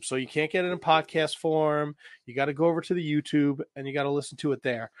YouTube. So you can't get it in podcast form. You got to go over to the YouTube and you got to listen to it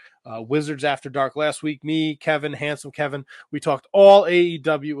there. Wizards After Dark last week, me, Kevin, Handsome Kevin, we talked all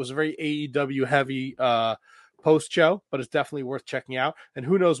AEW. It was a very AEW heavy post show, but it's definitely worth checking out. And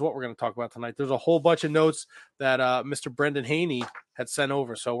who knows what we're going to talk about tonight. There's a whole bunch of notes that Mr. Brendan Haney had sent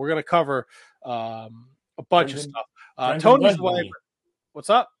over. So we're going to cover a bunch of stuff. Tony's away. What's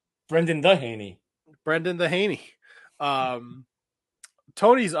up? Brendan the Haney. Brendan the Haney.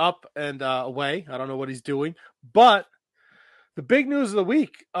 Tony's up and away. I don't know what he's doing. But the big news of the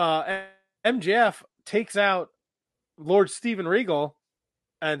week, MJF takes out Lord Steven Regal,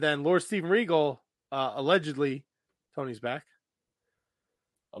 and then Lord Steven Regal allegedly, Tony's back.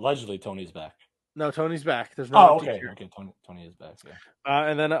 Allegedly, Tony's back. No, Tony's back. There's no. Okay. Okay, Tony is back. Yeah.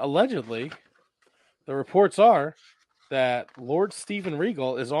 And then allegedly, the reports are that Lord Steven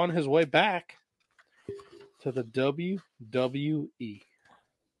Regal is on his way back to the WWE.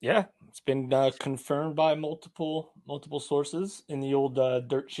 Yeah, it's been confirmed by multiple sources in the old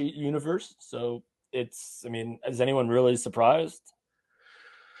Dirt Sheet universe. So it's, I mean, is anyone really surprised?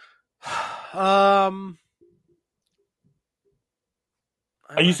 Are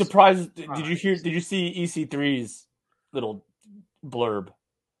you surprised? Did you see EC3's little blurb?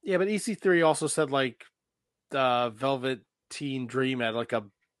 Yeah, but EC3 also said like Velvet Teen Dream had like a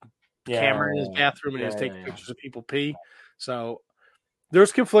camera in his bathroom and he was taking pictures of people pee. So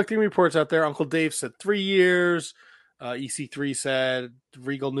there's conflicting reports out there. Uncle Dave said 3 years. EC3 said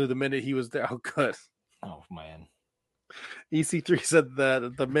Regal knew the minute he was there. Oh, good. Oh, man. EC3 said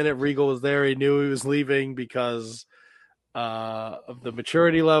that the minute Regal was there, he knew he was leaving because of the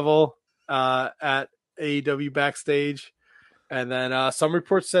maturity level at AEW backstage. And then some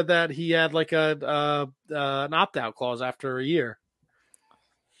reports said that he had like an opt-out clause after a year.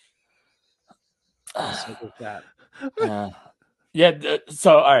 That. Yeah.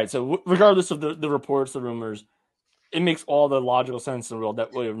 So, all right. So, regardless of the reports, the rumors, it makes all the logical sense in the world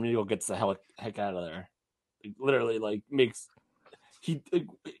that William Regal gets the heck out of there. Like, literally, like makes he's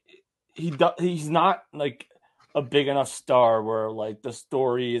not like a big enough star where like the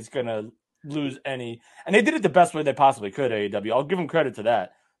story is gonna lose any. And they did it the best way they possibly could. AEW. I'll give them credit to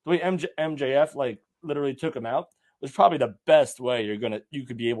that. The way MJF like literally took him out was probably the best way you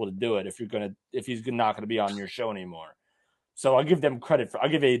could be able to do it if he's not gonna be on your show anymore. So I'll give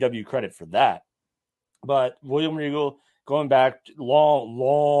AEW credit for that. But William Regal going back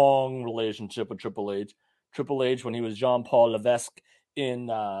long relationship with Triple H. Triple H when he was Jean-Paul Levesque in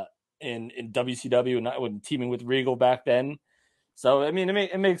WCW and when teaming with Regal back then. So I mean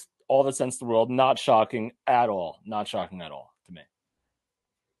it makes all the sense in the world. Not shocking at all. Not shocking at all to me.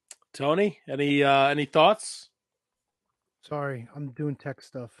 Tony, any thoughts? Sorry, I'm doing tech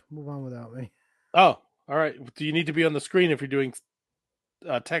stuff. Move on without me. Oh, all right. Do you need to be on the screen if you're doing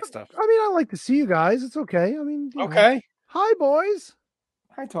tech stuff? I mean, I like to see you guys. It's okay. I mean, okay. Know. Hi, boys.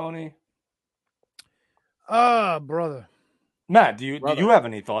 Hi, Tony. Brother. Matt, do you have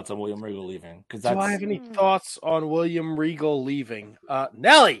any thoughts on William Regal leaving? Do I have any thoughts on William Regal leaving?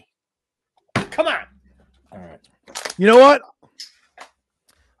 Nelly, come on. All right. You know what?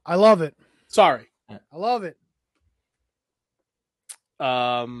 I love it. Sorry. I love it.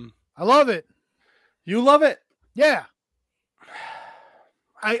 I love it. You love it? Yeah.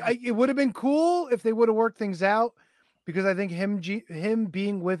 It would have been cool if they would have worked things out because I think him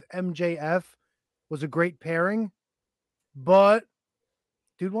being with MJF was a great pairing. But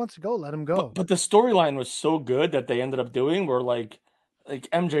dude wants to go, let him go. But the storyline was so good that they ended up doing where like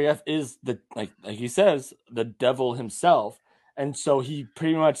MJF is like he says, the devil himself. And so he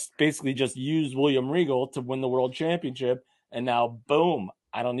pretty much basically just used William Regal to win the world championship. And now, boom,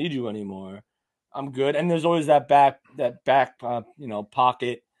 I don't need you anymore. I'm good. And there's always that back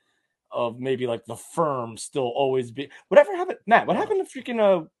pocket of maybe like the firm still always be. Whatever happened, Matt? What happened to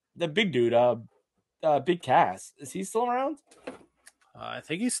freaking the big dude, Big Cass? Is he still around? I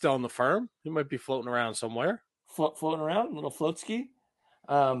think he's still in the firm. He might be floating around somewhere. Floating around, little float ski.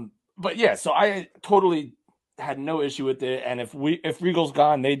 But yeah, so I totally had no issue with it. And if Regal's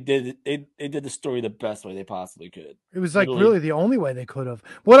gone, they did the story the best way they possibly could. It was like really the only way they could have.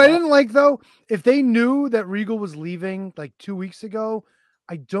 What I didn't like though, if they knew that Regal was leaving like 2 weeks ago,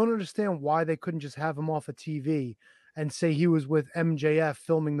 I don't understand why they couldn't just have him off of TV and say he was with MJF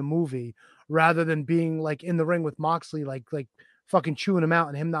filming the movie rather than being like in the ring with Moxley, like fucking chewing him out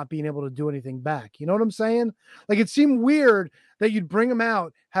and him not being able to do anything back. You know what I'm saying? Like it seemed weird that you'd bring him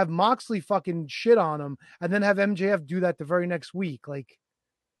out, have Moxley fucking shit on him, and then have MJF do that the very next week. Like,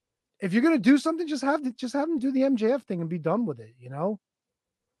 if you're gonna do something, just have him do the MJF thing and be done with it. You know?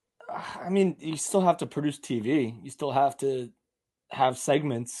 I mean, you still have to produce TV. You still have to have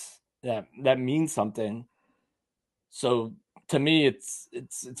segments that mean something. So to me, it's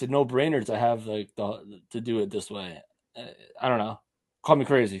a no-brainer to have to do it this way. I don't know. Call me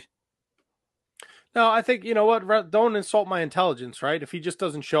crazy. No, I think, you know what? Don't insult my intelligence, right? If he just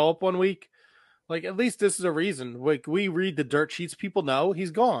doesn't show up one week, like, at least this is a reason. Like, we read the dirt sheets, people know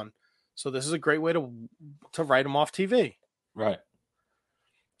he's gone. So this is a great way to write him off TV. Right.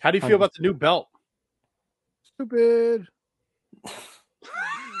 How do you feel about the new belt? Stupid.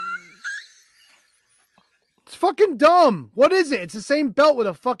 It's fucking dumb. What is it? It's the same belt with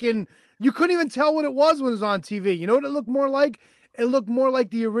a fucking. You couldn't even tell what it was when it was on TV. You know what it looked more like? It looked more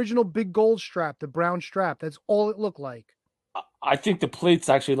like the original big gold strap, the brown strap. That's all it looked like. I think the plates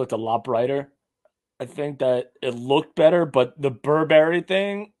actually looked a lot brighter. I think that it looked better, but the Burberry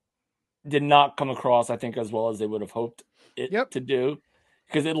thing did not come across, I think, as well as they would have hoped it to do.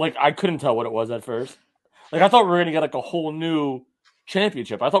 Because I couldn't tell what it was at first. Like, I thought we were gonna get like a whole new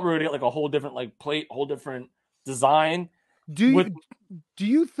championship. I thought we were gonna get like a whole different like plate, whole different design. Do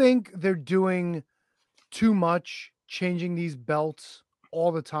you think they're doing too much changing these belts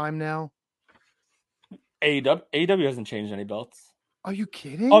all the time now? AEW hasn't changed any belts. Are you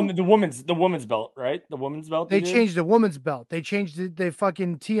kidding? Oh, the women's belt, right? The women's belt. They changed the women's belt. They changed the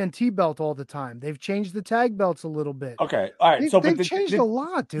fucking TNT belt all the time. They've changed the tag belts a little bit. Okay, all right. They've changed a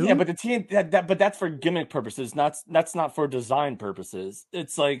lot, dude. Yeah, but the TNT but that's for gimmick purposes. That's not for design purposes.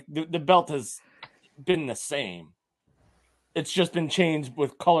 It's like the belt has been the same. It's just been changed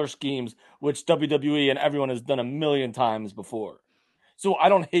with color schemes, which WWE and everyone has done a million times before. So I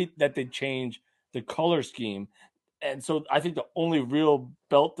don't hate that they change the color scheme. And so I think the only real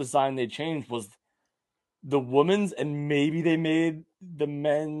belt design they changed was the women's, and maybe they made the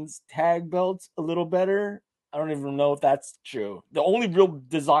men's tag belts a little better. I don't even know if that's true. The only real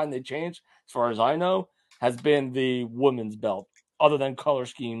design they changed, as far as I know, has been the women's belt, other than color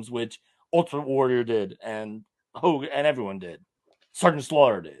schemes, which Ultimate Warrior did, and Hogan, and everyone did. Sergeant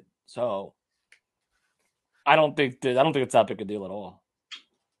Slaughter did. So I don't think it's that big a deal at all.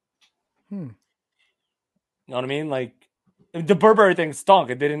 You know what I mean? Like, the Burberry thing stunk.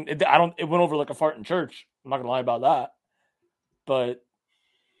 It went over like a fart in church. I'm not gonna lie about that. But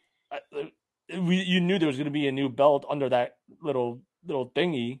you knew there was gonna be a new belt under that little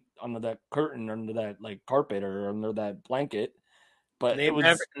thingy, under that curtain, under that like carpet, or under that blanket. But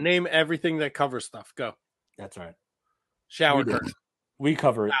name everything that covers stuff. Go. That's right. Shower curtain. We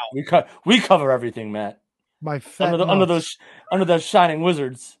cover it. Wow. We cover everything, Matt. My fat under those shining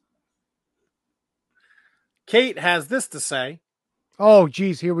wizards. Kate has this to say. Oh,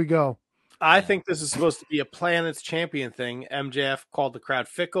 geez, here we go. I think this is supposed to be a Planets Champion thing. MJF called the crowd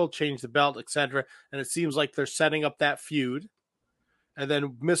fickle, changed the belt, etc. And it seems like they're setting up that feud. And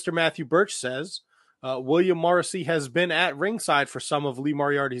then Mr. Matthew Birch says, William Morrissey has been at ringside for some of Lee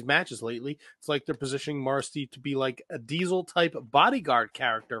Moriarty's matches lately. It's like they're positioning Morrissey to be like a Diesel-type bodyguard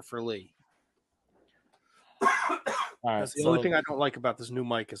character for Lee. That's the only thing I don't like about this new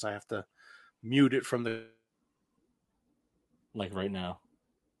mic is I have to mute it from the... Like right now.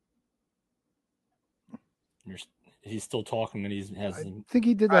 He's still talking, and I think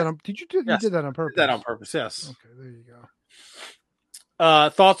he did that on. Did you do? Yes, you did that on purpose? Did that on purpose. Yes. Okay, there you go.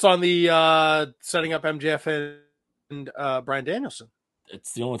 Thoughts on the setting up MJF and Bryan Danielson?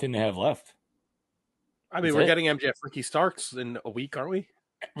 It's the only thing they have left. I mean, we're getting MJF Ricky Starks in a week, aren't we?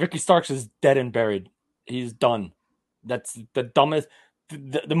 Ricky Starks is dead and buried. He's done. That's the dumbest.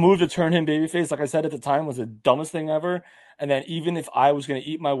 The move to turn him babyface, like I said at the time, was the dumbest thing ever. And then even if I was going to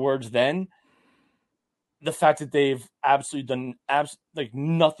eat my words then, the fact that they've absolutely done like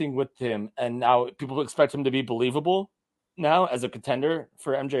nothing with him, and now people expect him to be believable now as a contender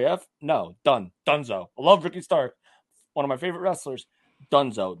for MJF, no, Dunzo. I love Ricky Stark, one of my favorite wrestlers.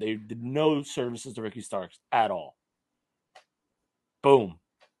 Dunzo. They did no services to Ricky Starks at all. Boom.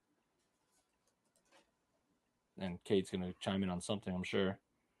 And Kate's going to chime in on something, I'm sure.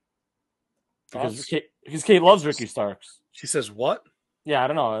 Because Kate loves Ricky Starks. She says what? Yeah, I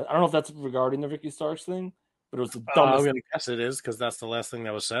don't know. I don't know if that's regarding the Ricky Starks thing, but it was the dumbest. I'm going to guess it is, because that's the last thing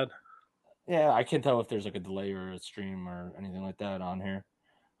that was said. Yeah, I can't tell if there's like a delay or a stream or anything like that on here.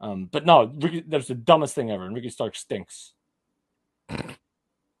 But no, that's the dumbest thing ever, and Ricky Starks stinks.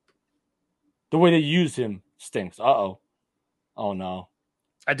 The way they use him stinks. Oh no.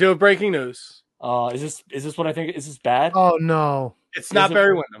 I do have breaking news. Is this what I think? Is this bad? Oh no, it's not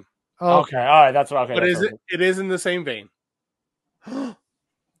Barry Windham. Oh. Okay, all right, that's what. Okay, but it is in the same vein.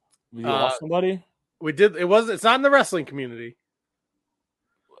 We lost somebody. We did. It's not in the wrestling community.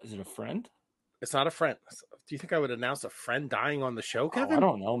 Is it a friend? It's not a friend. Do you think I would announce a friend dying on the show, Kevin? I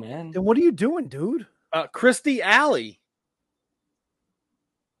don't know, man. Then what are you doing, dude? Christy Alley.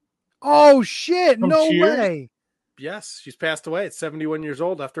 Oh shit! No Cheers? way. Yes, she's passed away at 71 years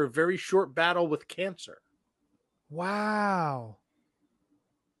old after a very short battle with cancer. Wow.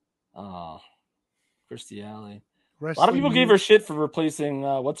 Christy Alley. A Wrestling lot of people gave news. her shit for replacing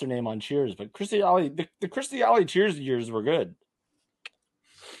what's her name on Cheers, but Christy Alley, the Christy Alley Cheers years were good.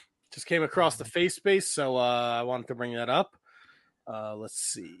 Just came across the face space, so I wanted to bring that up. Let's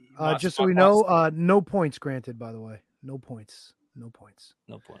see. Just so we know, no points granted, by the way. No points. No points.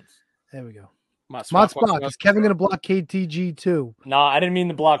 No points. There we go. Mod Spock, is Kevin going to block KTG too? No, I didn't mean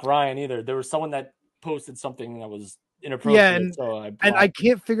to block Ryan either. There was someone that posted something that was inappropriate. Yeah, and, so I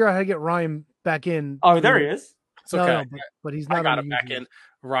can't figure out how to get Ryan back in. Oh, there he is. It's okay. No, but he's not. I got him back in.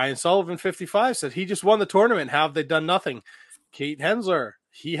 Ryan Sullivan, 55, said he just won the tournament. How have they done nothing? Kate Hensler,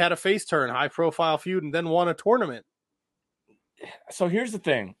 he had a face turn, high profile feud, and then won a tournament. So here's the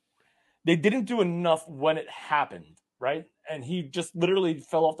thing. They didn't do enough when it happened, right? And he just literally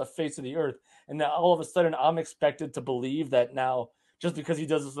fell off the face of the earth. And now all of a sudden I'm expected to believe that now just because he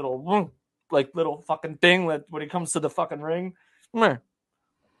does this little fucking thing that when he comes to the fucking ring, like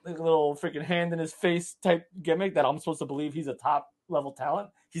a little freaking hand in his face type gimmick, that I'm supposed to believe he's a top level talent.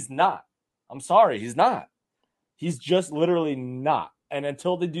 He's not. I'm sorry, he's not. He's just literally not. And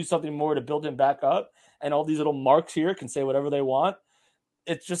until they do something more to build him back up, and all these little marks here can say whatever they want,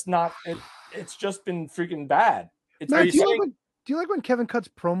 it's just not. It's just been freaking bad. Matt, do you like when Kevin cuts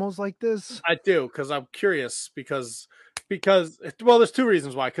promos like this? I do, because I'm curious. Because well, there's two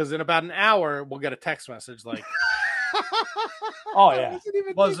reasons why. Because in about an hour, we'll get a text message like, "Oh yeah,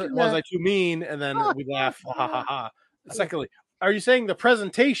 was I too mean?" And then we laugh, ha ha ha. Secondly, are you saying the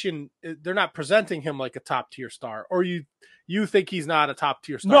presentation, they're not presenting him like a top tier star, or you think he's not a top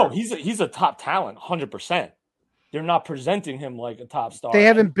tier star? No, he's a top talent, 100%. They're not presenting him like a top star. They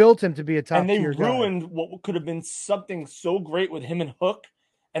haven't built him to be a top tier guy. And they ruined what could have been something so great with him and Hook.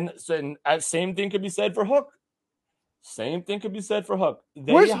 And same thing could be said for Hook. Same thing could be said for Hook.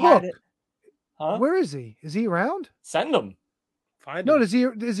 Where's Hook? Huh? Where is he? Is he around? Send him. Find no, him.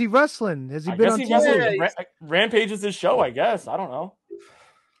 is he wrestling? Has he I been guess on he TV? wrestles. Rampage is his show, I guess. I don't know.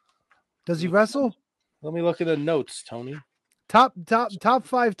 Does he wrestle? Let me look at the notes, Tony. Top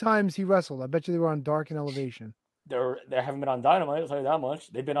 5 times he wrestled. I bet you they were on Dark and Elevation. They haven't been on Dynamite, I'll tell you that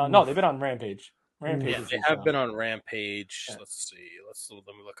much. They've been on Rampage. Rampage. Yeah, they have been on Rampage. Yeah. Let's see.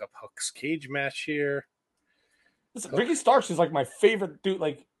 Let me look up Hook's cage match here. Listen, Ricky Starks is like my favorite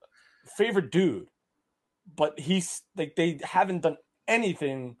dude, but he's like, they haven't done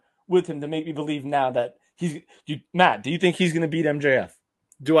anything with him to make me believe now that Matt, do you think he's going to beat MJF?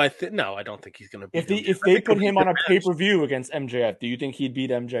 Do I think? No, I don't think he's going to beat If they put him on a pay-per-view against MJF, do you think he'd beat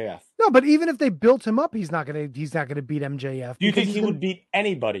MJF? No, but even if they built him up, he's not going to beat MJF. Do you think he would beat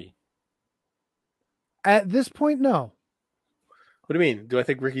anybody? At this point, no. What do you mean? Do I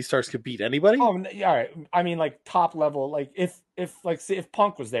think Ricky Starks could beat anybody? Oh, all right. I mean, like top level. Like if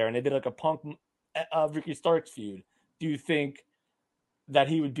Punk was there and they did like a Punk Ricky Starks feud, do you think that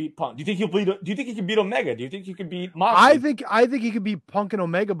he would beat Punk? Do you think he could beat Omega? Do you think he could beat Moxley? I think he could beat Punk and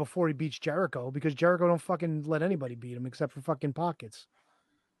Omega before he beats Jericho, because Jericho don't fucking let anybody beat him except for fucking pockets.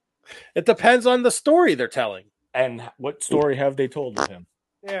 It depends on the story they're telling. And what story have they told of him?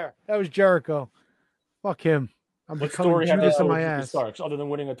 Yeah, that was Jericho. Fuck him. I'm what becoming story have they Judas on told my Ricky ass. Starks other than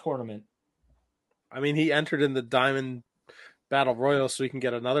winning a tournament? I mean, he entered in the Diamond Battle Royal so he can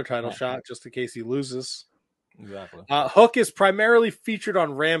get another title shot just in case he loses. Exactly. Hook is primarily featured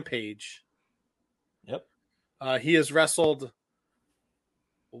on Rampage. Yep. He has wrestled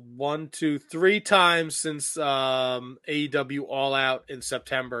 3 times since AEW All Out in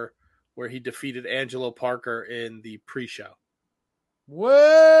September, where he defeated Angelo Parker in the pre-show.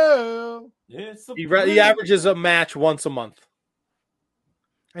 Whoa! He averages a match once a month.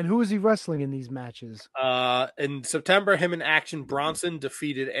 And who is he wrestling in these matches? In September, him and Action Bronson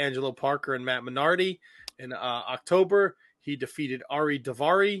defeated Angelo Parker and Matt Minardi. In October, he defeated Ari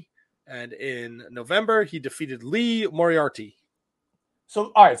Daivari. And in November, he defeated Lee Moriarty.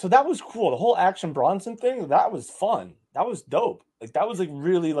 So, all right. So that was cool. The whole Action Bronson thing, that was fun. That was dope. Like, that was like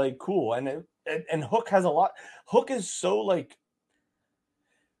really like cool. And Hook has a lot. Hook is so like,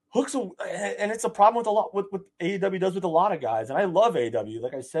 and it's a problem with what AEW does with a lot of guys. And I love AEW.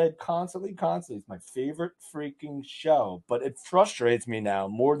 Like I said, constantly. It's my favorite freaking show. But it frustrates me now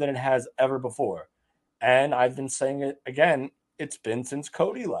more than it has ever before. And I've been saying it again. It's been since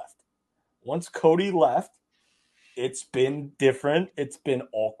Cody left. Once Cody left, it's been different. It's been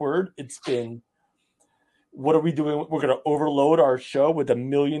awkward. It's been, what are we doing? We're going to overload our show with a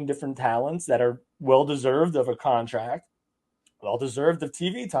million different talents that are well-deserved of a contract. Well-deserved of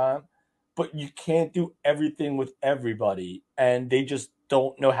TV time, but you can't do everything with everybody, and they just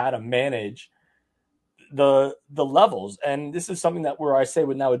don't know how to manage the levels. And this is something that where I say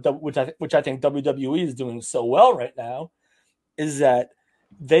with now, which I think WWE is doing so well right now, is that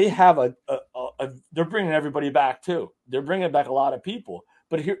they have they're bringing everybody back too. They're bringing back a lot of people.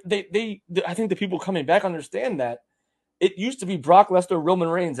 But here, I think the people coming back understand that it used to be Brock Lesnar, Roman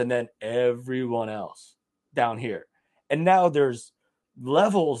Reigns, and then everyone else down here. And now there's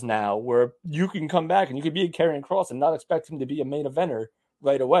levels now where you can come back and you can be a Karrion Kross and not expect him to be a main eventer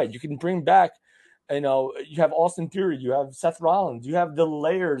right away. You can bring back, you have Austin Theory, you have Seth Rollins, you have the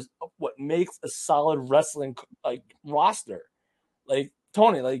layers of what makes a solid wrestling like roster. Like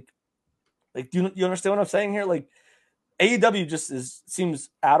Tony, like do you understand what I'm saying here? Like AEW just seems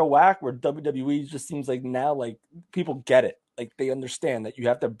out of whack, where WWE just seems like now like people get it. Like they understand that you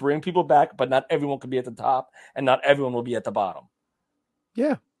have to bring people back, but not everyone can be at the top and not everyone will be at the bottom.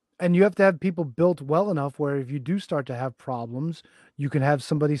 Yeah. And you have to have people built well enough where if you do start to have problems, you can have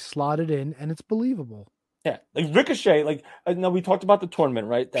somebody slotted in and it's believable. Yeah. Like Ricochet, like now we talked about the tournament,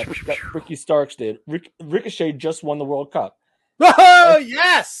 right? That Ricky Starks did. Ricochet just won the World Cup. Oh,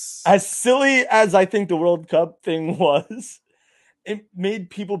 yes. As silly as I think the World Cup thing was, it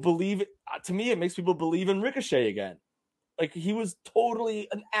made people believe, to me, it makes people believe in Ricochet again. Like he was totally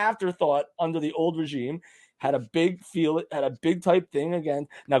an afterthought under the old regime, had a big type thing again.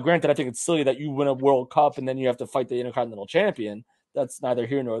 Now, granted, I think it's silly that you win a World Cup and then you have to fight the Intercontinental Champion. That's neither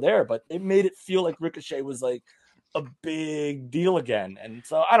here nor there, but it made it feel like Ricochet was like a big deal again. And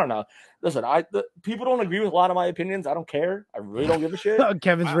so I don't know. Listen, people don't agree with a lot of my opinions. I don't care. I really don't give a shit.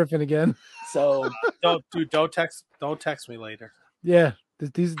 Kevin's riffing again. So don't text me later. Yeah.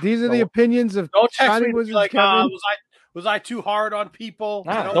 These are the opinions of don't text Shining me Wizards, like Kevin. was I too hard on people?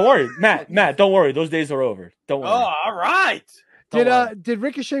 Nah, don't worry, Matt, don't worry. Those days are over. Don't worry. Oh, all right. Did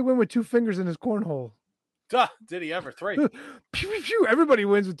Ricochet win with 2 fingers in his cornhole? Did he ever? 3? Pew, pew, pew. Everybody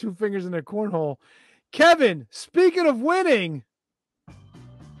wins with 2 fingers in their cornhole. Kevin, speaking of winning.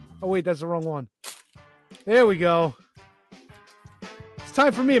 Oh, wait, that's the wrong one. There we go. It's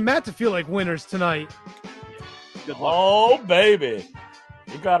time for me and Matt to feel like winners tonight. Good luck. Oh, baby.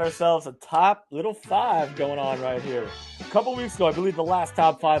 We got ourselves a top little 5 going on right here. A couple weeks ago, I believe the last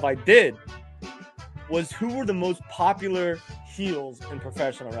top 5 I did was who were the most popular heels in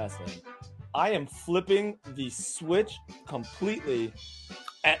professional wrestling. I am flipping the switch completely,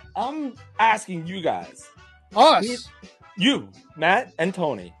 and I'm asking you guys. Us? You, Matt and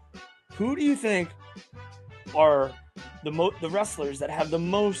Tony. Who do you think are the wrestlers that have the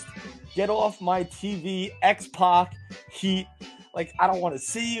most get off my TV, X-Pac, heat? Like, I don't want to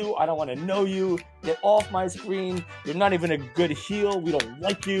see you. I don't want to know you. Get off my screen. You're not even a good heel. We don't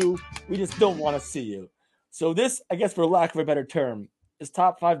like you. We just don't want to see you. So this, I guess for lack of a better term, is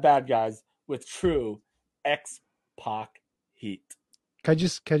top 5 bad guys with true X-Pac heat. Can I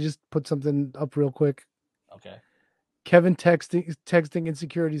just put something up real quick? Okay. Kevin texting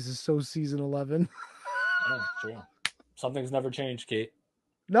insecurities is so season 11. Oh, true. Something's never changed, Kate.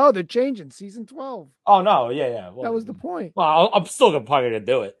 No, they're changing season 12. Oh no, yeah. Well, that was the point. Well, I'm still probably gonna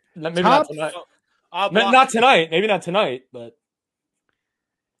do it. Maybe not tonight. Not tonight. Maybe not tonight, but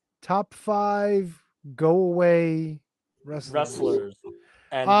top 5 go away wrestlers.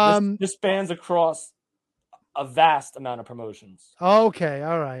 And this spans across a vast amount of promotions. Okay,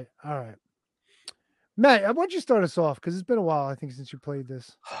 all right. Matt, why don't you start us off? Because it's been a while, I think, since you played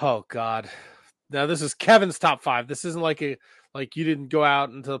this. Oh God. Now this is Kevin's top 5. This isn't like you didn't go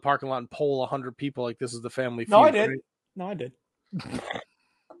out into the parking lot and poll 100 people like this is the Family Feud. No, I did. Right? No, I did.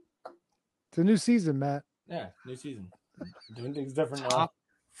 It's a new season, Matt. Yeah, new season. Doing things different. Top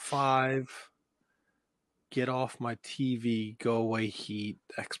 5 get off my TV, go away heat,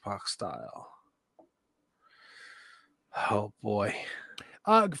 Xbox style. Oh boy.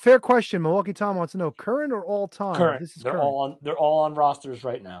 Fair question. Milwaukee Tom wants to know current or all time? Current. This is they're current. all on rosters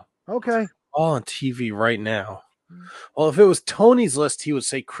right now. Okay. All on TV right now. Well, if it was Tony's list, he would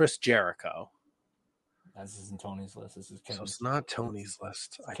say Chris Jericho. This isn't Tony's list. This is Kevin's. So it's not Tony's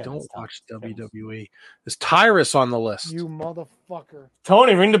list. I Kevin's don't watch Kevin's. WWE. Is Tyrus on the list? You motherfucker.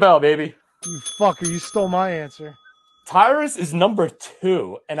 Tony, ring the bell, baby. You fucker. You stole my answer. Tyrus is number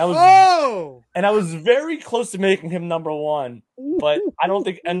 2, and I was very close to making him number 1, but I don't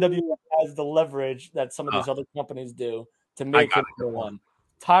think NWA has the leverage that some of these other companies do to make him number 1.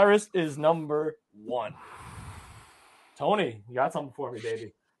 Tyrus is number 1. Tony, you got something for me,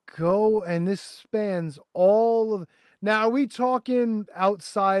 baby. Go, and this spans all of. Now, are we talking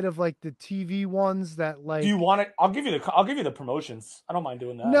outside of like the TV ones that like? Do you want it? I'll give you the promotions. I don't mind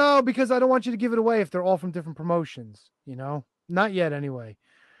doing that. No, because I don't want you to give it away if they're all from different promotions. You know, not yet anyway.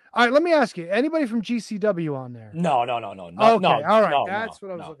 All right, let me ask you: anybody from GCW on there? No. Okay, No, all right, no, that's no,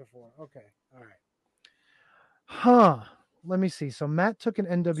 what I was looking for. Okay, all right. Huh. Let me see. So Matt took an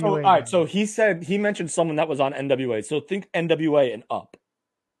NWA. So, all right. So he mentioned someone that was on NWA. So think NWA and up.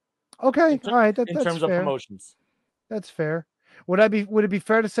 Okay, all right. in That's terms of fair. promotions. That's fair. Would it be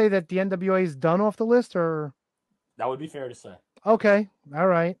fair to say that the NWA is done off the list, or That would be fair to say. okay, all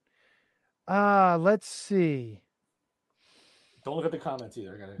right. Let's see. Don't look at the comments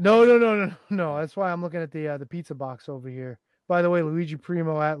either. No. That's why I'm looking at the pizza box over here. By the way, Luigi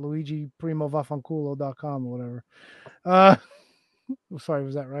Primo at LuigiPrimoVaffanculo.com or whatever. Sorry,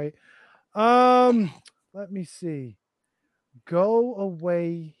 was that right? Let me see. Go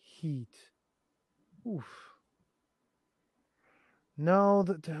away heat. Oof. No,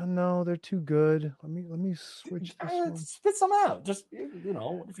 they're too good. Let me switch this one. Spit some out. Just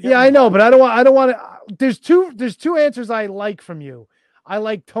Yeah, I know, but I don't want to. There's two answers I like from you. I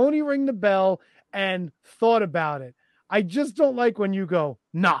like Tony ring the bell and thought about it. I just don't like when you go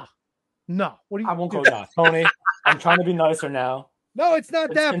nah. What do you? I won't go nah, Tony. I'm trying to be nicer now. No, it's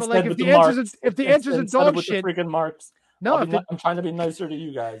not that. But like, if the answer's a dog shit, freaking marks. No, I'm trying to be nicer to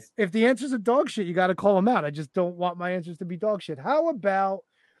you guys. If the answer's a dog shit, you got to call them out. I just don't want my answers to be dog shit. How about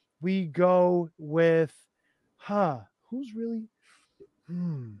we go with, who's really?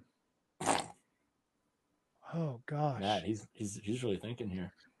 Oh gosh, Matt, he's really thinking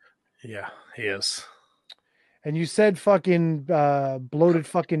here. Yeah, he is. And you said fucking bloated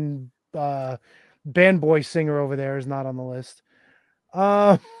fucking band boy singer over there is not on the list.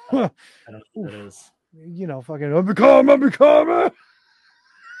 I don't know who that is. Fucking I'm becoming.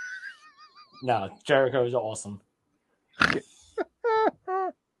 No, Jericho is awesome.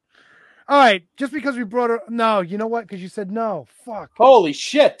 All right, just because we brought her. No, you know what? Because you said no. Fuck. Holy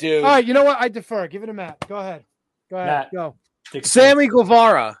shit, dude. All right, you know what? I defer. Give it to Matt. Go ahead. Matt, go. Sammy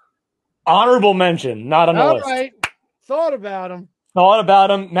Guevara. Honorable mention, not on the list. All right. Thought about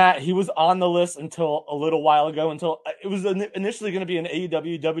him. Matt. He was on the list until a little while ago. Until it was initially going to be an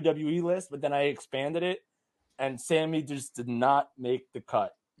AEW WWE list, but then I expanded it, and Sammy just did not make the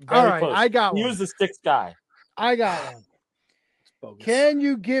cut. All right, close. I got one. He was the sixth guy. I got one. Can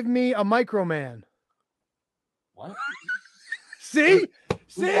you give me a Microman? What? See?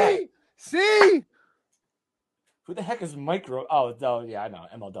 Who the heck is Micro? Oh, yeah, I know.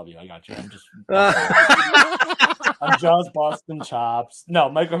 MLW. I got you. I'm just busting chops. No,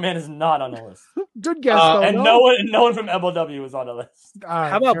 Microman is not on the list. Good guess, though. And no one from MLW is on the list.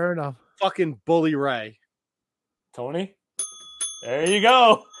 How about fair enough. Fucking Bully Ray? Tony? There you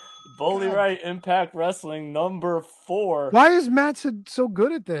go. Bully Ray, Impact Wrestling, number 4. Why is Matt so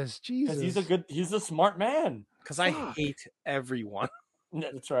good at this? Jesus. Because he's a smart man. Because I hate everyone.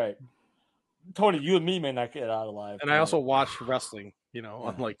 That's right. Tony, you and me may not get out alive. And I also watch wrestling,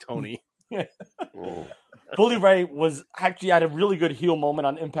 unlike Tony. Bully Ray had a really good heel moment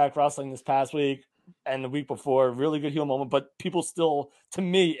on Impact Wrestling this past week and the week before. Really good heel moment, but people still, to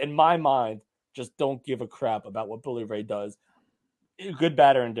me, in my mind, just don't give a crap about what Bully Ray does. Good,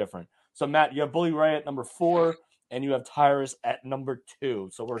 bad, or indifferent. So, Matt, you have Bully Ray at number 4, and you have Tyrus at number 2.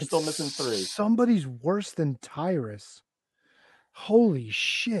 So we're still missing 3. Somebody's worse than Tyrus. Holy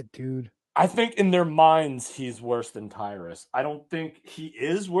shit, dude. I think in their minds he's worse than Tyrus. I don't think he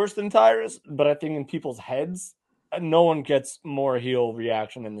is worse than Tyrus, but I think in people's heads, no one gets more heel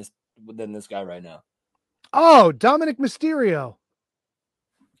reaction than this guy right now. Oh, Dominic Mysterio.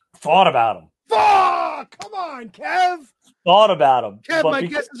 Thought about him. Fuck! Come on, Kev. Thought about him. Kev, my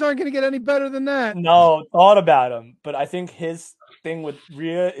guesses aren't going to get any better than that. No, thought about him. But I think his thing with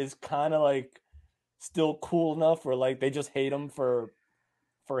Rhea is kind of like still cool enough where like they just hate him for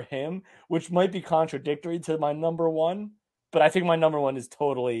him, which might be contradictory to my number 1. But I think my number 1 is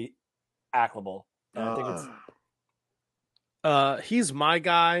totally actable. And I think it's he's my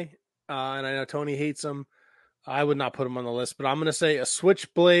guy, and I know Tony hates him. I would not put him on the list, but I'm going to say a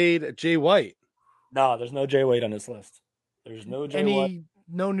Switchblade Jay White. No, there's no Jay White on this list. There's no Jay White.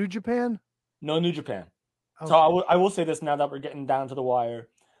 No New Japan? No New Japan. Okay. So I will say this now that we're getting down to the wire.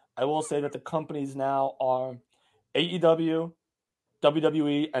 I will say that the companies now are AEW,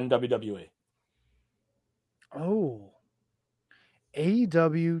 WWE, and WWE. Oh.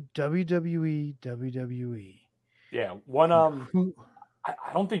 AEW, WWE, WWE. Yeah, one I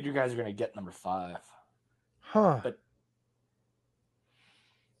don't think you guys are gonna get number 5. Huh. But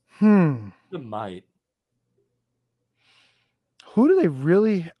you might. Who do they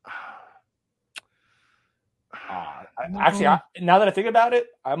really actually, now that I think about it,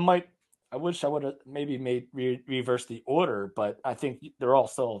 I wish I would have maybe reversed the order, but I think they're all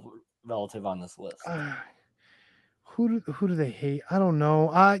still relative on this list. Who do they hate? I don't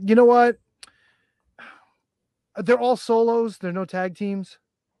know. You know what? They're all solos. There are no tag teams.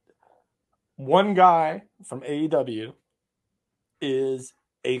 One guy from AEW is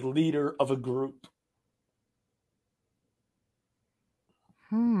a leader of a group.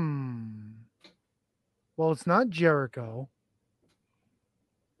 Well, it's not Jericho.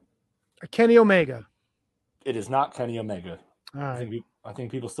 Kenny Omega. It is not Kenny Omega. All right. I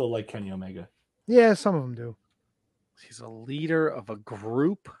think people still like Kenny Omega. Yeah, some of them do. He's a leader of a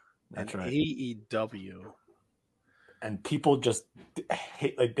group That's in right. AEW. And people just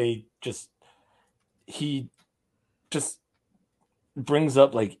hate, he just brings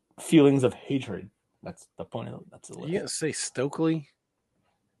up like feelings of hatred. That's the point of that's the You gonna say Stokely?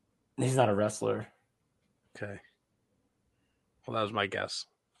 He's not a wrestler. Okay. Well, that was my guess.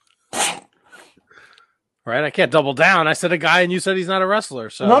 Right? I can't double down. I said a guy and you said he's not a wrestler.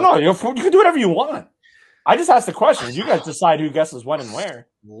 So No, you can do whatever you want. I just asked the questions. You guys decide who guesses when and where.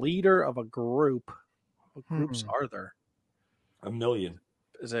 Leader of a group. What groups are there? A million.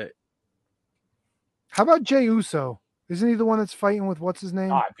 Is it? How about Jey Uso? Isn't he the one that's fighting with what's his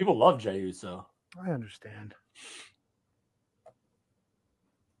name? People love Jey Uso. I understand.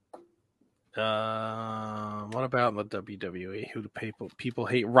 What about the WWE? Who do people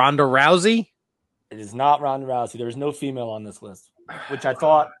hate? Ronda Rousey? It is not Ronda Rousey. There is no female on this list, which I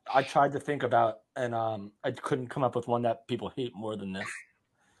thought I tried to think about, and I couldn't come up with one that people hate more than this.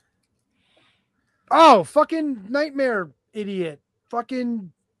 Oh, fucking Nightmare idiot.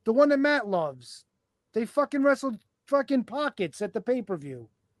 Fucking the one that Matt loves. They fucking wrestled fucking Pockets at the pay-per-view.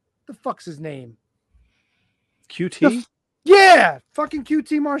 The fuck's his name? QT? Yeah, fucking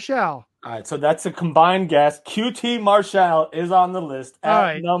QT Marshall. All right, so that's a combined guess. QT Marshall is on the list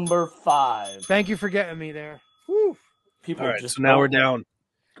at number 5. Thank you for getting me there. Whew. People All right, so now we're down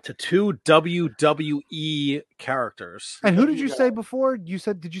to 2 WWE characters. And who did you say before? Did you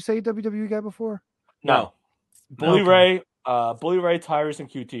say a WWE guy before? No. Bully Ray, Tyrus, and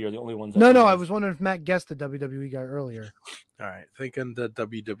QT are the only ones. No, I was wondering if Matt guessed the WWE guy earlier. All right, thinking the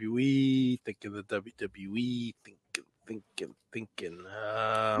WWE, thinking the WWE, thinking.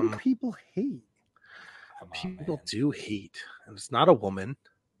 Who people hate? People do hate, and it's not a woman.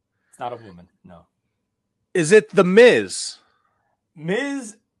 It's not a woman. No. Is it The Miz?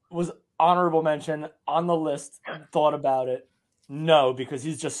 Miz was honorable mention on the list. Thought about it. No, because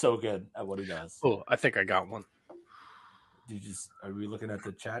he's just so good at what he does. Oh, I think I got one. Are we looking at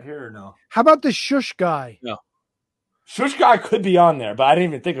the chat here or no? How about the Shush guy? No. Shush guy could be on there, but I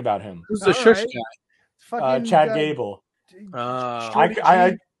didn't even think about him. Who's the Shush guy? Chad Gable.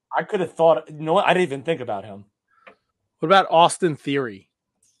 I could have thought. You know what? I didn't even think about him. What about Austin Theory?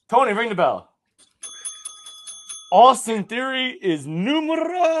 Tony, ring the bell. Austin Theory is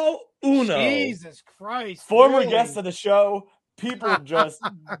numero uno. Jesus Christ. Former really? guest of the show. People just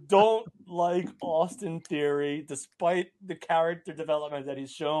don't like Austin Theory, despite the character development that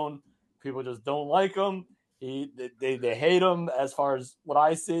he's shown. People just don't like him. They hate him as far as what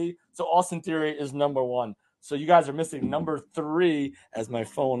I see. So Austin Theory is number 1. So you guys are missing number 3 as my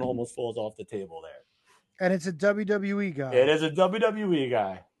phone almost falls off the table there. And it's a WWE guy. It is a WWE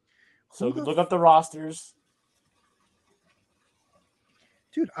guy. So look up the rosters.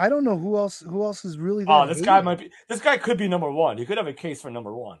 Dude, I don't know who else is really there. Oh, this guy could be number 1. He could have a case for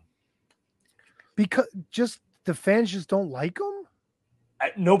number 1. Because just the fans just don't like him?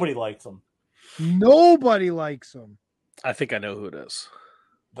 Nobody likes him. Nobody likes him. I think I know who it is.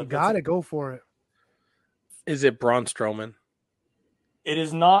 You gotta go for it. Is it Braun Strowman? It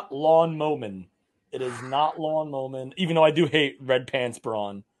is not Lawn Moman. It is not Lawn Moman, even though I do hate Red Pants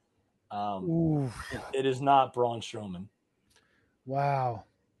Braun. It is not Braun Strowman. Wow.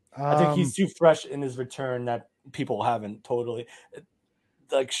 I think he's too fresh in his return that people haven't totally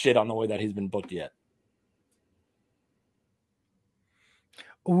shit on the way that he's been booked yet.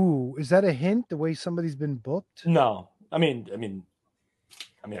 Ooh, is that a hint? The way somebody's been booked? No, I mean,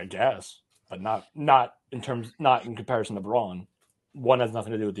 I guess, but not in comparison to Braun. One has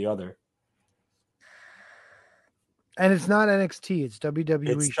nothing to do with the other. And it's not NXT. It's WWE.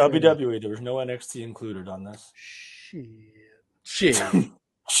 It's WWE. There was no NXT included on this. Shit.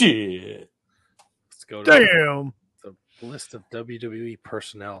 Let's go to the list of WWE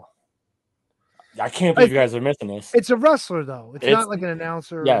personnel. I can't believe you guys are missing this. It's a wrestler, though. It's not like an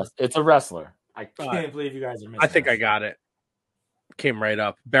announcer. Yes, it's a wrestler. I can't believe you guys are missing I think I got it. Came right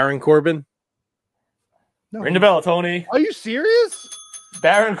up. Baron Corbin? No. Ring the bell, Tony. Are you serious?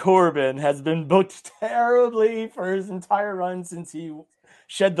 Baron Corbin has been booked terribly for his entire run since he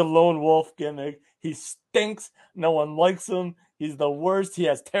shed the lone wolf gimmick. He stinks. No one likes him. He's the worst. He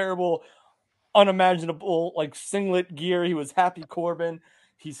has terrible, unimaginable singlet gear. He was Happy Corbin.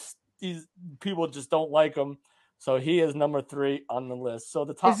 He's people just don't like him. So he is number 3 on the list. So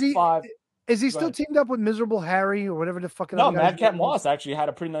the top 5. Is he still teamed up with Miserable Harry or whatever the fucking? No, Madcap Moss actually had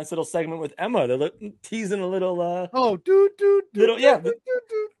a pretty nice little segment with Emma. They're teasing a little.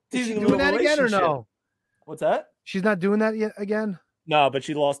 Teasing a little that again or no? What's that? She's not doing that yet again? No, but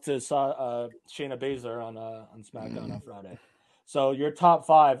she lost to Shayna Baszler on SmackDown on Friday. So your top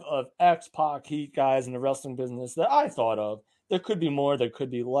 5 of X-Pac Heat guys in the wrestling business that I thought of. There could be more, there could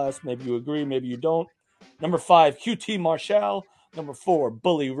be less. Maybe you agree, maybe you don't. Number 5, QT Marshall. Number 4,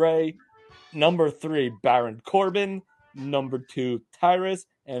 Bully Ray. Number 3, Baron Corbin. Number 2, Tyrus.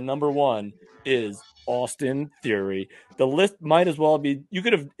 And number 1 is Austin Theory. The list might as well be, you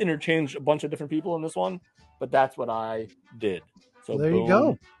could have interchanged a bunch of different people in this one, but that's what I did. So there you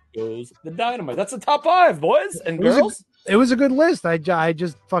go. Goes the Dynamite. That's the top 5, boys and girls. It was a good list. I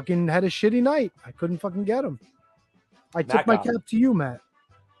just fucking had a shitty night. I couldn't fucking get them. I took my cap to you, Matt.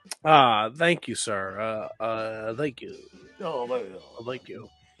 Thank you, sir. Thank you. Oh, thank you.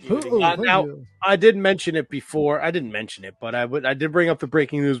 Thank now, you. I did mention it before. I didn't mention it, but I did bring up the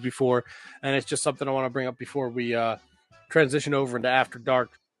breaking news before, and it's just something I want to bring up before we transition over into After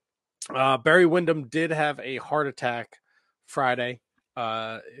Dark. Barry Windham did have a heart attack Friday.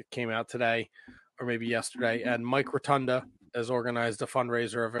 It came out today or maybe yesterday, and Mike Rotunda has organized a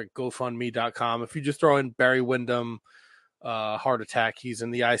fundraiser over at GoFundMe.com. If you just throw in Barry Windham heart attack, he's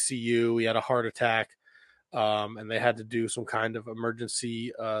in the ICU. He had a heart attack, and they had to do some kind of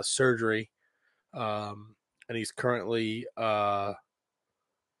emergency surgery, and he's currently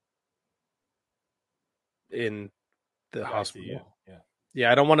in the hospital.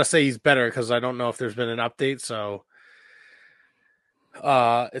 Yeah, I don't want to say he's better because I don't know if there's been an update, so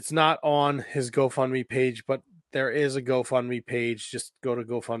it's not on his GoFundMe page, but there is a GoFundMe page. Just go to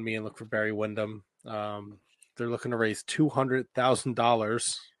GoFundMe and look for Barry Windham. They're looking to raise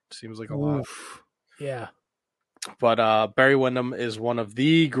 $200,000. Seems like a lot. Yeah. But Barry Windham is one of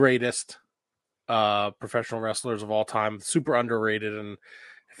the greatest professional wrestlers of all time. Super underrated. And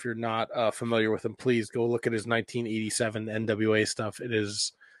if you're not familiar with him, please go look at his 1987 NWA stuff. It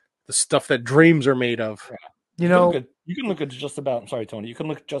is the stuff that dreams are made of. You know, you can look at just about. I'm sorry, Tony. You can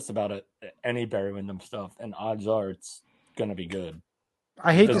look just about at any Barry Windham stuff, and odds are it's gonna be good.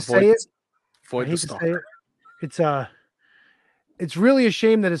 I hate to say it. It's really a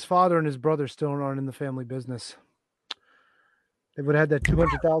shame that his father and his brother still aren't in the family business. They would have had that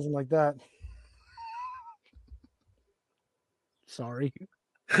 200,000 like that. Sorry.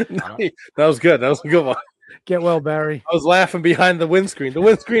 That was good. That was a good one. Get well, Barry. I was laughing behind the windscreen. The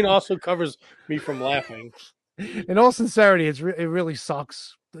windscreen also covers me from laughing. In all sincerity, it really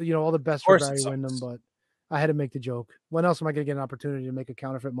sucks. You know, all the best for Barry Windham, but I had to make the joke. When else am I going to get an opportunity to make a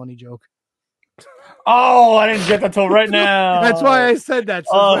counterfeit money joke? Oh, I didn't get that till right now. That's why I said that.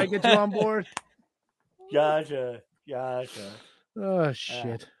 So I get you on board. Gotcha. Oh,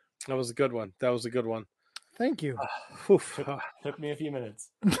 shit. That was a good one. Thank you. Took me a few minutes.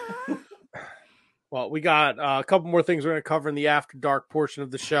 Well, we got a couple more things we're going to cover in the After Dark portion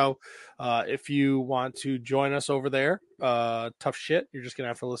of the show. If you want to join us over there, tough shit. You're just going to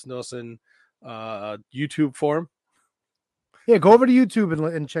have to listen to us in YouTube Yeah, go over to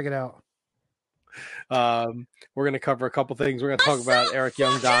YouTube and check it out. We're going to cover a couple things. We're going to talk about Eric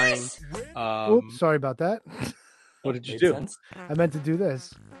Young dying. Oops, sorry about that. What did you do? Sense. I meant to do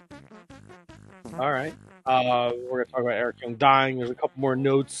this. All right. We're going to talk about Eric Young dying. There's a couple more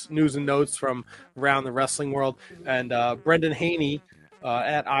news and notes from around the wrestling world. And Brendan Haney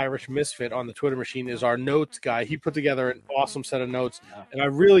at Irish Misfit on the Twitter machine is our notes guy. He put together an awesome set of notes. And I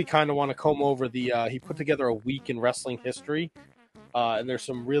really kind of want to comb over he put together a week in wrestling history. And there's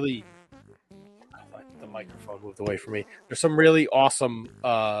some really, the microphone moved away from me. There's some really awesome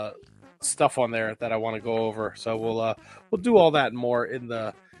stuff on there that I want to go over. So we'll do all that and more in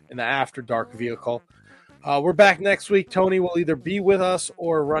the After Dark vehicle. We're back next week. Tony will either be with us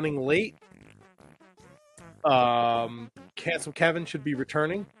or running late. Handsome Kevin should be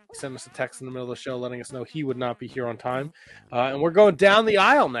returning. He sent us a text in the middle of the show letting us know he would not be here on time. And we're going down the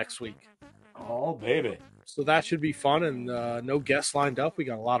aisle next week. Oh, baby. So that should be fun, and no guests lined up. We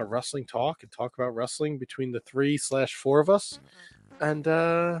got a lot of wrestling talk and talk about wrestling between the 3/4 of us. And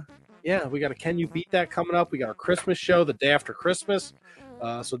yeah, we got a Can You Beat That coming up. We got our Christmas show the day after Christmas.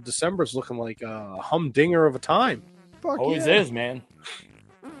 So December's looking like a humdinger of a time. Always is, man.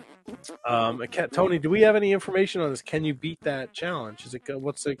 Tony, do we have any information on this Can You Beat That challenge?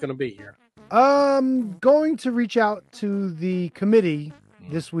 What's it going to be here? Going to reach out to the committee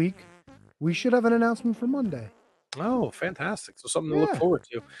this week. We should have an announcement for Monday. Oh, fantastic. So something to look forward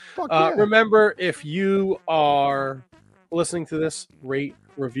to. Yeah. Remember, if you are listening to this, rate,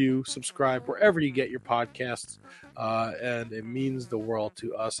 review, subscribe, wherever you get your podcasts. And it means the world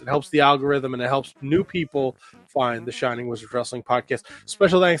to us. It helps the algorithm and it helps new people find the Shining Wizards Wrestling Podcast.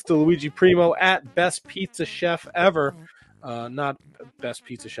 Special thanks to Luigi Primo at Best Pizza Chef Ever. Not Best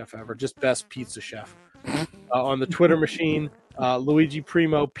Pizza Chef Ever, just Best Pizza Chef. on the Twitter machine. Luigi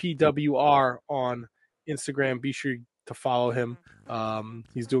Primo PWR on Instagram. Be sure to follow him.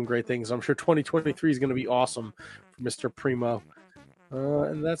 He's doing great things. I'm sure 2023 is going to be awesome for Mr. Primo.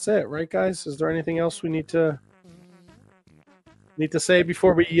 And that's it, right, guys? Is there anything else we need to say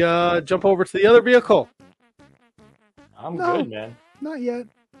before we jump over to the other vehicle? I'm No. good, man. Not yet.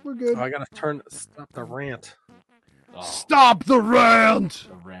 We're good. I gotta stop the rant. Oh, Stop the rant!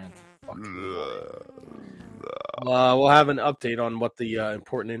 the rant. We'll have an update on what the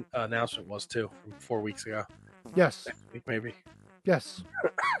important announcement was too from 4 weeks ago. Yes. Next week, maybe. Yes.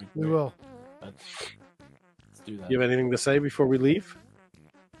 We will. Let's do that. You have anything to say before we leave?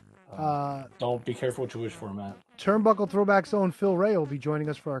 Don't be careful what you wish for, Matt. Turnbuckle Throwback's own Phil Ray will be joining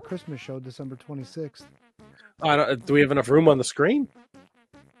us for our Christmas show December 26th. Do we have enough room on the screen?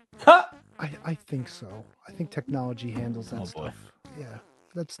 I think so. I think technology handles that Oh, boy. stuff. Yeah.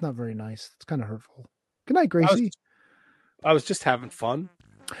 That's not very nice. It's kind of hurtful. Good night, Gracie. I was just having fun.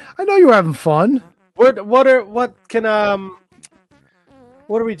 I know you were having fun. What do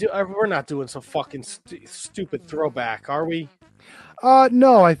we do? We're not doing some fucking stupid throwback, are we?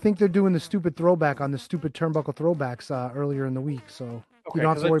 No, I think they're doing the stupid throwback on the stupid Turnbuckle Throwbacks earlier in the week, so you don't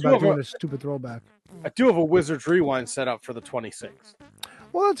have 'cause to I worry do about have doing a- a stupid throwback. I do have a Wizards Rewind set up for the 26th.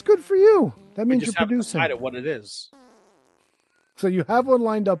 Well, that's good for you. That We means you're just haven't producing. decided what it is. So you have one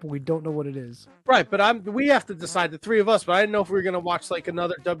lined up, and we don't know what it is. Right, but we have to decide, the three of us. But I didn't know if we were going to watch like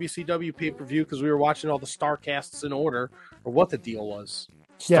another WCW pay-per-view because we were watching all the Starcasts in order, or what the deal was.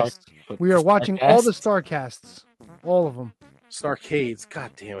 Yes, we are watching all the Starcast? Starcasts, all of them. Starcades,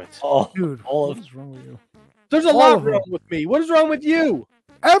 god damn it! Oh, Dude, all what of is wrong with you? There's a all lot of them. wrong with me. What is wrong with you?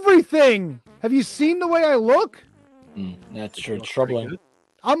 Everything. Have you seen the way I look? that's true. It's Looks pretty troubling. good.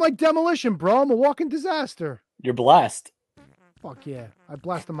 I'm like demolition, bro. I'm a walking disaster. You're blessed. Fuck yeah. I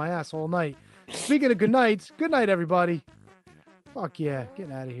blasted my ass all night. Speaking of good nights, good night, everybody. Fuck yeah.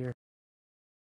 Getting out of here.